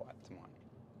electrolyte to mine.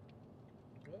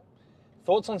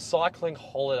 Thoughts on cycling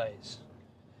holidays?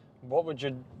 What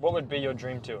would be your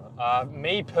dream tour?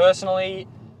 Me personally,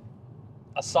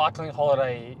 a cycling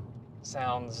holiday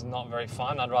sounds not very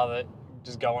fun. I'd rather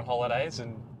just go on holidays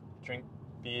and drink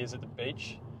beers at the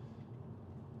beach.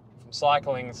 From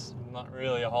cycling's not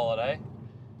really a holiday.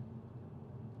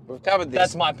 We've covered this.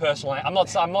 That's my personal. I'm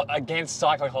not against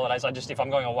cycling holidays. If I'm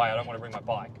going away, I don't want to bring my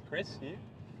bike. Chris, you?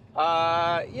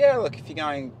 Yeah. Look, if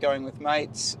you're going with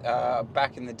mates,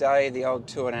 back in the day, the old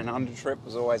Tour Down Under trip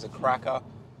was always a cracker.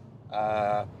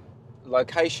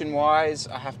 Location-wise,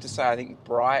 I have to say, I think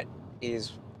Bright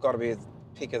is got to be the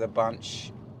pick of the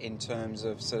bunch in terms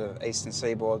of sort of eastern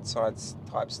seaboard sides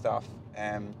type stuff.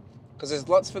 Because there's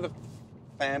lots for the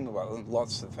family. Well,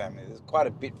 lots for the family. There's quite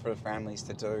a bit for the families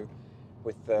to do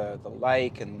with the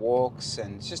lake and walks,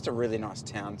 and it's just a really nice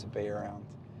town to be around.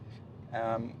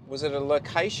 Was it a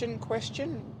location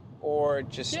question or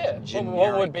just generic?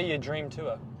 What would be your dream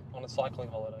tour on a cycling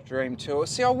holiday? Dream tour?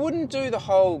 See, I wouldn't do the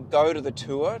whole go to the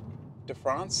Tour de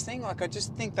France thing. Like, I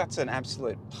just think that's an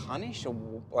absolute punish, or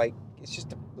like it's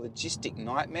just a logistic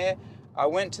nightmare. I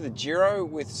went to the Giro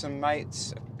with some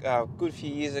mates a good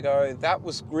few years ago. That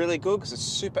was really good because it's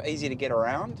super easy to get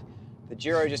around. The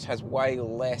Giro just has way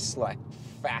less like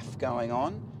faff going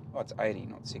on. Oh, it's 80,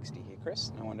 not 60 here,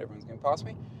 Chris. No wonder everyone's going past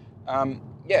me.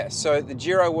 Yeah, so the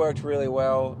Giro worked really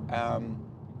well.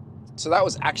 So that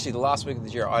was actually the last week of the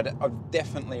Giro. I'd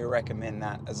definitely recommend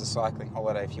that as a cycling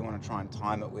holiday if you want to try and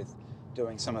time it with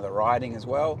doing some of the riding as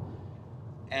well.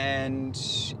 And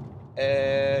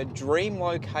dream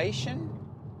location,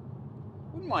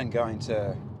 wouldn't mind going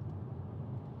to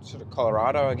sort of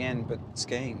Colorado again, but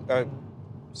skiing,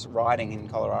 riding in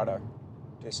Colorado.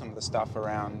 Do some of the stuff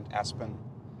around Aspen,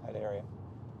 that area.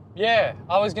 Yeah,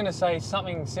 I was going to say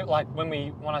something like when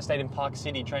I stayed in Park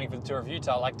City training for the Tour of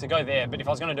Utah, like to go there. But if I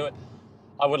was going to do it,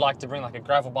 I would like to bring like a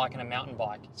gravel bike and a mountain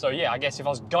bike. So yeah, I guess if I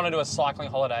was going to do a cycling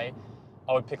holiday,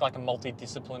 I would pick like a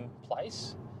multi-discipline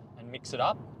place and mix it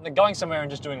up. Like going somewhere and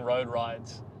just doing road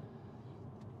rides.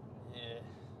 Yeah,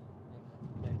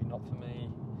 maybe not for me.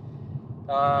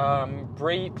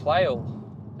 Bree Playle.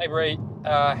 Hey Bree,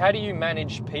 how do you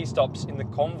manage pee stops in the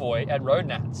convoy at Road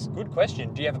Nats? Good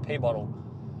question. Do you have a pee bottle?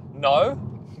 No,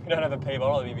 we don't have a pee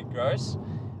bottle. That'd be a bit gross.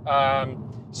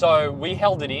 So we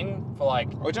held it in for like...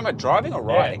 Are we talking about driving or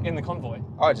riding? Yeah, in the convoy.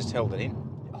 Oh, I just held it in.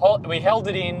 We held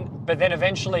it in, but then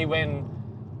eventually when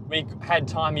we had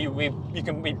time,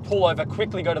 we'd pull over,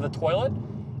 quickly go to the toilet.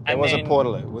 It was a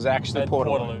Portaloo. It was actually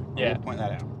Portaloo. Yeah. I will point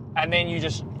that out. And then you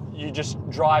just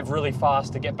drive really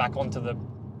fast to get back onto the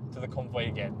convoy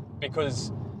again,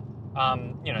 because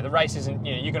the race isn't,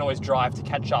 you can always drive to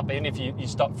catch up. Even if you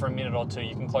stop for a minute or two,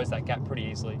 you can close that gap pretty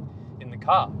easily in the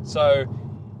car. So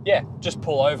yeah, just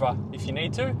pull over if you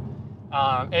need to.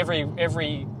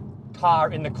 Every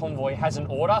car in the convoy has an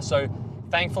order, so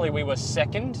thankfully we were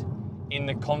second in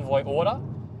the convoy order.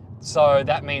 So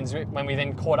that means when we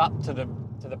then caught up to the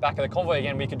back of the convoy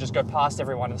again, we could just go past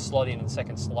everyone and slot in the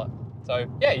second slot. So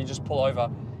yeah, you just pull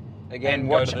over. Again,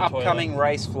 watch upcoming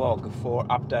race vlog for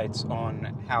updates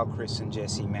on how Chris and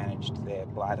Jesse managed their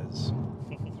bladders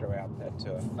throughout that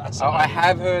tour. I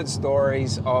have heard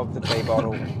stories of the pee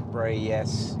bottle, Bree.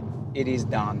 Yes, it is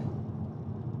done.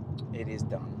 It is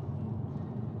done.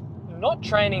 Not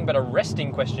training, but a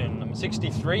resting question. I'm a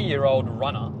 63-year-old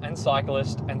runner and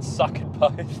cyclist and suck at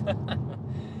both.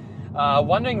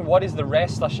 Wondering what is the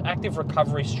rest/active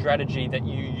recovery strategy that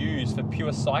you use for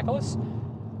pure cyclists?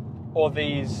 Or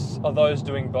those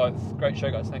doing both? Great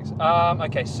show, guys. Thanks.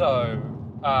 Okay, so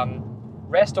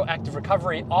rest or active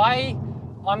recovery. I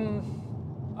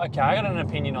got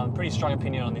an pretty strong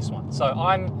opinion on this one. So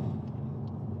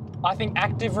I think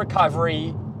active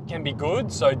recovery can be good.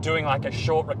 So doing like a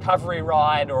short recovery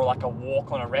ride or like a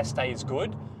walk on a rest day is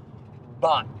good.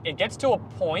 But it gets to a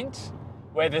point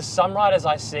where there's some riders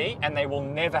I see and they will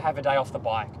never have a day off the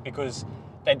bike because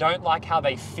they don't like how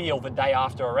they feel the day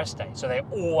after a rest day. So they're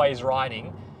always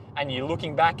riding, and you're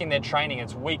looking back in their training,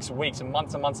 it's weeks and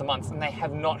months and months and months, and they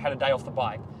have not had a day off the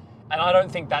bike. And I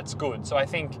don't think that's good. So I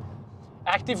think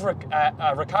active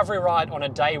recovery ride on a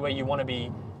day where you're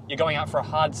going out for a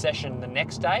hard session the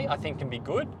next day, I think can be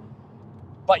good.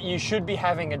 But you should be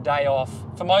having a day off.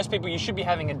 For most people, you should be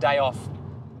having a day off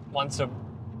once a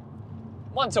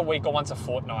week or once a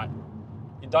fortnight.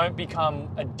 You don't become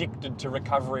addicted to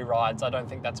recovery rides. I don't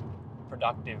think that's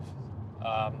productive.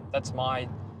 That's my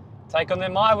take on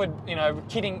them. I would,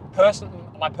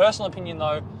 my personal opinion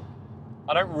though,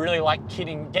 I don't really like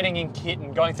getting in kit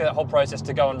and going through that whole process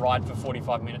to go and ride for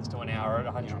 45 minutes to an hour at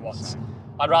 100 watts.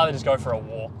 I'd rather just go for a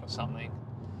walk or something.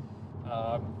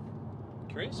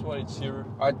 Chris, what is your...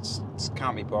 I just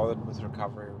can't be bothered with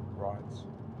recovery rides.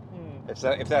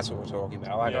 If that's what we're talking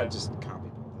about. I just can't be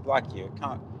bothered. Like you,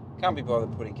 can't be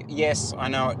bothered putting... Yes, I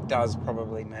know it does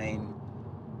probably mean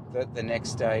that the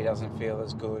next day doesn't feel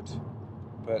as good,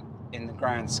 but in the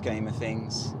grand scheme of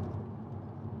things...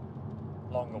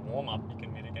 Longer warm-up, you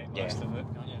can mitigate most of it,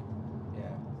 can't you?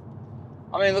 Yeah.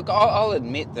 I mean, look, I'll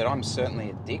admit that I'm certainly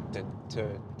addicted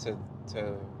to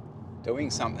doing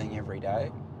something every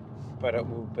day, but it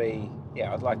will be,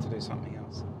 yeah, I'd like to do something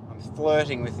else. I'm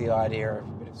flirting with the idea of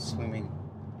a bit of swimming.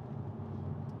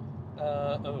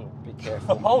 Be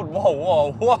careful.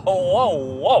 Whoa.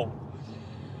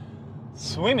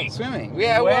 Swimming.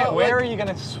 Yeah, where are you going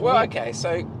to swim? Well, okay,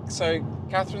 so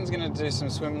Catherine's going to do some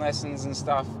swim lessons and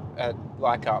stuff at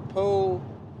Leichhardt Pool,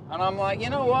 and I'm like, you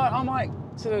know what? I might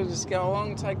sort of just go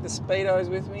along, take the Speedos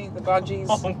with me, the budgies.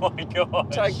 Oh my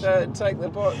gosh. Take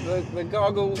the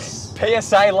goggles.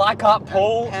 PSA Leichhardt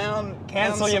Pool.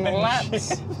 Cancel your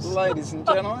laps, ladies and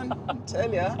gentlemen. I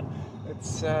tell ya,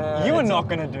 it's. You were not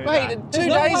going to do that. Wait, 2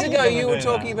 days ago you were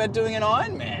talking about doing an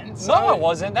Ironman. So. No, I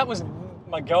wasn't. That was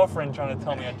my girlfriend trying to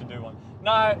tell me I had to do one.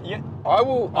 No, I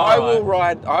will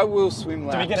ride. I will swim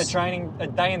laps. Do we get a training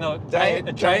training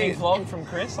vlog from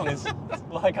Chris on his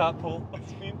Leichhardt Pool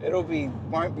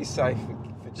swim? Won't be safe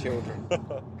for children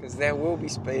because there will be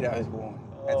Speedos worn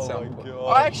at some point. God.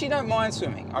 I actually don't mind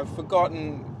swimming. I've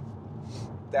forgotten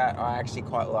that I actually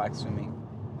quite like swimming.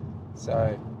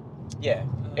 So, yeah,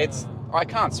 I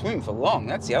can't swim for long.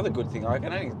 That's the other good thing. I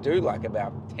can only do like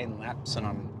about 10 laps and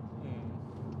I'm.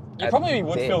 You probably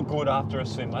would feel good after a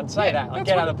swim. I'd say that. Like,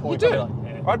 get out of the pool.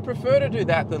 I'd prefer to do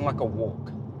that than like a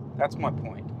walk. That's my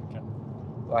point. Okay.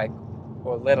 Like,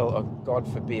 or God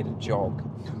forbid, a jog.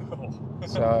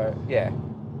 So yeah,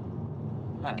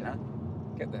 I don't know.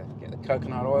 Get the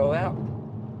coconut oil out.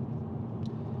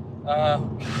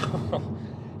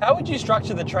 How would you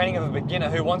structure the training of a beginner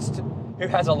who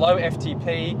has a low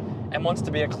FTP and wants to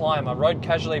be a climber, rode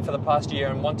casually for the past year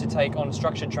and want to take on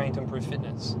structured training to improve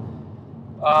fitness?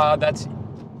 That's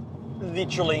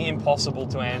literally impossible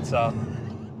to answer.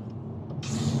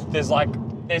 There's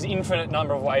infinite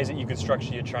number of ways that you could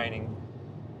structure your training,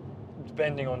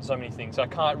 depending on so many things. I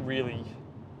can't really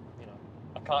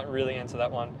answer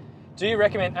that one. Do you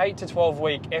recommend 8 to 12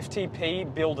 week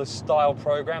FTP builder style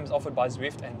programs offered by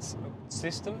Zwift and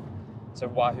System? So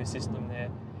Wahoo System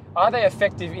there. Are they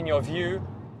effective in your view?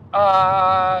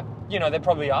 They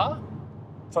probably are.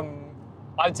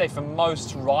 I'd say for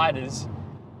most riders,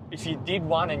 if you did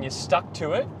one and you stuck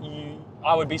to it,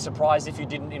 I would be surprised if you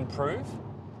didn't improve.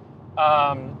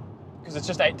 Because it's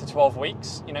just 8 to 12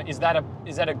 weeks. Is that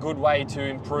a good way to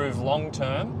improve long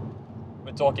term?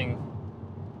 We're talking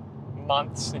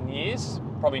months and years.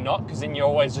 Probably not, because then you're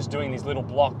always just doing these little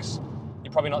blocks.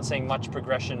 You're probably not seeing much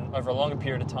progression over a longer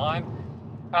period of time.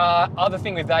 Other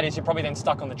thing with that is you're probably then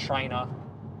stuck on the trainer.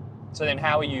 So then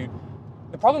how are you?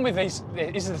 The problem with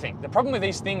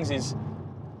these things is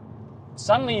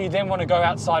suddenly you then want to go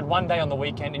outside one day on the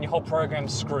weekend and your whole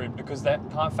program's screwed because they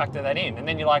can't factor that in. And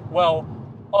then you're like, well,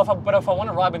 if I want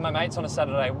to ride with my mates on a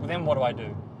Saturday, then what do I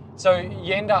do? So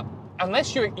you end up,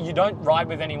 unless you don't ride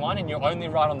with anyone and you only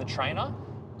ride on the trainer,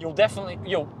 you'll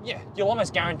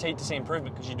almost guaranteed to see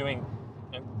improvement because you're doing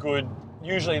good.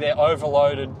 Usually they're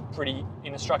overloaded pretty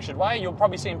in a structured way. You'll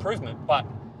probably see improvement, but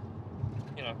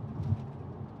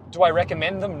do I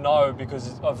recommend them? No,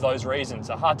 because of those reasons.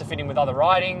 They're hard to fit in with other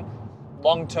riding.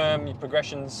 Long term, your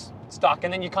progression's stuck,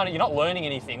 and then you're not learning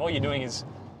anything. All you're doing is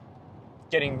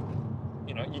you're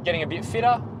getting a bit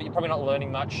fitter, but you're probably not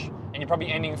learning much, and you're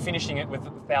probably finishing it with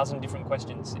 1,000 different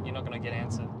questions that you're not going to get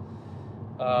answered.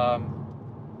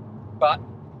 But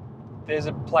there's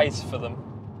a place for them.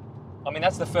 I mean,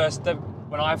 that's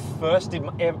when I first did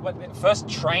first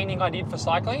training I did for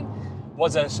cycling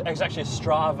was actually a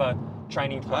Strava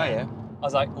training plan. Oh, yeah. I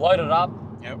was like, loaded it up,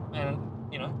 yep. And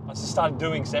I just started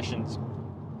doing sessions.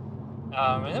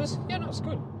 And it was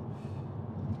good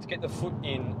to get the foot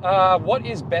in. What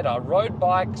is better, road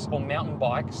bikes or mountain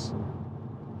bikes?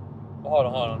 Hold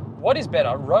on. What is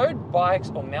better, road bikes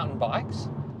or mountain bikes?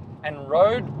 And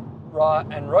road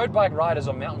bike riders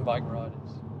or mountain bike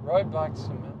riders? Road bikes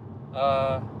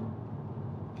or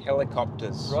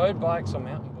helicopters. Road bikes or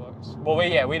mountain bikes? Well,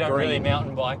 we don't really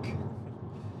mountain bike.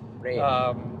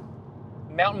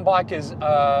 Mountain bike is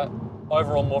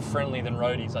overall more friendly than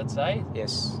roadies, I'd say.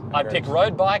 Yes. I'd pick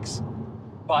road bikes,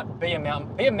 but be a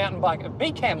mountain biker.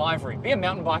 Be Cam Ivory. Be a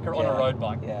mountain biker on a road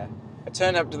bike. Yeah. I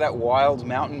turned up to that wild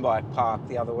mountain bike park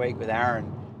the other week with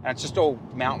Aaron, and it's just all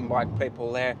mountain bike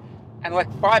people there, and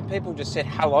like 5 people just said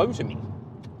hello to me.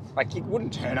 Like you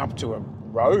wouldn't turn up to a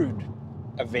road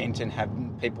event and have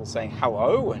people saying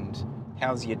hello and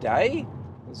how's your day.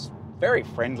 It was very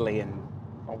friendly and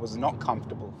I was not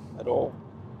comfortable at all.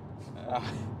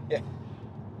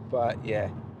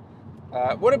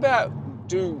 What about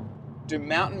do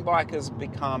mountain bikers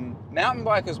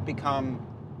become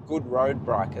good road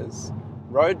bikers?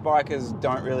 Road bikers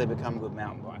don't really become good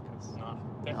mountain bikers. No,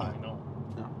 definitely not.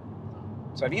 No.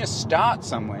 So if you're going to start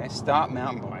somewhere, start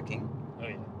mountain biking,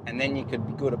 and then you could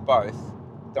be good at both.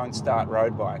 Don't start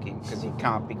road biking because you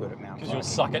can't be good at mountain biking. Because you'll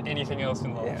suck at anything else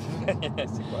in life. Yeah,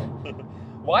 basically.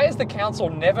 Why has the council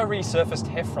never resurfaced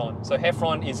Heffron? So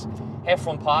Heffron is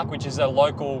Heffron Park, which is a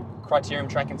local criterium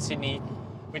track in Sydney,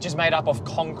 which is made up of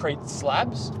concrete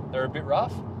slabs. They're a bit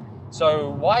rough. So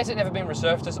why has it never been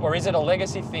resurfaced? Or is it a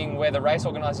legacy thing where the race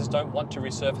organisers don't want to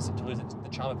resurface it to lose the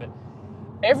charm of it?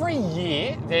 Every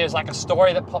year, there's like a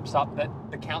story that pops up that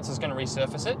the council's going to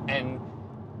resurface it, and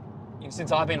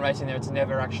since I've been racing there, it's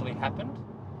never actually happened.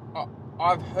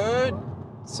 I've heard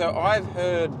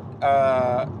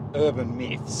urban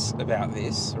myths about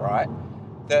this, right?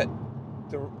 That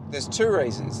there's two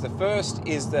reasons. The first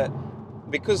is that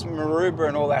because Maroubra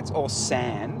and all that's all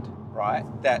sand, right?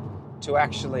 That to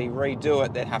actually redo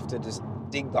it, they'd have to just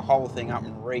dig the whole thing up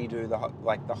and redo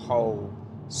the whole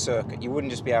circuit. You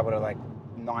wouldn't just be able to like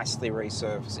nicely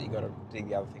resurface it. You got to dig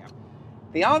the other thing up.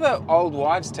 The other old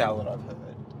wives' tale that I've heard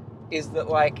is that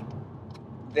like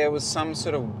there was some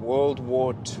sort of World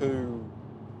War II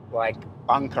like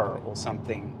bunker or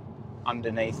something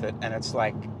underneath it, and it's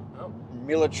like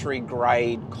military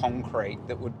grade concrete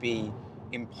that would be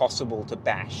impossible to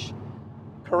bash.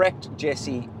 Correct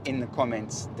Jesse in the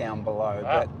comments down below,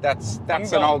 but that's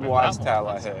an old wives' tale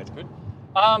I heard. Good.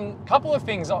 Couple of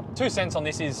things, 2 cents on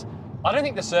this is, I don't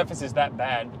think the surface is that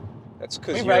bad. That's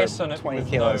because you're 20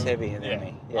 kilos heavier than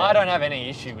me. Yeah. I don't have any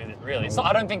issue with it, really. It's not,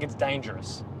 I don't think it's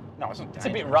dangerous. No, it's not dangerous. It's a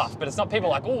bit rough, but it's not people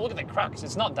like, oh, look at the cracks.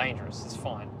 It's not dangerous. It's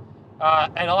fine.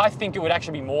 And I think it would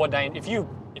actually be more dangerous.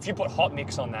 If you put hot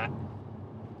mix on that,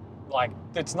 like,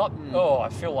 it's not, I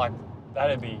feel like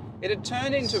that'd be... It had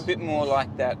turned into a bit more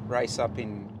like that race up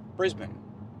in Brisbane,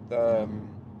 the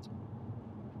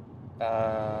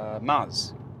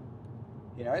Muzz.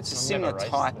 You know, it's a similar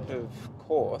type of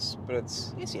course, but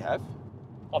it's... Yes, you have.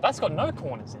 Oh, that's got no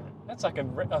corners in it. That's like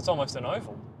that's almost an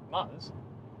oval. Muzz.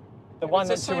 The one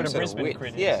that's similar to Brisbane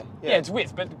Crit is. Yeah, it's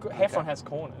width, but Heffron has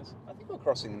corners. I think we're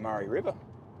crossing the Murray River.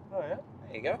 Oh, yeah?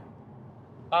 There you go.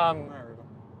 Murray River.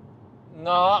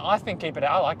 No, I think keep it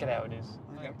out. I like it how it is.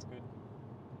 I think it's good.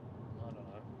 I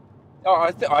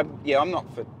don't know. Oh, I'm not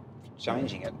for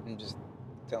changing it. I'm just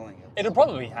telling you. It'll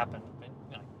probably happen.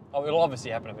 But, it'll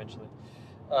obviously happen eventually.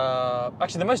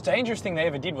 Actually, the most dangerous thing they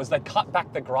ever did was they cut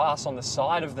back the grass on the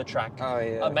side of the track. Oh,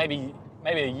 yeah.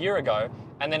 Maybe a year ago,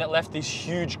 and then it left these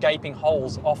huge gaping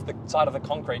holes off the side of the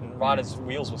concrete, and riders'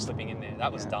 wheels were slipping in there.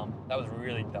 That was dumb. That was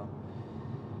really dumb.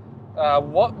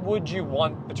 What would you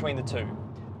want between the two?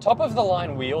 Top of the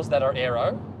line wheels that are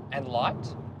aero and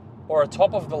light, or a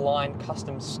top of the line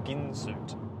custom skin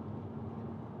suit?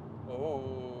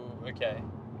 Oh, okay.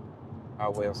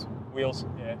 Wheels. Wheels,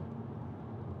 yeah.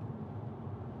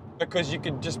 Because you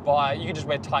could just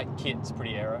wear tight kit. It's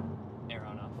pretty aero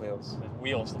enough.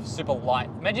 Wheels, super light.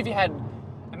 Imagine if you had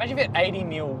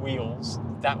 80mm wheels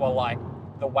that were like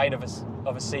the weight of a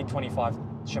C25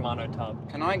 Shimano tub.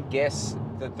 Can I guess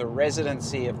that the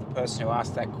residency of the person who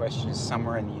asked that question is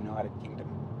somewhere in the United Kingdom?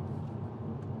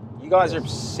 You guys are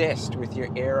obsessed with your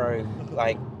aero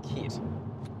kit.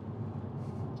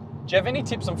 Do you have any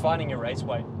tips on finding your race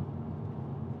weight?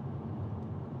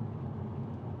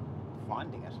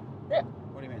 Finding it? Yeah.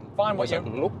 What do you mean? Find what your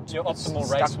optimal race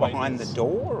weight is. Stuck behind the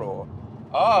door, or?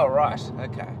 Oh, right.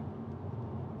 Okay.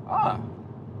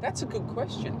 That's a good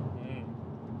question.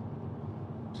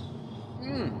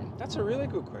 That's a really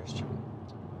good question.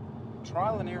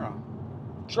 Trial and error.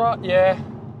 Yeah.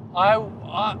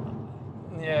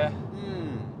 Yeah.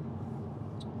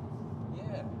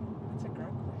 Yeah, that's a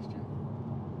great question.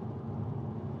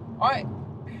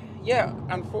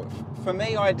 For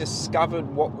me, I discovered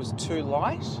what was too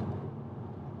light.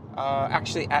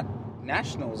 Actually, at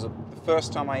Nationals, the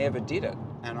first time I ever did it,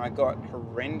 and I got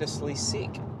horrendously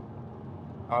sick.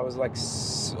 I was like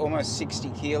almost 60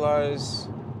 kilos,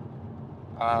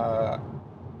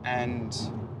 and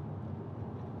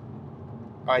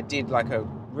I did like a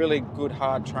really good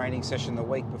hard training session the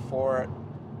week before it,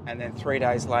 and then 3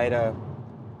 days later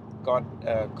got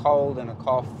a cold and a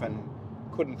cough and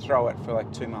couldn't throw it for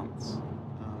like 2 months.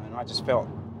 And I just felt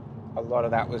a lot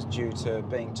of that was due to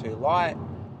being too light.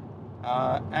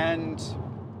 And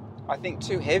I think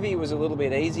too heavy was a little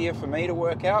bit easier for me to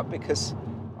work out because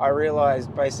I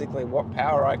realised basically what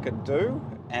power I could do,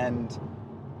 and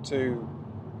to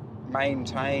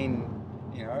maintain,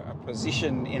 a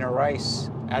position in a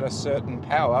race at a certain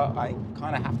power, I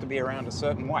kind of have to be around a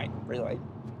certain weight, really.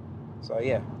 So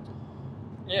yeah.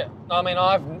 Yeah, I mean,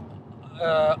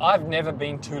 I've never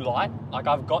been too light. Like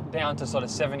I've got down to sort of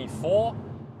 74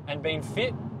 and been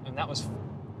fit, and that was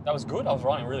good. I was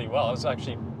riding really well. I was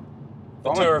actually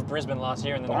the Tour of Brisbane last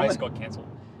year, and then the race got cancelled.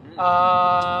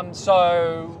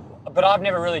 But I've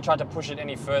never really tried to push it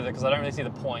any further because I don't really see the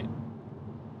point.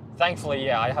 Thankfully,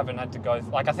 yeah, I haven't had to go.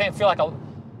 Like, I feel like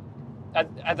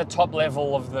at the top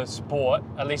level of the sport,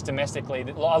 at least domestically,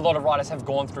 a lot of riders have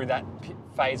gone through that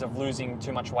phase of losing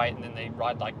too much weight and then they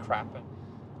ride like crap. And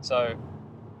so,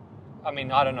 I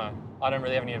mean, I don't know. I don't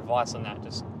really have any advice on that.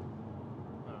 Just,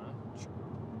 I don't know.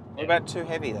 What about too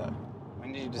heavy though?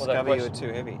 When did you discover you were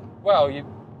too heavy? Well, you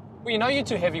know you're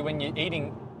too heavy when you're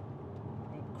eating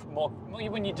more.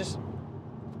 When you just,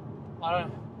 I don't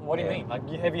know. What do you mean? Like,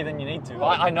 you're heavier than you need to.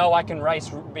 I know I can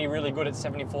be really good at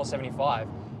 74, 75.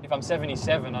 If I'm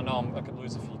 77, I know I could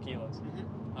lose a few kilos.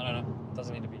 Mm-hmm. I don't know. It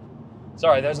doesn't need to be.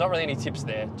 Sorry, there's not really any tips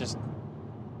there. Just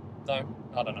I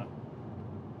don't know.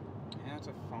 How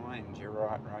to find your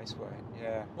right race weight?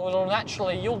 Yeah. Well,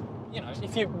 naturally,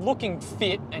 if you're looking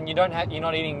fit and you're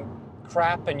not eating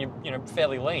crap and you're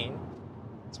fairly lean,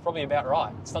 it's probably about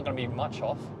right. It's not going to be much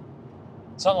off.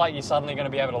 It's not like you're suddenly going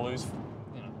to be able to lose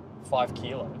 5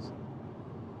 kilos.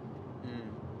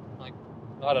 Like,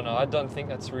 I don't know. I don't think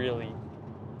that's really.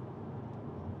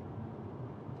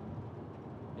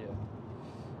 Yeah.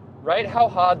 Rate how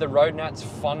hard the Road Nats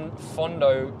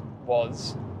Fondo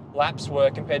laps were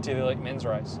compared to the Elite Men's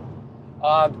race.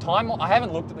 Time, I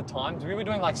haven't looked at the times. We were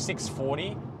doing like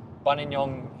 6:40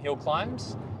 Buninyong hill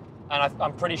climbs, and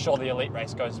I'm pretty sure the Elite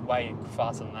race goes way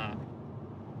faster than that.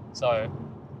 So,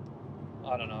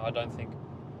 I don't know. I don't think.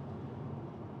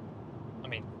 I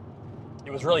mean,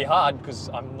 it was really hard because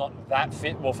I'm not that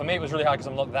fit. Well, for me, it was really hard because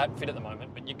I'm not that fit at the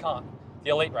moment, but you can't. The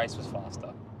Elite race was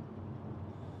faster.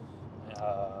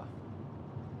 Yeah.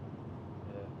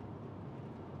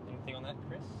 Anything on that,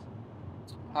 Chris?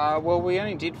 Well, we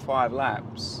only did 5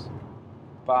 laps,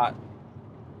 but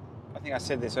I think I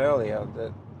said this earlier,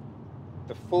 that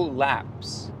the full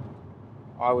laps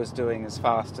I was doing as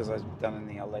fast as I've done in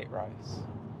the Elite race,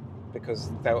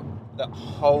 because the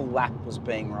whole lap was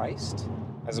being raced,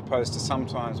 as opposed to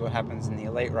sometimes what happens in the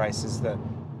Elite race is that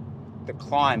the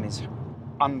climb is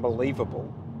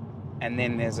unbelievable and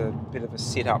then there's a bit of a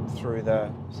sit-up through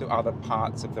other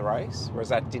parts of the race, whereas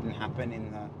that didn't happen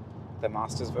in the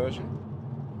Masters version,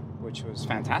 which was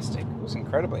fantastic. It was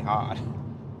incredibly hard.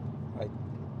 I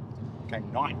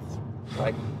came 9th.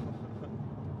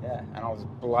 Yeah, and I was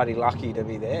bloody lucky to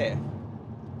be there.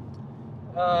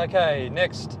 Okay,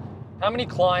 next. How many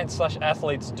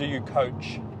clients/athletes do you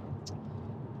coach?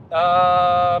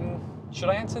 Should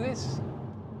I answer this?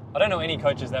 I don't know any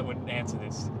coaches that would answer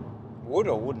this. Would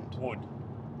or wouldn't? Would.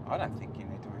 I don't think you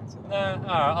need to answer that. No,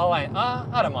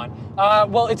 I don't mind.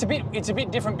 Well, it's a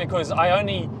bit different because I've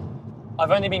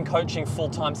only been coaching full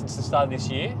time since the start of this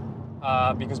year.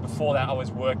 Because before that I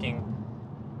was working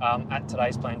at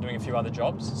Today's Plan doing a few other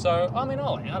jobs. So I mean,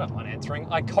 I don't mind answering.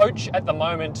 I coach at the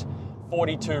moment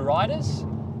 42 riders,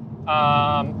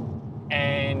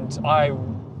 and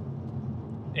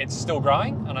it's still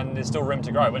growing, and there's still room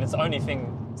to grow. And it's the only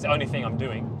thing I'm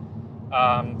doing,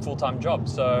 full-time job.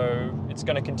 So it's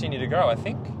going to continue to grow, I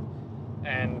think,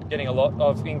 and getting a lot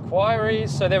of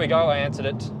inquiries. So there we go. I answered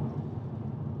it.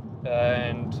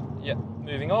 And yeah,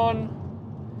 moving on.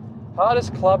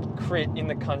 Hardest club crit in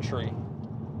the country.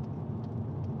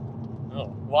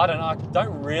 Oh, well, I don't know. I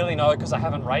don't really know because I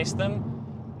haven't raced them,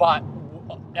 but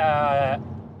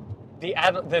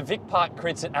the Vic Park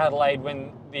crits at Adelaide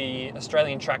when the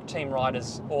Australian track team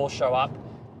riders all show up,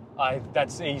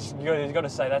 that's easy. You've got to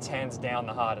say that's hands down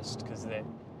the hardest, because they're,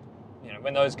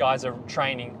 when those guys are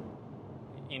training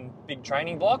in big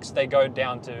training blocks, they go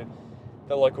down to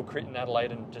the local crit in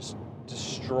Adelaide and just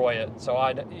destroy it. So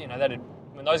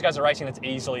when those guys are racing, that's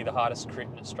easily the hardest crit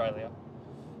in Australia,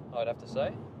 I'd have to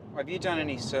say. Have you done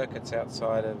any circuits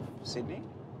outside of Sydney?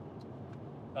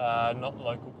 Not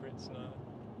local crits, no.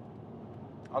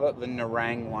 I thought the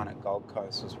Nerang one at Gold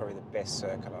Coast was probably the best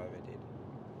circuit I ever did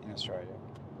in Australia.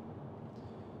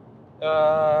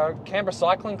 Canberra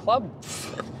Cycling Club?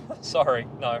 Sorry,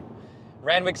 no.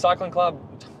 Randwick Cycling Club?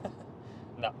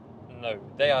 No.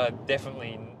 They are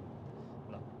definitely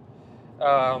no.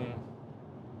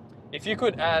 If you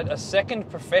could add a second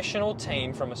professional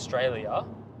team from Australia,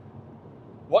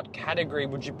 what category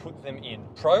would you put them in?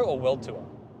 Pro or World Tour?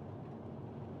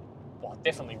 Well,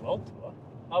 definitely World Tour.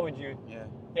 How would you?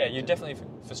 Yeah, you definitely.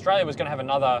 If Australia was going to have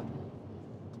another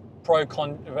Pro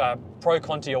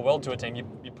Conti or World Tour team, you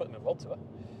put them in World Tour.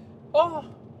 Oh,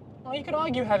 you could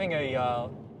argue having a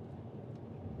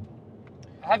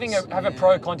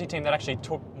Pro Conti team that actually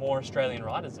took more Australian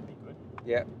riders would be good.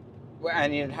 Yeah, well,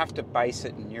 and you'd have to base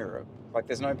it in Europe. Like,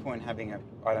 there's no point having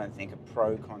I don't think, a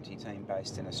Pro Conti team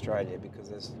based in Australia because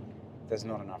there's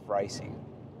not enough racing.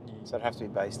 So it'd have to be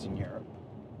based in Europe.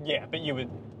 Yeah, but you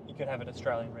could have it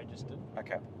Australian registered.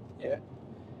 Okay. Yeah.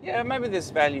 Yeah, maybe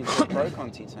there's value to a Pro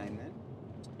Conti team then.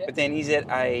 Yeah. But then is it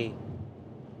a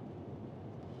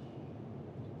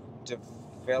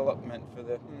development for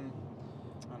the... I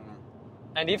don't know.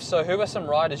 And if so, who are some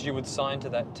riders you would sign to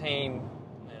that team?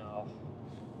 Oh,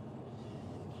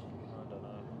 I don't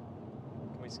know.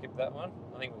 Can we skip that one?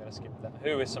 I think we're going to skip that.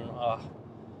 Who is some... yeah,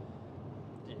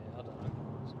 I don't know.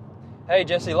 Hey,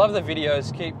 Jesse, love the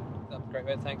videos. Keep up. Great,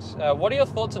 mate, thanks. What are your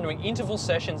thoughts on doing interval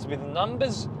sessions with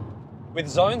numbers, with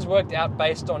zones worked out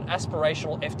based on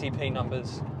aspirational FTP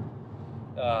numbers?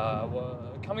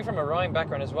 Coming from a rowing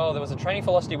background as well, there was a training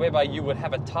philosophy whereby you would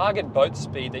have a target boat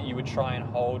speed that you would try and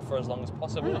hold for as long as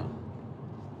possible.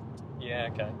 Yeah,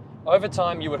 okay. Over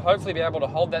time, you would hopefully be able to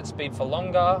hold that speed for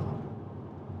longer.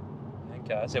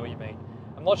 Okay, I see what you mean.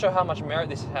 I'm not sure how much merit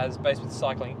this has based with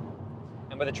cycling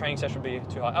and whether training session would be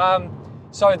too high.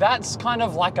 So that's kind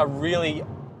of like a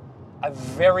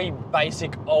very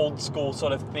basic old school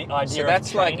sort of idea so that's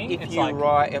of training. Like if you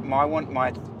ride, if I want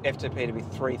my FTP to be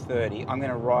 3:30, I'm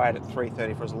going to ride at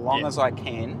 3:30 for as long as I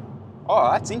can. Oh,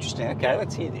 that's interesting. Okay,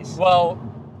 let's hear this. Well,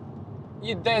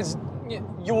 you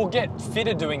will get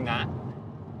fitter doing that,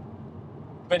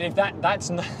 but if that's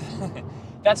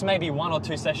that's maybe 1 or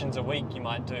 2 sessions a week you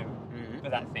might do for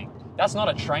that thing. That's not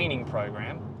a training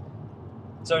program.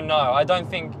 So no, I don't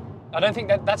think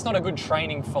that's not a good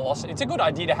training philosophy. It's a good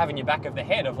idea to have in your back of the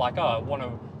head of like, oh,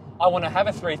 I want to have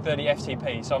a 3:30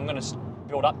 FTP, so I'm going to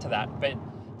build up to that. But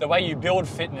the way you build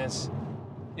fitness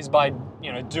is by,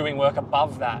 doing work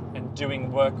above that and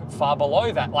doing work far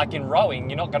below that. Like in rowing,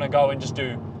 you're not going to go and just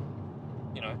do,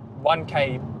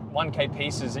 1K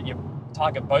pieces at your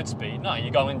target boat speed. No,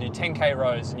 you go and do 10K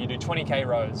rows and you do 20K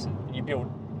rows. And you build,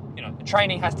 the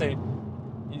training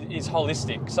is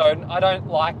holistic. So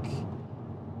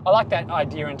I like that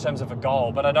idea in terms of a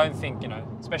goal, but I don't think,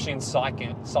 especially in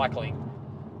cycling.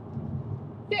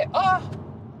 Yeah,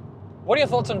 what are your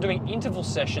thoughts on doing interval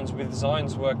sessions with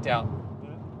zones worked out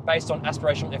based on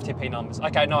aspirational FTP numbers?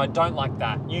 Okay, no, I don't like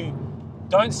that. You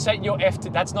don't set your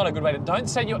that's not a good way don't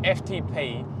set your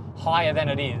FTP higher than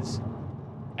it is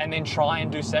and then try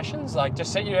and do sessions. Like,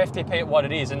 just set your FTP at what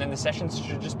it is, and then the sessions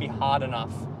should just be hard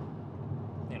enough.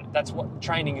 That's what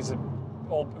training is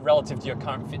all relative to your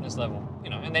current fitness level,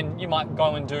 and then you might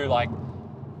go and do like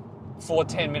 4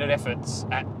 10-minute efforts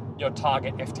at your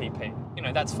target FTP.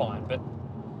 That's fine, but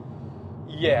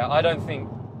yeah, I don't think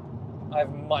I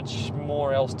have much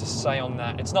more else to say on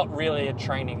that. It's not really a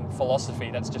training philosophy.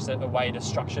 That's just a way to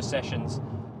structure sessions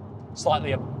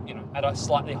slightly, at a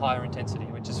slightly higher intensity,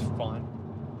 which is fine.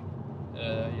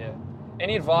 Yeah.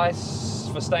 Any advice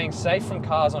for staying safe from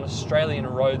cars on Australian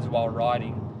roads while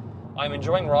riding? I'm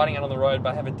enjoying riding out on the road,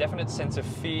 but I have a definite sense of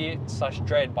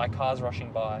fear/dread by cars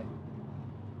rushing by.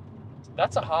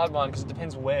 That's a hard one because it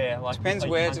depends where. Depends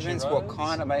what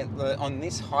kind of... on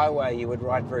this highway, you would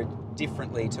ride very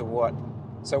differently to what...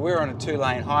 So we're on a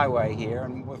 2-lane highway here,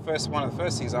 and one of the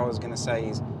first things I was going to say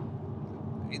is,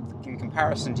 in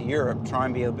comparison to Europe, try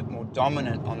and be a bit more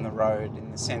dominant on the road,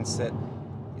 in the sense that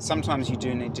sometimes you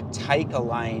do need to take a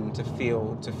lane to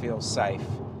feel safe,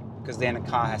 because then a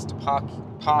car has to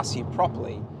pass you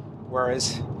properly.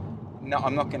 Whereas, no,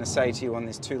 I'm not going to say to you on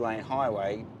this 2-lane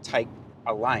highway, take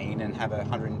a lane and have a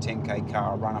 110k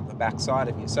car run up the backside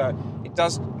of you. So it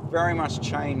does very much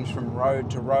change from road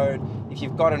to road. If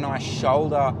you've got a nice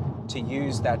shoulder, to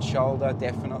use that shoulder,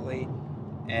 definitely.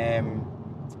 And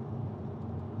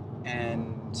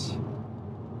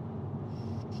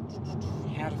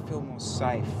how to feel more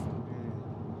safe.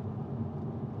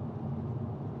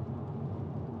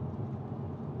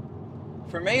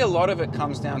 For me, a lot of it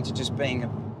comes down to just being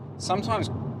sometimes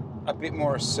a bit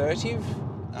more assertive,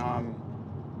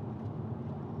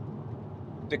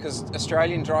 because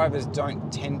Australian drivers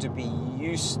don't tend to be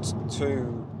used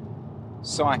to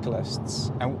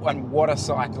cyclists and what a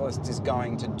cyclist is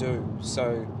going to do.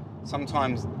 So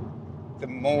sometimes the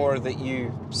more that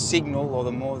you signal or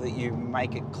the more that you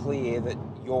make it clear that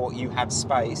you have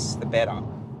space, the better.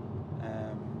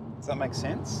 Does that make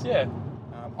sense? Yeah.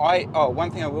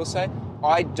 One thing I will say,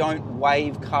 I don't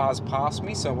wave cars past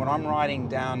me. So when I'm riding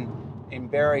down in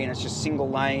Berry and it's just single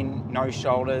lane, no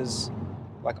shoulders,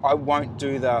 like I won't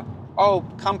do the, oh,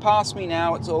 come past me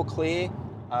now, it's all clear.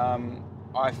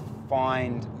 I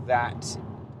find that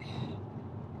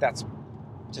that's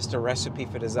just a recipe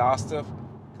for disaster,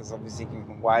 because obviously you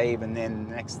can wave and then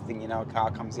the next thing you know, a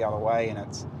car comes the other way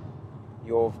and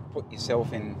you've put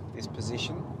yourself in this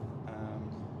position.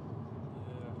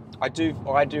 I do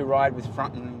ride with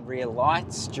front and rear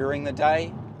lights during the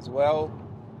day as well.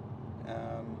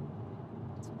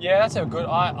 Yeah, that's a good...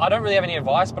 I don't really have any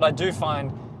advice, but I do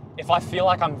find if I feel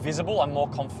like I'm visible, I'm more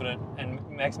confident and it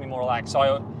makes me more relaxed.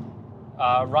 So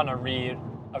I run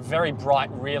a very bright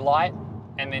rear light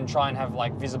and then try and have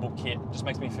like visible kit. It just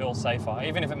makes me feel safer,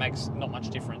 even if it makes not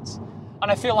much difference. And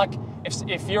I feel like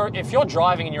if you're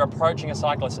driving and you're approaching a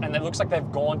cyclist and it looks like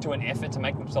they've gone to an effort to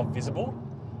make themselves visible,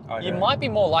 you might be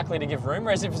more likely to give room.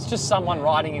 Whereas if it's just someone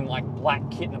riding in like black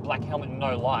kit and a black helmet and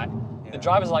no light, the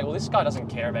driver's like, well, this guy doesn't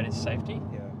care about his safety.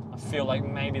 Yeah. I feel like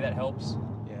maybe that helps.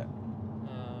 Yeah.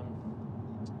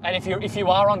 And if you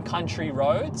are on country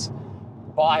roads,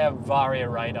 buy a Varia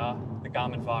radar, the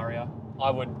Garmin Varia.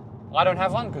 I don't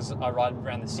have one because I ride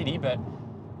around the city, but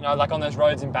you know, like on those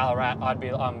roads in Ballarat,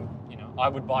 I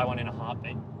would buy one in a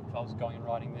heartbeat if I was going and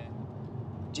riding there.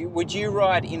 Would you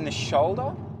ride in the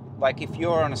shoulder? Like if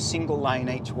you're on a single lane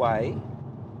each way,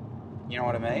 you know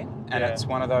what I mean? And it's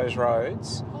one of those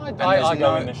roads. I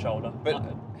go in the shoulder. But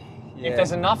if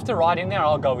there's enough to ride in there,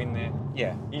 I'll go in there.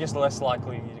 Yeah. You're just less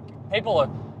likely. People are,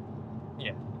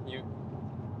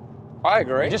 I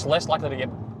agree. You're just less likely to get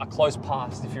a close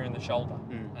pass if you're in the shoulder.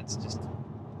 That's just,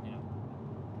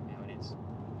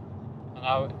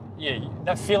 how it is. And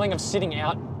that feeling of sitting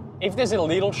out, if there's a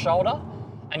little shoulder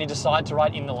and you decide to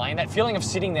ride in the lane, that feeling of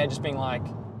sitting there just being like,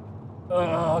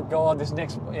 oh God, this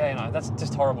next, that's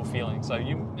just horrible feeling. So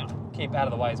you keep out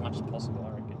of the way as much as possible,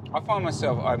 I reckon. I find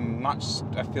myself, I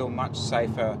feel much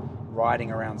safer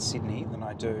riding around Sydney than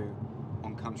I do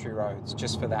on country roads,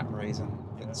 just for that reason.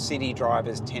 That city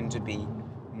drivers tend to be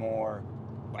more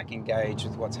like engaged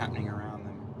with what's happening around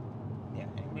them. Yeah.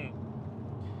 Anyway.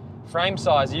 Frame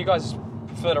size, you guys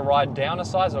prefer to ride down a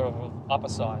size or up a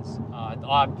size?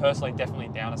 I'm personally definitely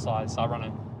down a size. So I run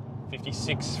a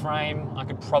 56 frame. I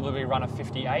could probably run a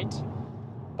 58,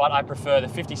 but I prefer the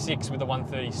 56 with the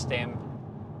 130 stem.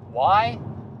 Why?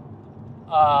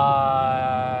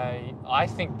 I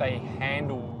think a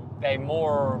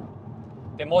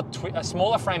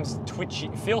smaller frame's twitchy,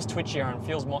 feels twitchier and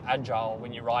feels more agile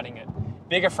when you're riding it.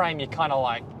 Bigger frame, you kind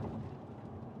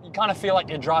of feel like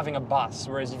you're driving a bus,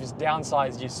 whereas if it's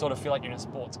downsized, you sort of feel like you're in a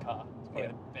sports car. It's probably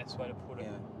the best way to put it.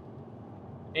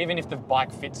 Yeah. Even if the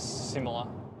bike fits similar.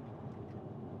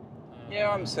 Yeah,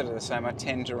 I'm sort of the same. I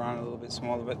tend to run a little bit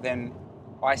smaller, but then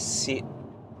I sit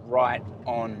right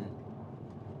on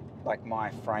like my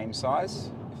frame size,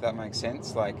 if that makes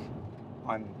sense. Like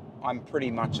I'm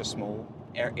pretty much a small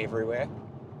everywhere,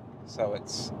 so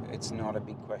it's not a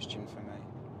big question for me.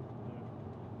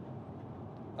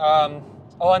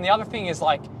 And the other thing is,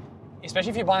 like,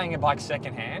 especially if you're buying a bike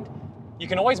secondhand, you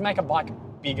can always make a bike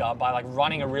bigger by like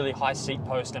running a really high seat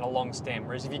post and a long stem.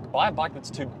 Whereas if you buy a bike that's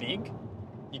too big,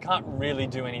 you can't really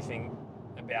do anything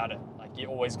about it. Like you're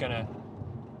always gonna,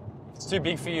 if it's too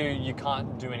big for you, you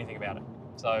can't do anything about it.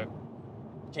 So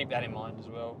keep that in mind as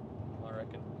well, I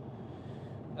reckon.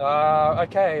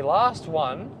 Okay, last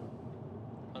one,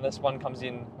 and this one comes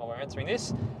in while we're answering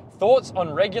this. Thoughts on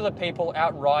regular people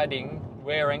out riding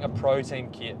wearing a pro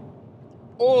team kit?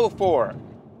 All for it.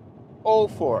 All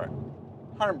for it.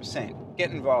 100%. Get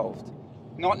involved.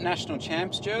 Not national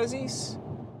champs jerseys,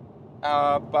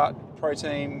 but pro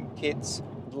team kits.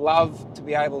 Love to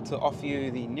be able to offer you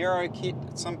the Nero kit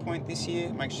at some point this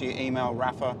year. Make sure you email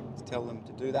Rafa to tell them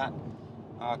to do that,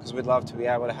 because we'd love to be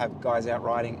able to have guys out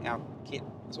riding our kit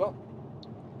as well.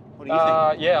 What do you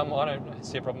think? Yeah, I don't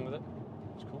see a problem with it.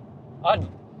 It's cool.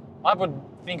 I would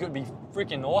think it would be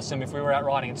freaking awesome if we were out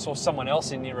riding and saw someone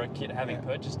else in Nero kit having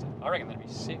purchased it. I reckon that'd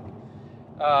be sick.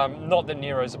 Not that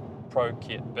Nero's a pro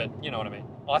kit, but you know what I mean.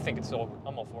 I think I'm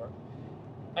all for it.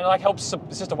 And it like helps,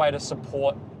 it's just a way to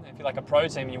support, if you're like a pro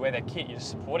team and you wear their kit, you're just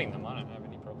supporting them. I don't have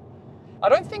any problem.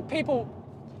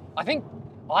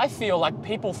 I feel like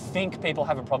people think people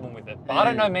have a problem with it, but I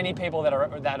don't know many people that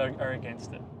are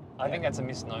against it. I think that's a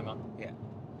misnomer. Yeah.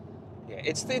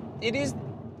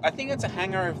 I think it's a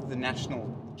hanger of the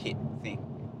national kit thing,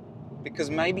 because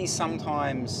maybe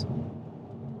sometimes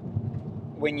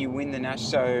when you win the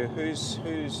national,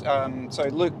 so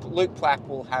Luke Plack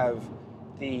will have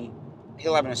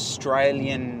he'll have an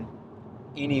Australian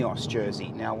Ineos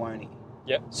jersey now, won't he?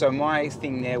 Yep. So my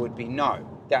thing there would be, no,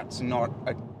 that's not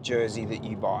a jersey that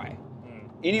you buy.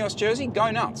 Ineos jersey,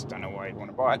 go nuts. Don't know why you'd want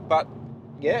to buy it, but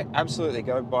yeah, absolutely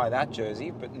go buy that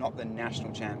jersey, but not the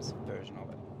national champs version of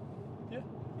it.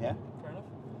 Yeah. Fair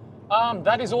enough.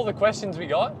 That is all the questions we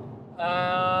got.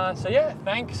 So yeah,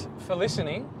 thanks for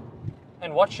listening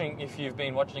and watching if you've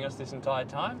been watching us this entire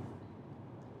time.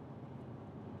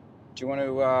 Do you want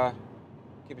to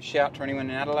give a shout to anyone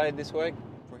in Adelaide this week?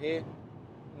 If we're here?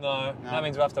 No, that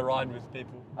means we have to ride with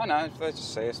people. Oh no, let's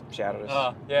just see us, shout at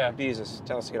us. Yeah. Abuse us,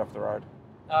 tell us to get off the road.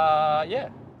 Yeah.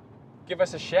 Give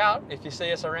us a shout if you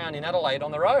see us around in Adelaide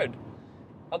on the road.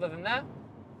 Other than that,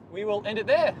 we will end it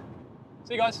there.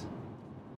 See you guys.